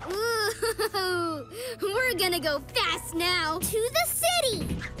 Ooh, we're gonna go fast now. To the city!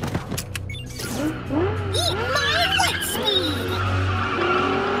 Eat my wet speed!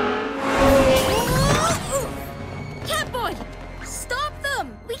 Catboy! Stop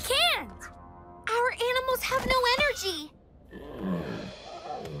them! We can't! Our animals have no energy.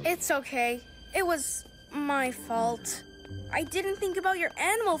 It's okay. It was my fault. I didn't think about your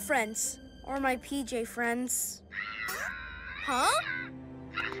animal friends. Or my PJ friends. Huh?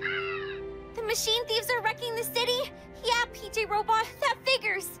 The machine thieves are wrecking the city? Yeah, PJ Robot, that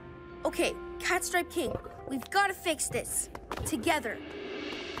figures. Okay, Catstripe King, we've got to fix this. Together.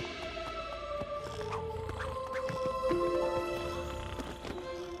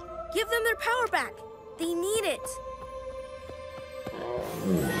 Give them their power back. They need it.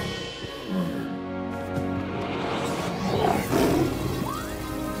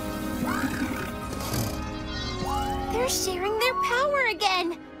 They're sharing their power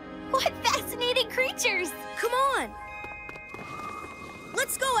again. What fascinating creatures. Come on.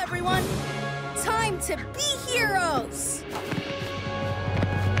 Let's go, everyone. Time to be heroes.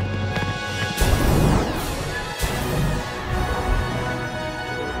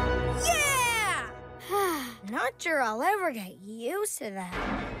 Yeah! Not sure I'll ever get used to that.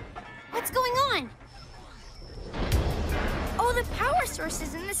 What's going on? Oh, the power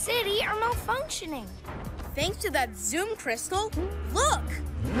sources in the city are malfunctioning. Thanks to that Zoom Crystal. Look!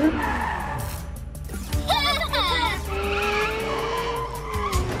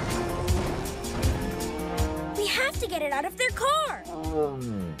 We have to get it out of their car.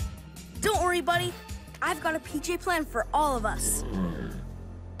 Don't worry, buddy. I've got a PJ plan for all of us.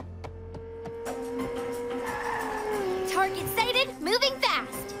 Target sighted, moving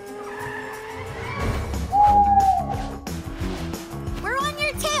fast. We're on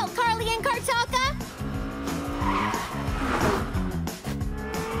your tail, Carly and Kartalka.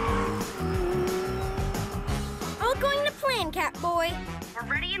 All going to plan, Catboy. We're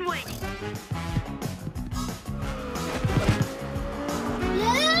ready and waiting.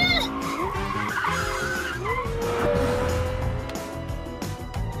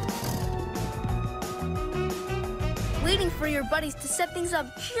 Waiting for your buddies to set things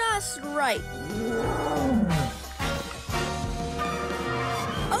up just right.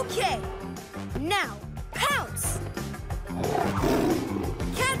 Okay, now pounce!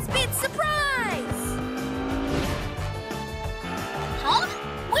 Cat speed surprise! Huh?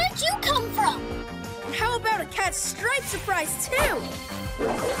 Where'd you come from? How about a cat stripe surprise too?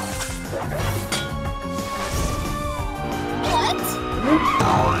 What?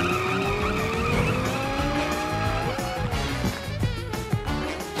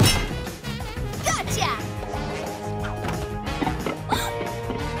 Gotcha!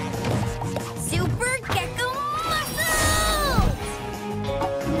 Super Gekko muscles!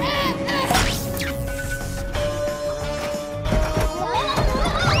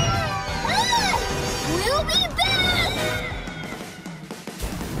 We'll be back!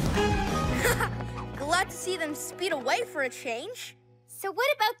 Glad to see them speed away for a change. So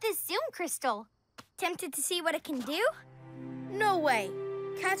what about this Zoom Crystal? Tempted to see what it can do? No way.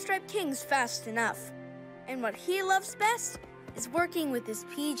 Catstripe King's fast enough. And what he loves best is working with his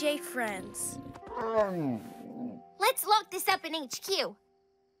PJ friends. Let's lock this up in HQ.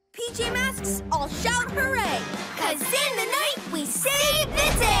 PJ Masks, all shout hooray! 'Cause in the night, we save the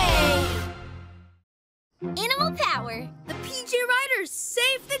day! Animal power. The PJ Riders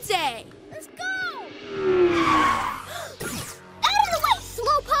save the day! Let's go! Out of the way,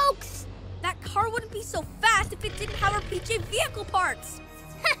 slowpokes! That car wouldn't be so fast if it didn't have our PJ vehicle parts.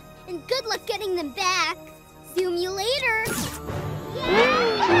 And good luck getting them back. Zoom you later.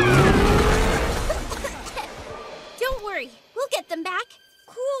 Don't worry, we'll get them back.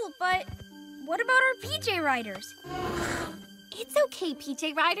 Cool, but what about our PJ Riders? It's okay,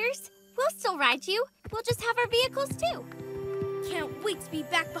 PJ Riders. We'll still ride you. We'll just have our vehicles too. Can't wait to be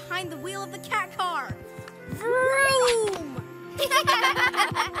back behind the wheel of the cat car. Vroom!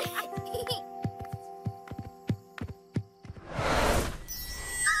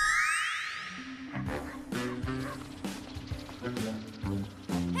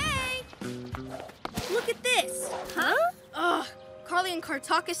 Hey! Look at this. Huh? Ugh, Carly and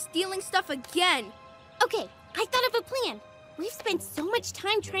Kartaka stealing stuff again. Okay, I thought of a plan. We've spent so much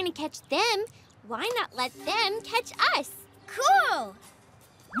time trying to catch them. Why not let them catch us? Cool!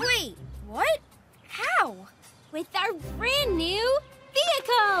 Wait, what? How? With our brand new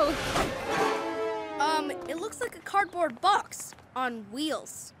vehicle! It looks like a cardboard box on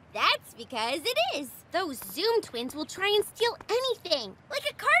wheels. That's because it is. Those Zoom twins will try and steal anything. Like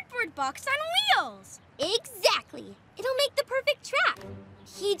a cardboard box on wheels. Exactly. It'll make the perfect trap.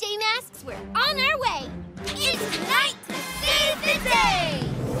 PJ Masks, we're on our way. It's night to save the day!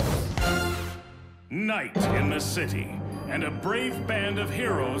 Night in the city, and a brave band of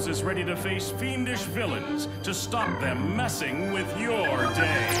heroes is ready to face fiendish villains to stop them messing with your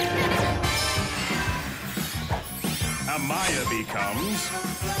day. Amaya becomes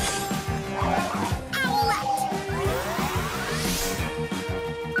Owlette!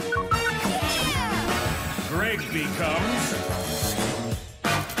 Greg becomes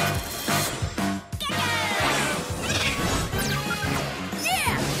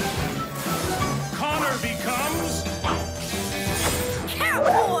Connor becomes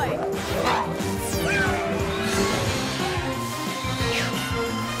Catboy!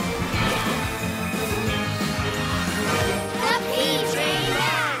 The PJ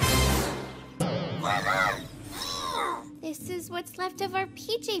Masks! This is what's left of our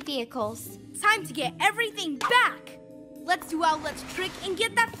PJ vehicles. Time to get everything back. Let's do Owlette's trick and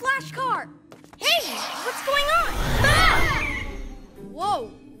get that flash car. Hey, what's going on? Ah!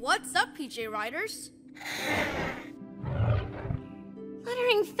 Whoa, what's up, PJ Riders?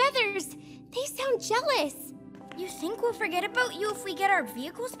 Fluttering feathers, they sound jealous. You think we'll forget about you if we get our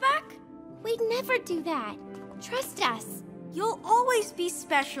vehicles back? We'd never do that. Trust us. You'll always be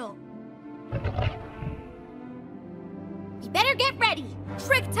special. You better get ready.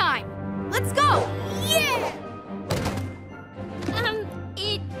 Trick time. Let's go. Yeah!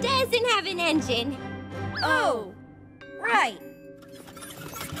 It doesn't have an engine. Oh, right.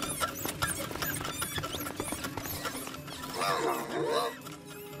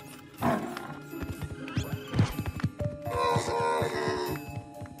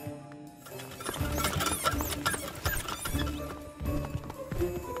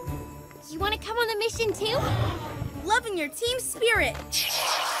 You want to come on the mission too? Loving your team spirit.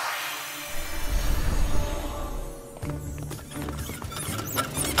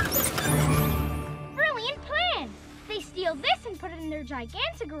 Brilliant plan! They steal this and put it in their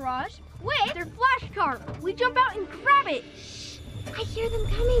gigantic garage with their flash car. We jump out and grab it. I hear them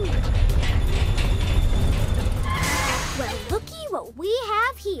coming. Well, looky what we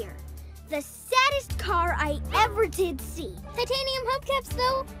have here. The saddest car I ever did see. Titanium hubcaps,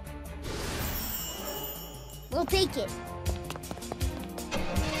 though. We'll take it.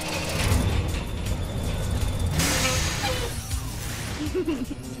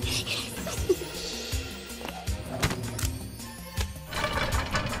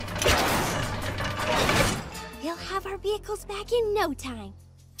 We'll have our vehicles back in no time.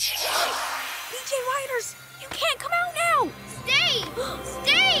 PJ Riders, you can't come out now. Stay!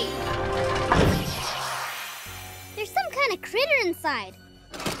 Stay! There's some kind of critter inside.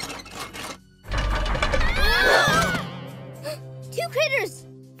 Two critters!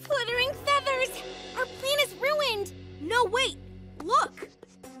 Fluttering feathers! Our plan is ruined! No, wait. Look.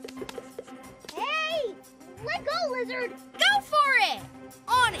 Hey! Let go, lizard! Go for it.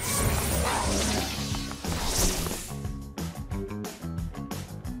 On it.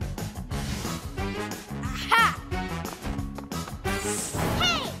 Aha!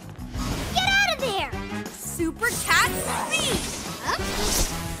 Hey! Get out of there! Super cat speed. Huh?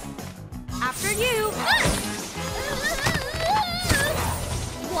 After you.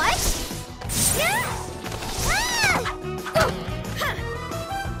 What? Yeah! Ah!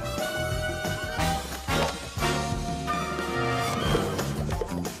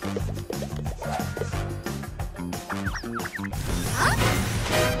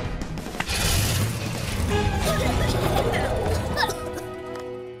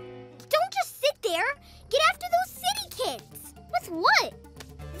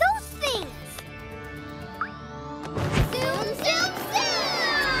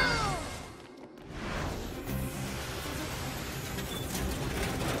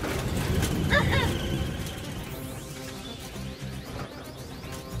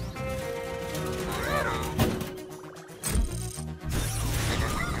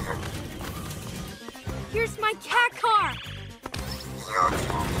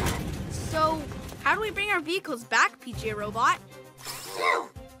 How do we bring our vehicles back, PJ Robot?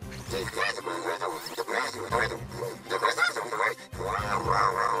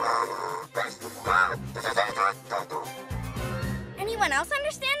 Anyone else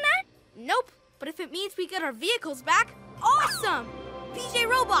understand that? Nope. But if it means we get our vehicles back, awesome! PJ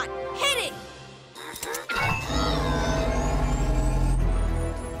Robot, hit it!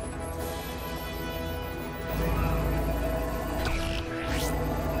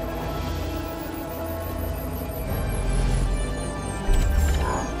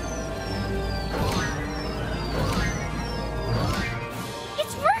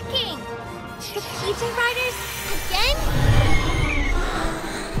 It's working! The PJ Riders again?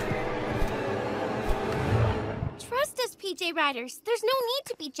 Trust us, PJ Riders. There's no need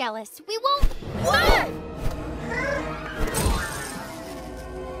to be jealous. We won't. What?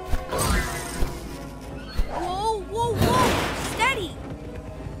 Whoa, whoa, whoa! Steady!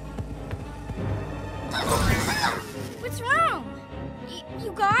 What's wrong?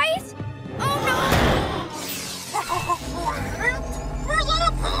 You guys? Oh no!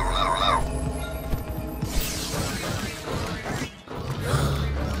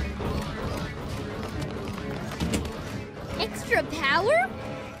 Extra power?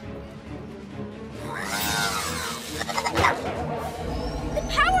 The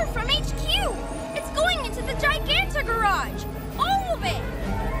power from HQ! It's going into the Giganta garage! All of it!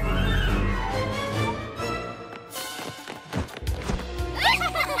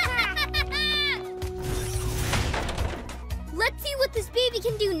 Let's see what this baby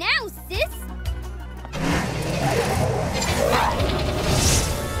can do now, sis!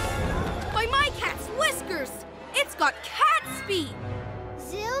 By my cat's whiskers! It's got cat speed!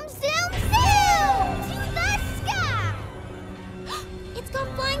 Zoom, zoom, zoom! To the sky! It's got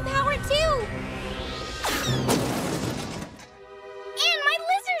flying power too! And my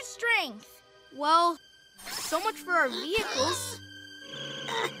lizard strength! Well, so much for our vehicles.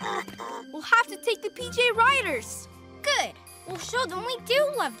 We'll have to take the PJ Riders. Good. We'll show them we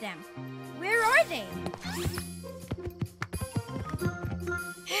do love them. Where are they?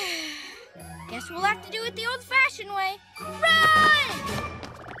 Guess we'll have to do it the old-fashioned way. Run!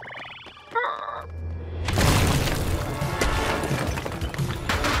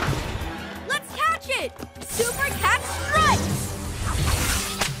 Let's catch it! Super Cat Strikes!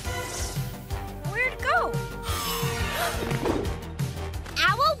 Where'd it go?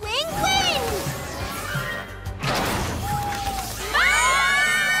 Owl Wing wins!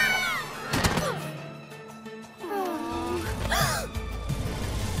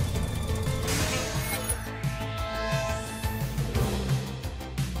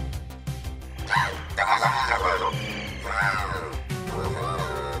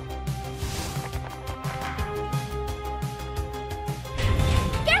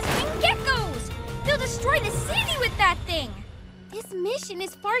 Destroy the city with that thing! This mission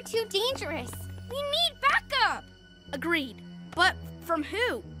is far too dangerous. We need backup! Agreed. But from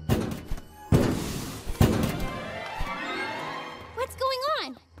who? What's going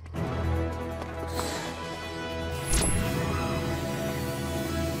on?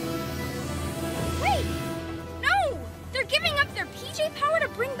 Wait! No! They're giving up their PJ power to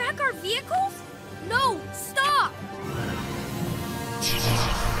bring back our vehicles? No! Stop!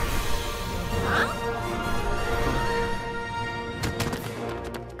 Huh?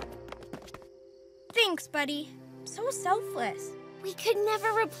 Thanks, buddy. So selfless. We could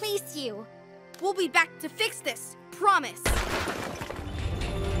never replace you. We'll be back to fix this. Promise.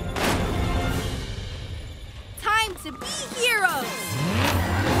 Time to be heroes!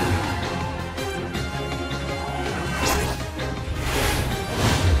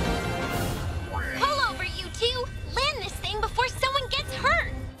 Pull over, you two! Land this thing before someone gets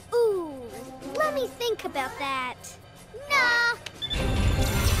hurt! Ooh, let me think about that. Nah.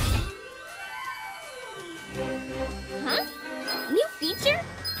 Huh? New feature?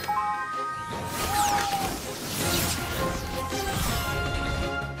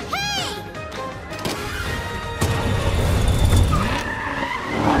 Hey!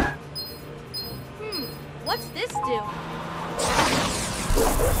 What's this do?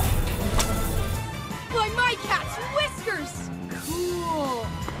 By my cat's whiskers! Cool.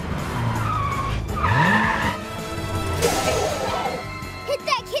 Hit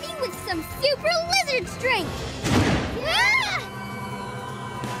that kitty with some super lizard strength!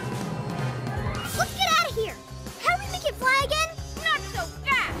 Let's get out of here! How do we make it fly again? Not so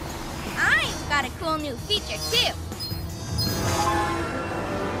fast! I've got a cool new feature, too.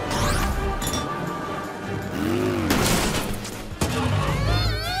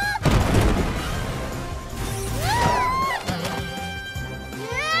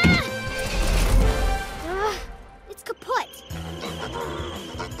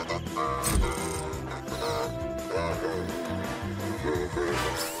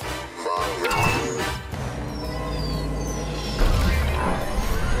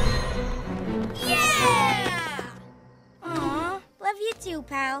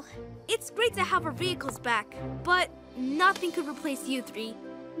 pal. It's great to have our vehicles back, but nothing could replace you three.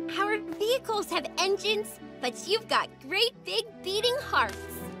 Our vehicles have engines, but you've got great big beating hearts.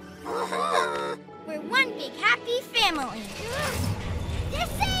 We're one big happy family. This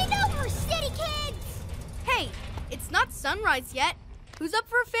ain't over, city kids! Hey, it's not sunrise yet. Who's up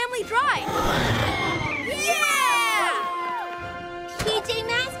for a family drive? Yeah! PJ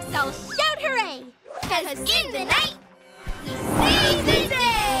Masks, all shout hooray! 'Cause in the night, we save the day!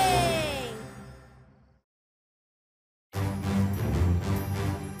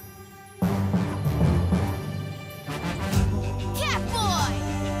 Catboy!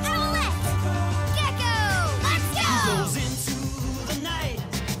 Owlette! Gekko! Let's go! Goes into the night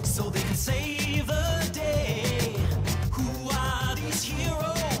so they can save the day. Who are these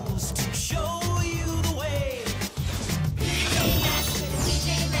heroes to show you the way? PJ Masks for the PJ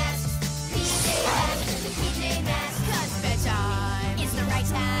Masks. PJ Masks for the PJ Masks. 'Cause bedtime is the right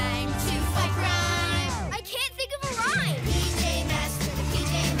time to fight crime. I can't think of a rhyme. PJ Masks for the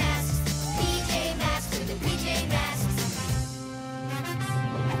PJ Masks. PJ Masks for the PJ Masks.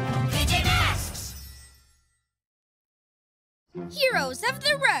 PJ Masks! Heroes of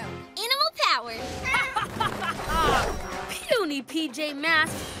the road, animal power. Puny PJ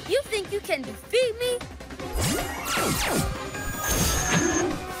Masks, you think you can defeat me?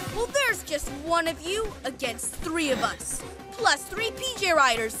 Well, there's just one of you against three of us, plus 3 PJ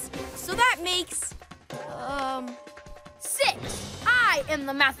Riders. So that makes, 6. I am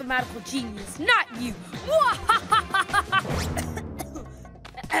the mathematical genius, not you.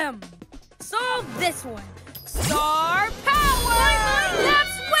 Solve this one. Star power!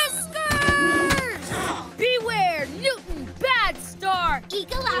 That's Whiskers! Beware, Newton, bad star!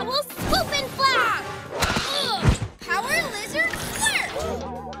 Eagle owl, swoop and fly. Power lizard, flirt.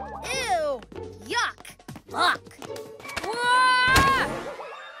 Ew! Yuck! Luck! Wah!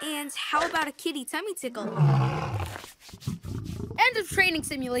 and how about a kitty tummy tickle? End of training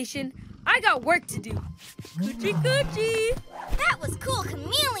simulation. I got work to do. Coochie coochie! That was cool,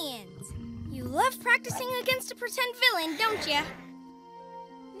 chameleons. You love practicing against a pretend villain, don't you?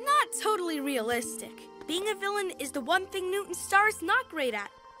 Not totally realistic. Being a villain is the one thing Newton Star is not great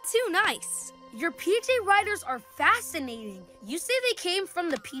at. Too nice. Your PJ Riders are fascinating. You say they came from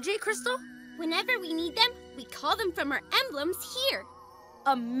the PJ Crystal? Whenever we need them, we call them from our emblems here.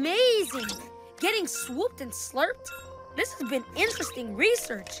 Amazing! Getting swooped and slurped? This has been interesting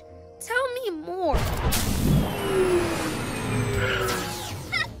research. Tell me more.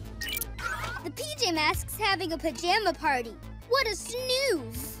 The PJ Masks having a pajama party. What a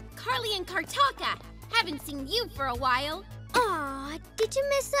snooze. Carly and Kartaka, haven't seen you for a while. Aw, did you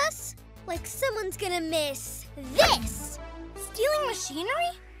miss us? Like someone's gonna miss this. Stealing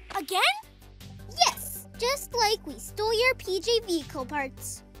machinery? Again? Yes, just like we stole your PJ vehicle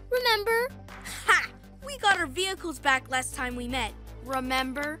parts. Remember? Ha! We got our vehicles back last time we met.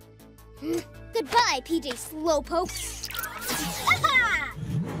 Remember? Goodbye, PJ Slowpoke.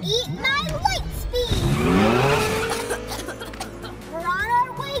 Eat my light speed! We're on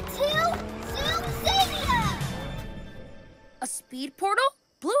our way to Zoomzania! A speed portal?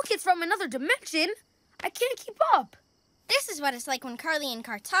 Blue Kid's from another dimension? I can't keep up. This is what it's like when Carly and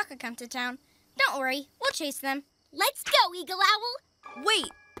Kartaka come to town. Don't worry, we'll chase them. Let's go, Eagle Owl!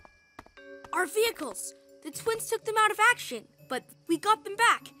 Wait. Our vehicles. The twins took them out of action, but we got them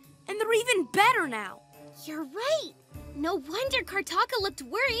back, and they're even better now. You're right. No wonder Kartaka looked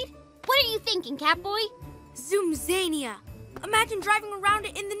worried. What are you thinking, Catboy? Zoomzania. Imagine driving around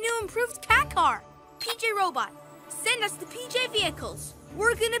it in the new improved cat car. PJ Robot, send us the PJ vehicles.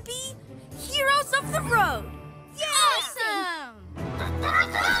 We're gonna be heroes of the road. Awesome!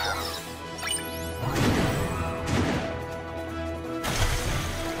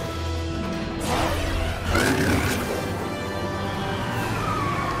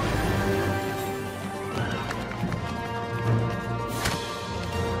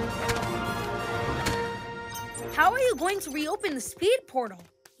 How are you going to reopen the speed portal?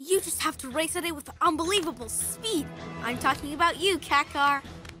 You just have to race at it with unbelievable speed. I'm talking about you, cat car.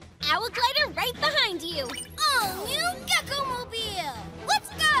 Owl glider right behind you. All new Gekko-mobile. Let's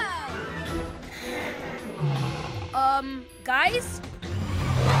go! Guys?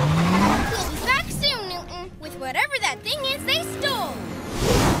 We'll be back soon, Newton, with whatever that thing is they stole.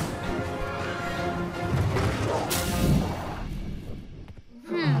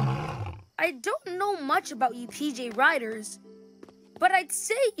 I don't know much about you PJ Riders, but I'd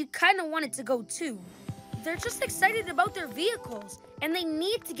say you kind of wanted to go too. They're just excited about their vehicles, and they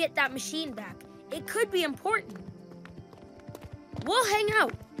need to get that machine back. It could be important. We'll hang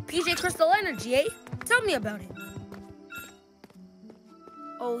out. PJ Crystal Energy, eh? Tell me about it.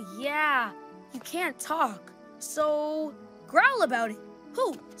 Oh, yeah. You can't talk. So, growl about it.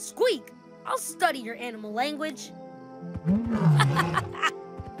 Hoo, squeak. I'll study your animal language.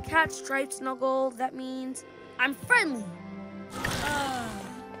 Cat stripe snuggle, that means I'm friendly.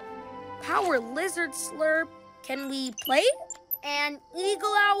 Power lizard slurp, can we play? And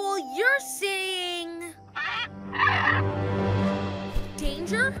eagle owl, you're saying...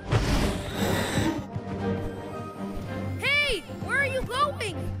 Danger? Hey, where are you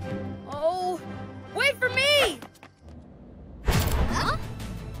going? Oh, wait for me! Huh?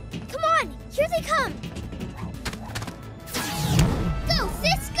 Come on, here they come! Go,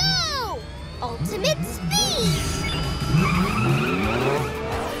 sis, go! Ultimate speed!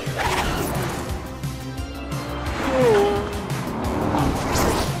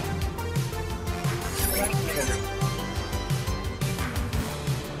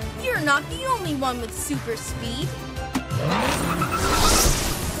 You're not the only one with super speed.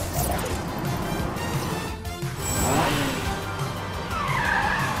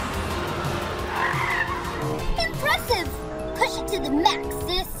 Impressive! Push it to the max,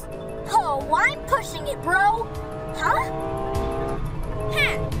 sis. Oh, I'm pushing it, bro. Huh?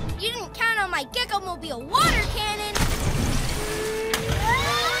 Ha! You didn't count on my Gekko-mobile water cannon!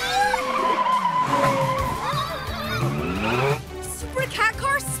 Super cat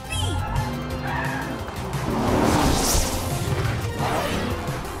car speed!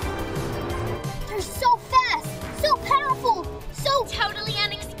 They're so fast, so powerful, so... Totally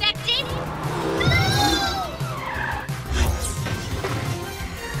unexpected.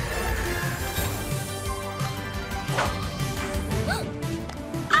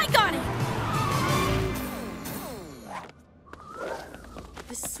 I got it!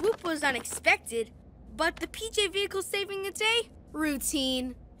 The swoop was unexpected, but the PJ vehicle saving the day?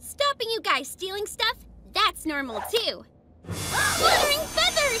 Routine. Stopping you guys stealing stuff? That's normal too. Fluttering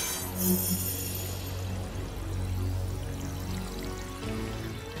feathers!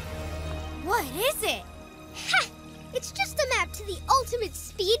 What is it? Ha! It's just a map to the ultimate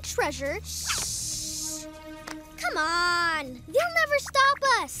speed treasure. Shh! Come on! They'll never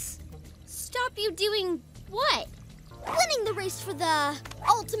stop us! Stop you doing what? Winning the race for the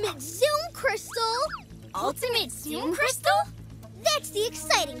ultimate Zoom Crystal! Ultimate Zoom Crystal? That's the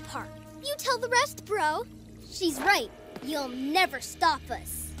exciting part. You tell the rest, bro. She's right. You'll never stop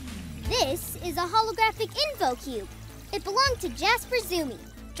us. This is a holographic info cube. It belonged to Jasper Zoomy.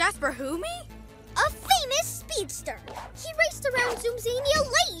 Jasper who me? A famous speedster. He raced around Zoomzania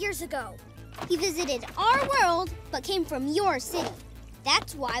late years ago. He visited our world, but came from your city.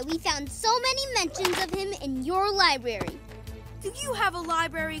 That's why we found so many mentions of him in your library. Do you have a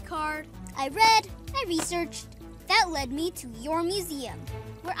library card? I read, I researched. That led me to your museum,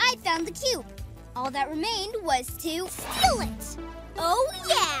 where I found the cube. All that remained was to steal it. Oh,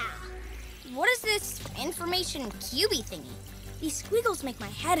 yeah! What is this information cubey thingy? These squiggles make my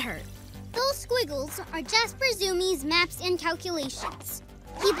head hurt. Those squiggles are Jasper Zoomy's maps and calculations.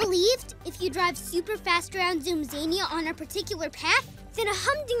 He believed if you drive super fast around Zoomzania on a particular path, then a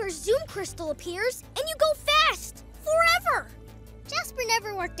Humdinger Zoom Crystal appears and you go fast, forever. Jasper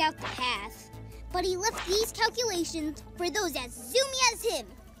never worked out the path, but he left these calculations for those as zoomy as him.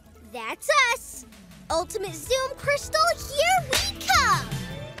 That's us. Ultimate Zoom Crystal, here we come.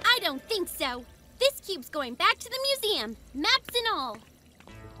 I don't think so. This cube's going back to the museum, maps and all.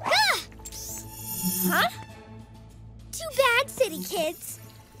 Ah! Huh? Too bad, city kids.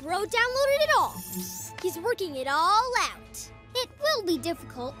 Bro downloaded it all. He's working it all out. It will be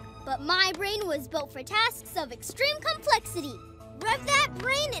difficult, but my brain was built for tasks of extreme complexity. Rev that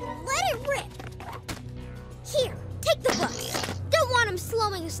brain and let it rip. Here, take the bus. Don't want him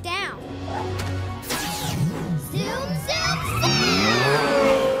slowing us down. Zoom, zoom,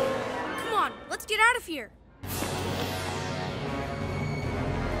 zoom! Come on, let's get out of here.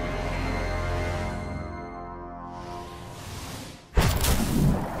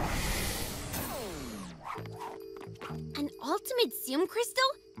 An ultimate Zoom Crystal?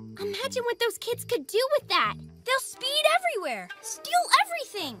 Imagine what those kids could do with that. They'll speed everywhere, steal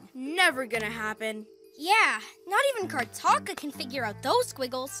everything. Never gonna happen. Yeah, not even Kartaka can figure out those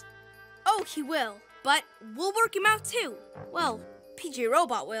squiggles. Oh, he will, but we'll work him out too. Well, PJ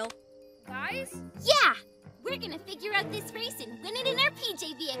Robot will. Guys? Yeah, we're gonna figure out this race and win it in our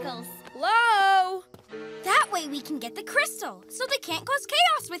PJ vehicles. Hello? That way we can get the crystal, so they can't cause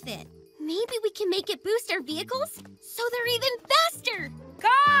chaos with it. Maybe we can make it boost our vehicles so they're even faster.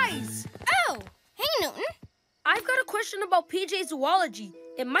 Guys! Oh, hey, Newton. I've got a question about PJ zoology.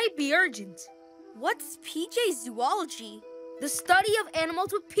 It might be urgent. What's PJ zoology? The study of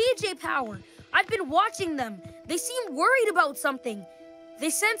animals with PJ power. I've been watching them. They seem worried about something. They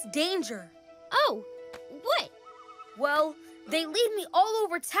sense danger. Oh, what? Well, they lead me all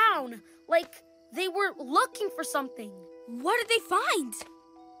over town, like they were looking for something. What did they find?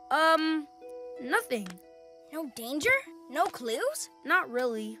 Nothing. No danger? No clues? Not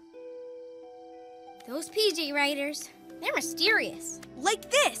really. Those PJ Riders, they're mysterious. Like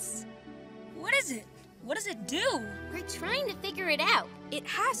this. What is it? What does it do? We're trying to figure it out. It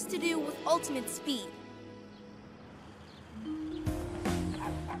has to do with ultimate speed.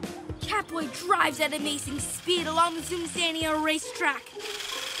 Catboy drives at amazing speed along the Zoomzania racetrack.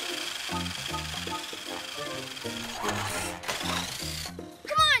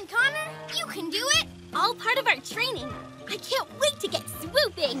 Come on, Connor. You can do it. All part of our training. I can't wait to get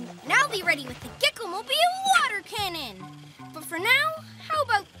swooping. And I'll be ready with the Gekko-mobile water cannon. But for now, how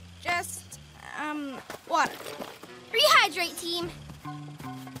about just, water? Rehydrate, team.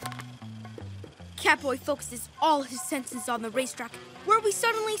 Catboy focuses all his senses on the racetrack, where we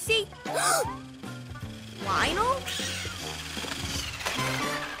suddenly see Lionel?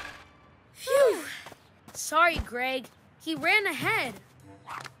 Phew. Sorry, Greg. He ran ahead.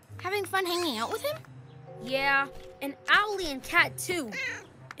 Having fun hanging out with him? Yeah, and Owlie and Cat too.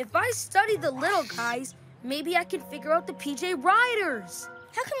 If I study the little guys, maybe I can figure out the PJ Riders.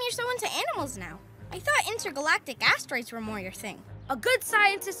 How come you're so into animals now? I thought intergalactic asteroids were more your thing. A good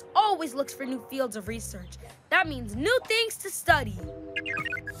scientist always looks for new fields of research. That means new things to study.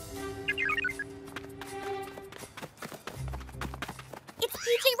 It's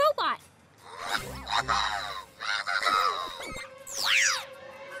PJ Robot.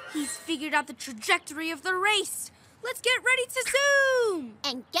 He's figured out the trajectory of the race. Let's get ready to zoom!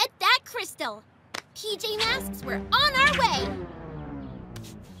 And get that crystal. PJ Masks, we're on our way.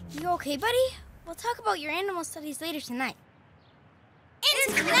 You okay, buddy? We'll talk about your animal studies later tonight.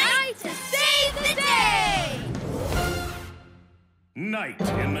 It's tonight to save the day! Night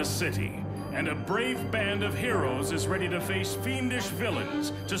in the city, and a brave band of heroes is ready to face fiendish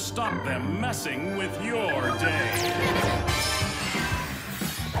villains to stop them messing with your day.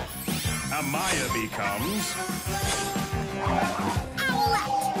 Amaya becomes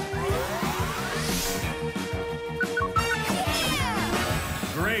Owlette!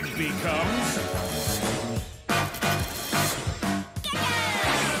 Greg becomes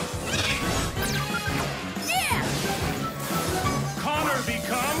Connor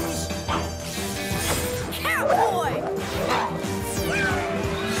becomes Catboy!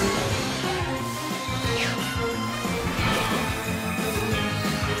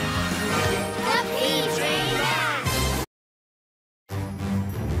 The PJ Masks!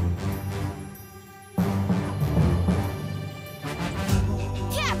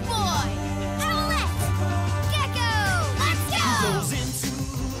 Catboy! Owlette! Gekko! Let's go! Goes into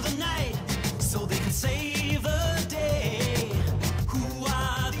the night so they can save the day. Who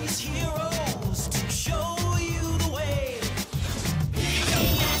are these heroes to show you the way? PJ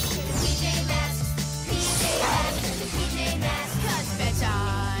Masks, PJ Masks, PJ Masks, PJ Masks. 'Cause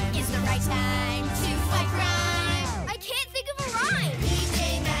bedtime is the right time to fight crime. I can't think of a rhyme! PJ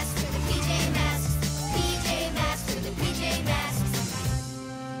Masks for the PJ Masks, PJ Masks for the PJ Masks.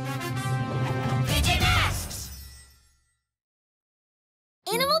 PJ Masks!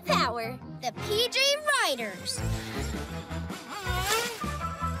 Animal power, the PJ Riders.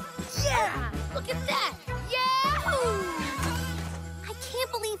 Yeah! Look at that! Yahoo! I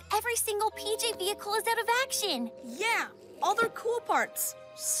can't believe every single PJ vehicle is out of action. Yeah, all their cool parts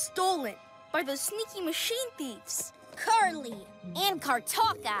stolen by those sneaky machine thieves. Carly and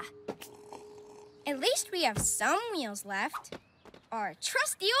Kartaka. At least we have some wheels left. Our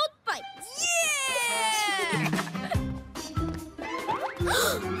trusty old bike. Yeah!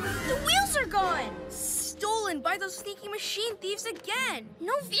 The wheels are gone! Stolen by those sneaky machine thieves again.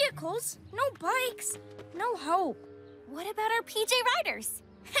 No vehicles, no bikes, no hope. What about our PJ Riders?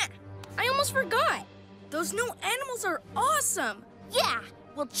 Heh, I almost forgot. Those new animals are awesome. Yeah,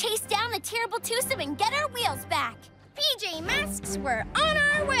 we'll chase down the terrible twosome and get our wheels back. PJ Masks, we're on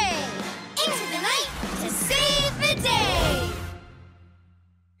our way. Into the night to save the day!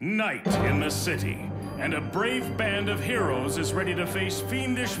 Night in the city, and a brave band of heroes is ready to face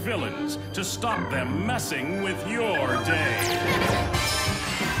fiendish villains to stop them messing with your day.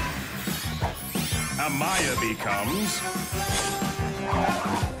 Amaya becomes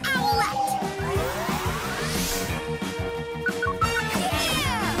Owlette!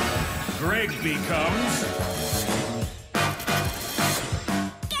 Greg becomes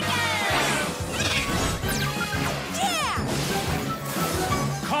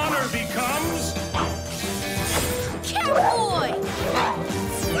Connor becomes Catboy!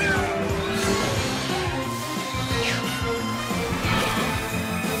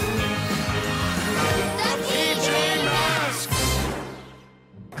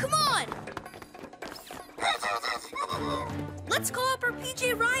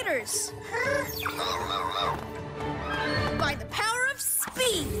 PJ Riders! By the power of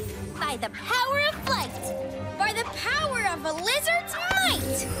speed! By the power of flight! By the power of a lizard's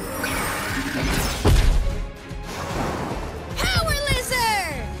might! Power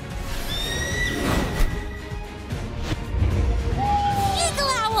Lizard!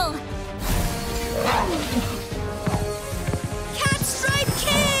 Eagle Owl! Catstripe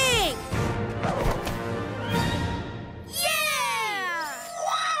King! Yeah!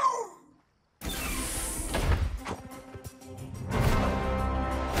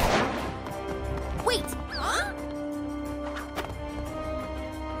 Wait! Huh?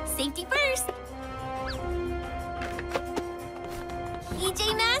 Safety first!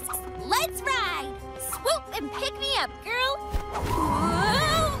 PJ Masks, let's ride! Swoop and pick me up, girl!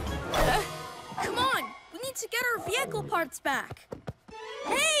 Come on! We need to get our vehicle parts back.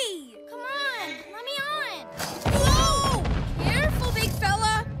 Hey! Come on, let me on! Whoa! Careful, big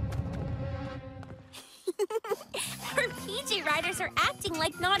fella! Our PJ Riders are acting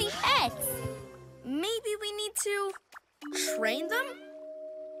like naughty pets. Maybe we need to train them?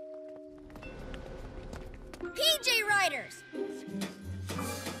 PJ Riders!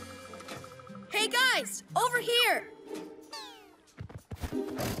 Hey guys, over here!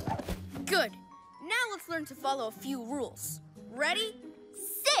 Good. Now let's learn to follow a few rules. Ready?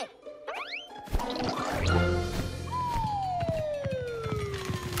 Sit!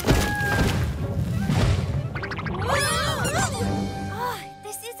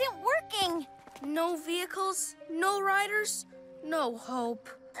 This isn't working. No vehicles, no riders, no hope.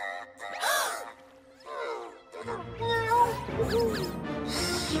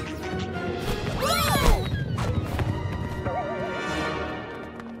 Whoa!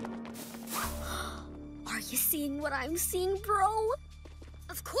 Are you seeing what I'm seeing, bro?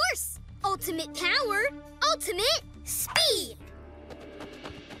 Of course! Ultimate power, ultimate speed!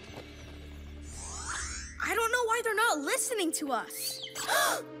 I don't know why they're not listening to us.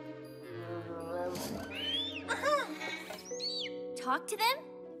 Talk to them?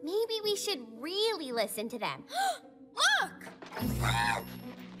 Maybe we should really listen to them. Look!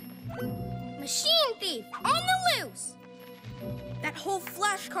 Machine thief on the loose! That whole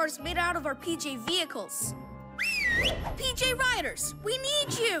flash car's made out of our PJ vehicles. PJ Riders, we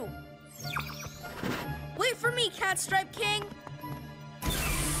need you! Wait for me, Catstripe King.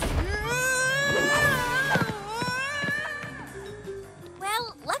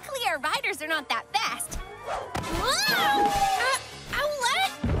 Well, luckily our riders are not that fast.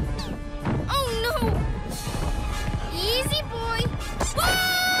 Owlette? Oh no! Easy, boy.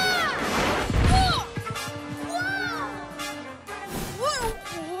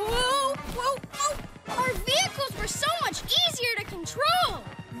 Whoa! Our vehicles were so much easier to control.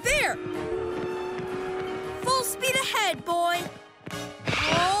 There. Full speed ahead, boy.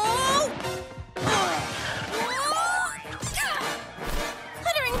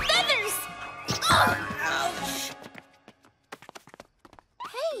 Fluttering feathers! Ouch!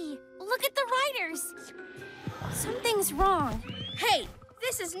 Hey, look at the riders. Something's wrong. Hey,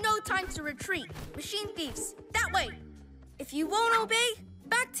 this is no time to retreat. Machine thieves, that way. If you won't obey,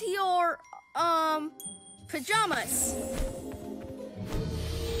 back to your, pyjamas.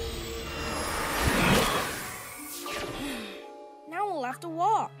 Now we'll have to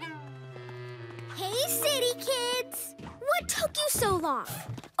walk. Hey, city kids! What took you so long?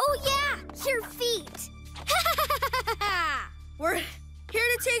 Oh yeah, your feet. We're here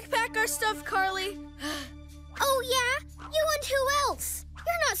to take back our stuff, Carly. Oh yeah? You and who else?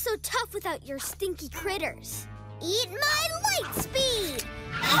 You're not so tough without your stinky critters. Eat my light speed!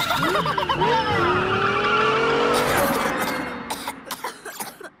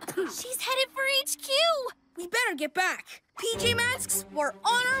 She's headed for HQ! We better get back. PJ Masks, we're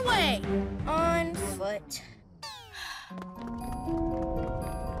on our way. On foot.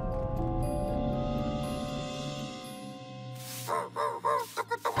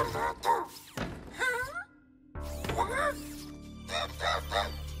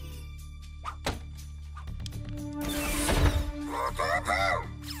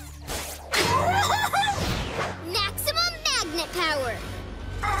 Maximum magnet power!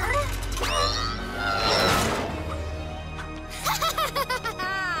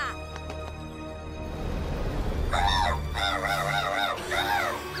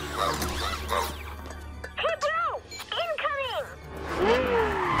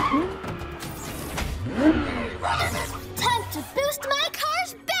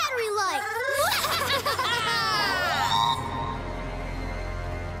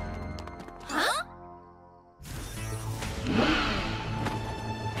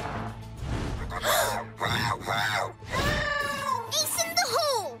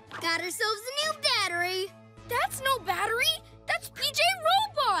 got ourselves a new battery. That's no battery. That's PJ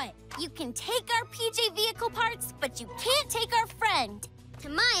Robot. You can take our PJ vehicle parts, but you can't take our friend. To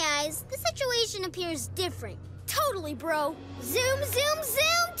my eyes, the situation appears different. Totally, bro. Zoom, zoom,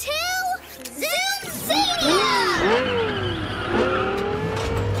 zoom to Zoomzania!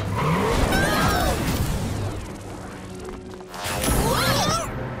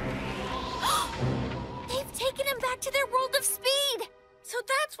 They've taken him back to their world of speed. So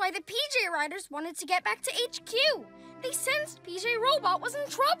that's why the PJ Riders wanted to get back to HQ. They sensed PJ Robot was in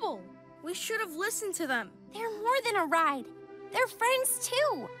trouble. We should have listened to them. They're more than a ride. They're friends,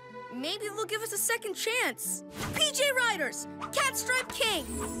 too. Maybe they'll give us a second chance. PJ Riders, Catstripe King,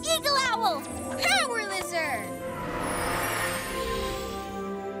 Eagle Owl, Power Lizard.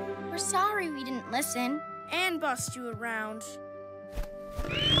 We're sorry we didn't listen. And bust you around.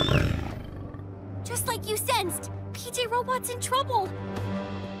 Just like you sensed, PJ Robot's in trouble.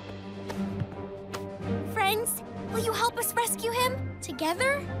 Friends, will you help us rescue him?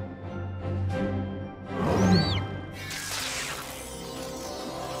 Together?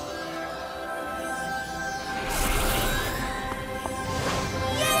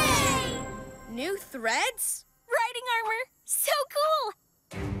 Yay! New threads? Riding armor, so cool!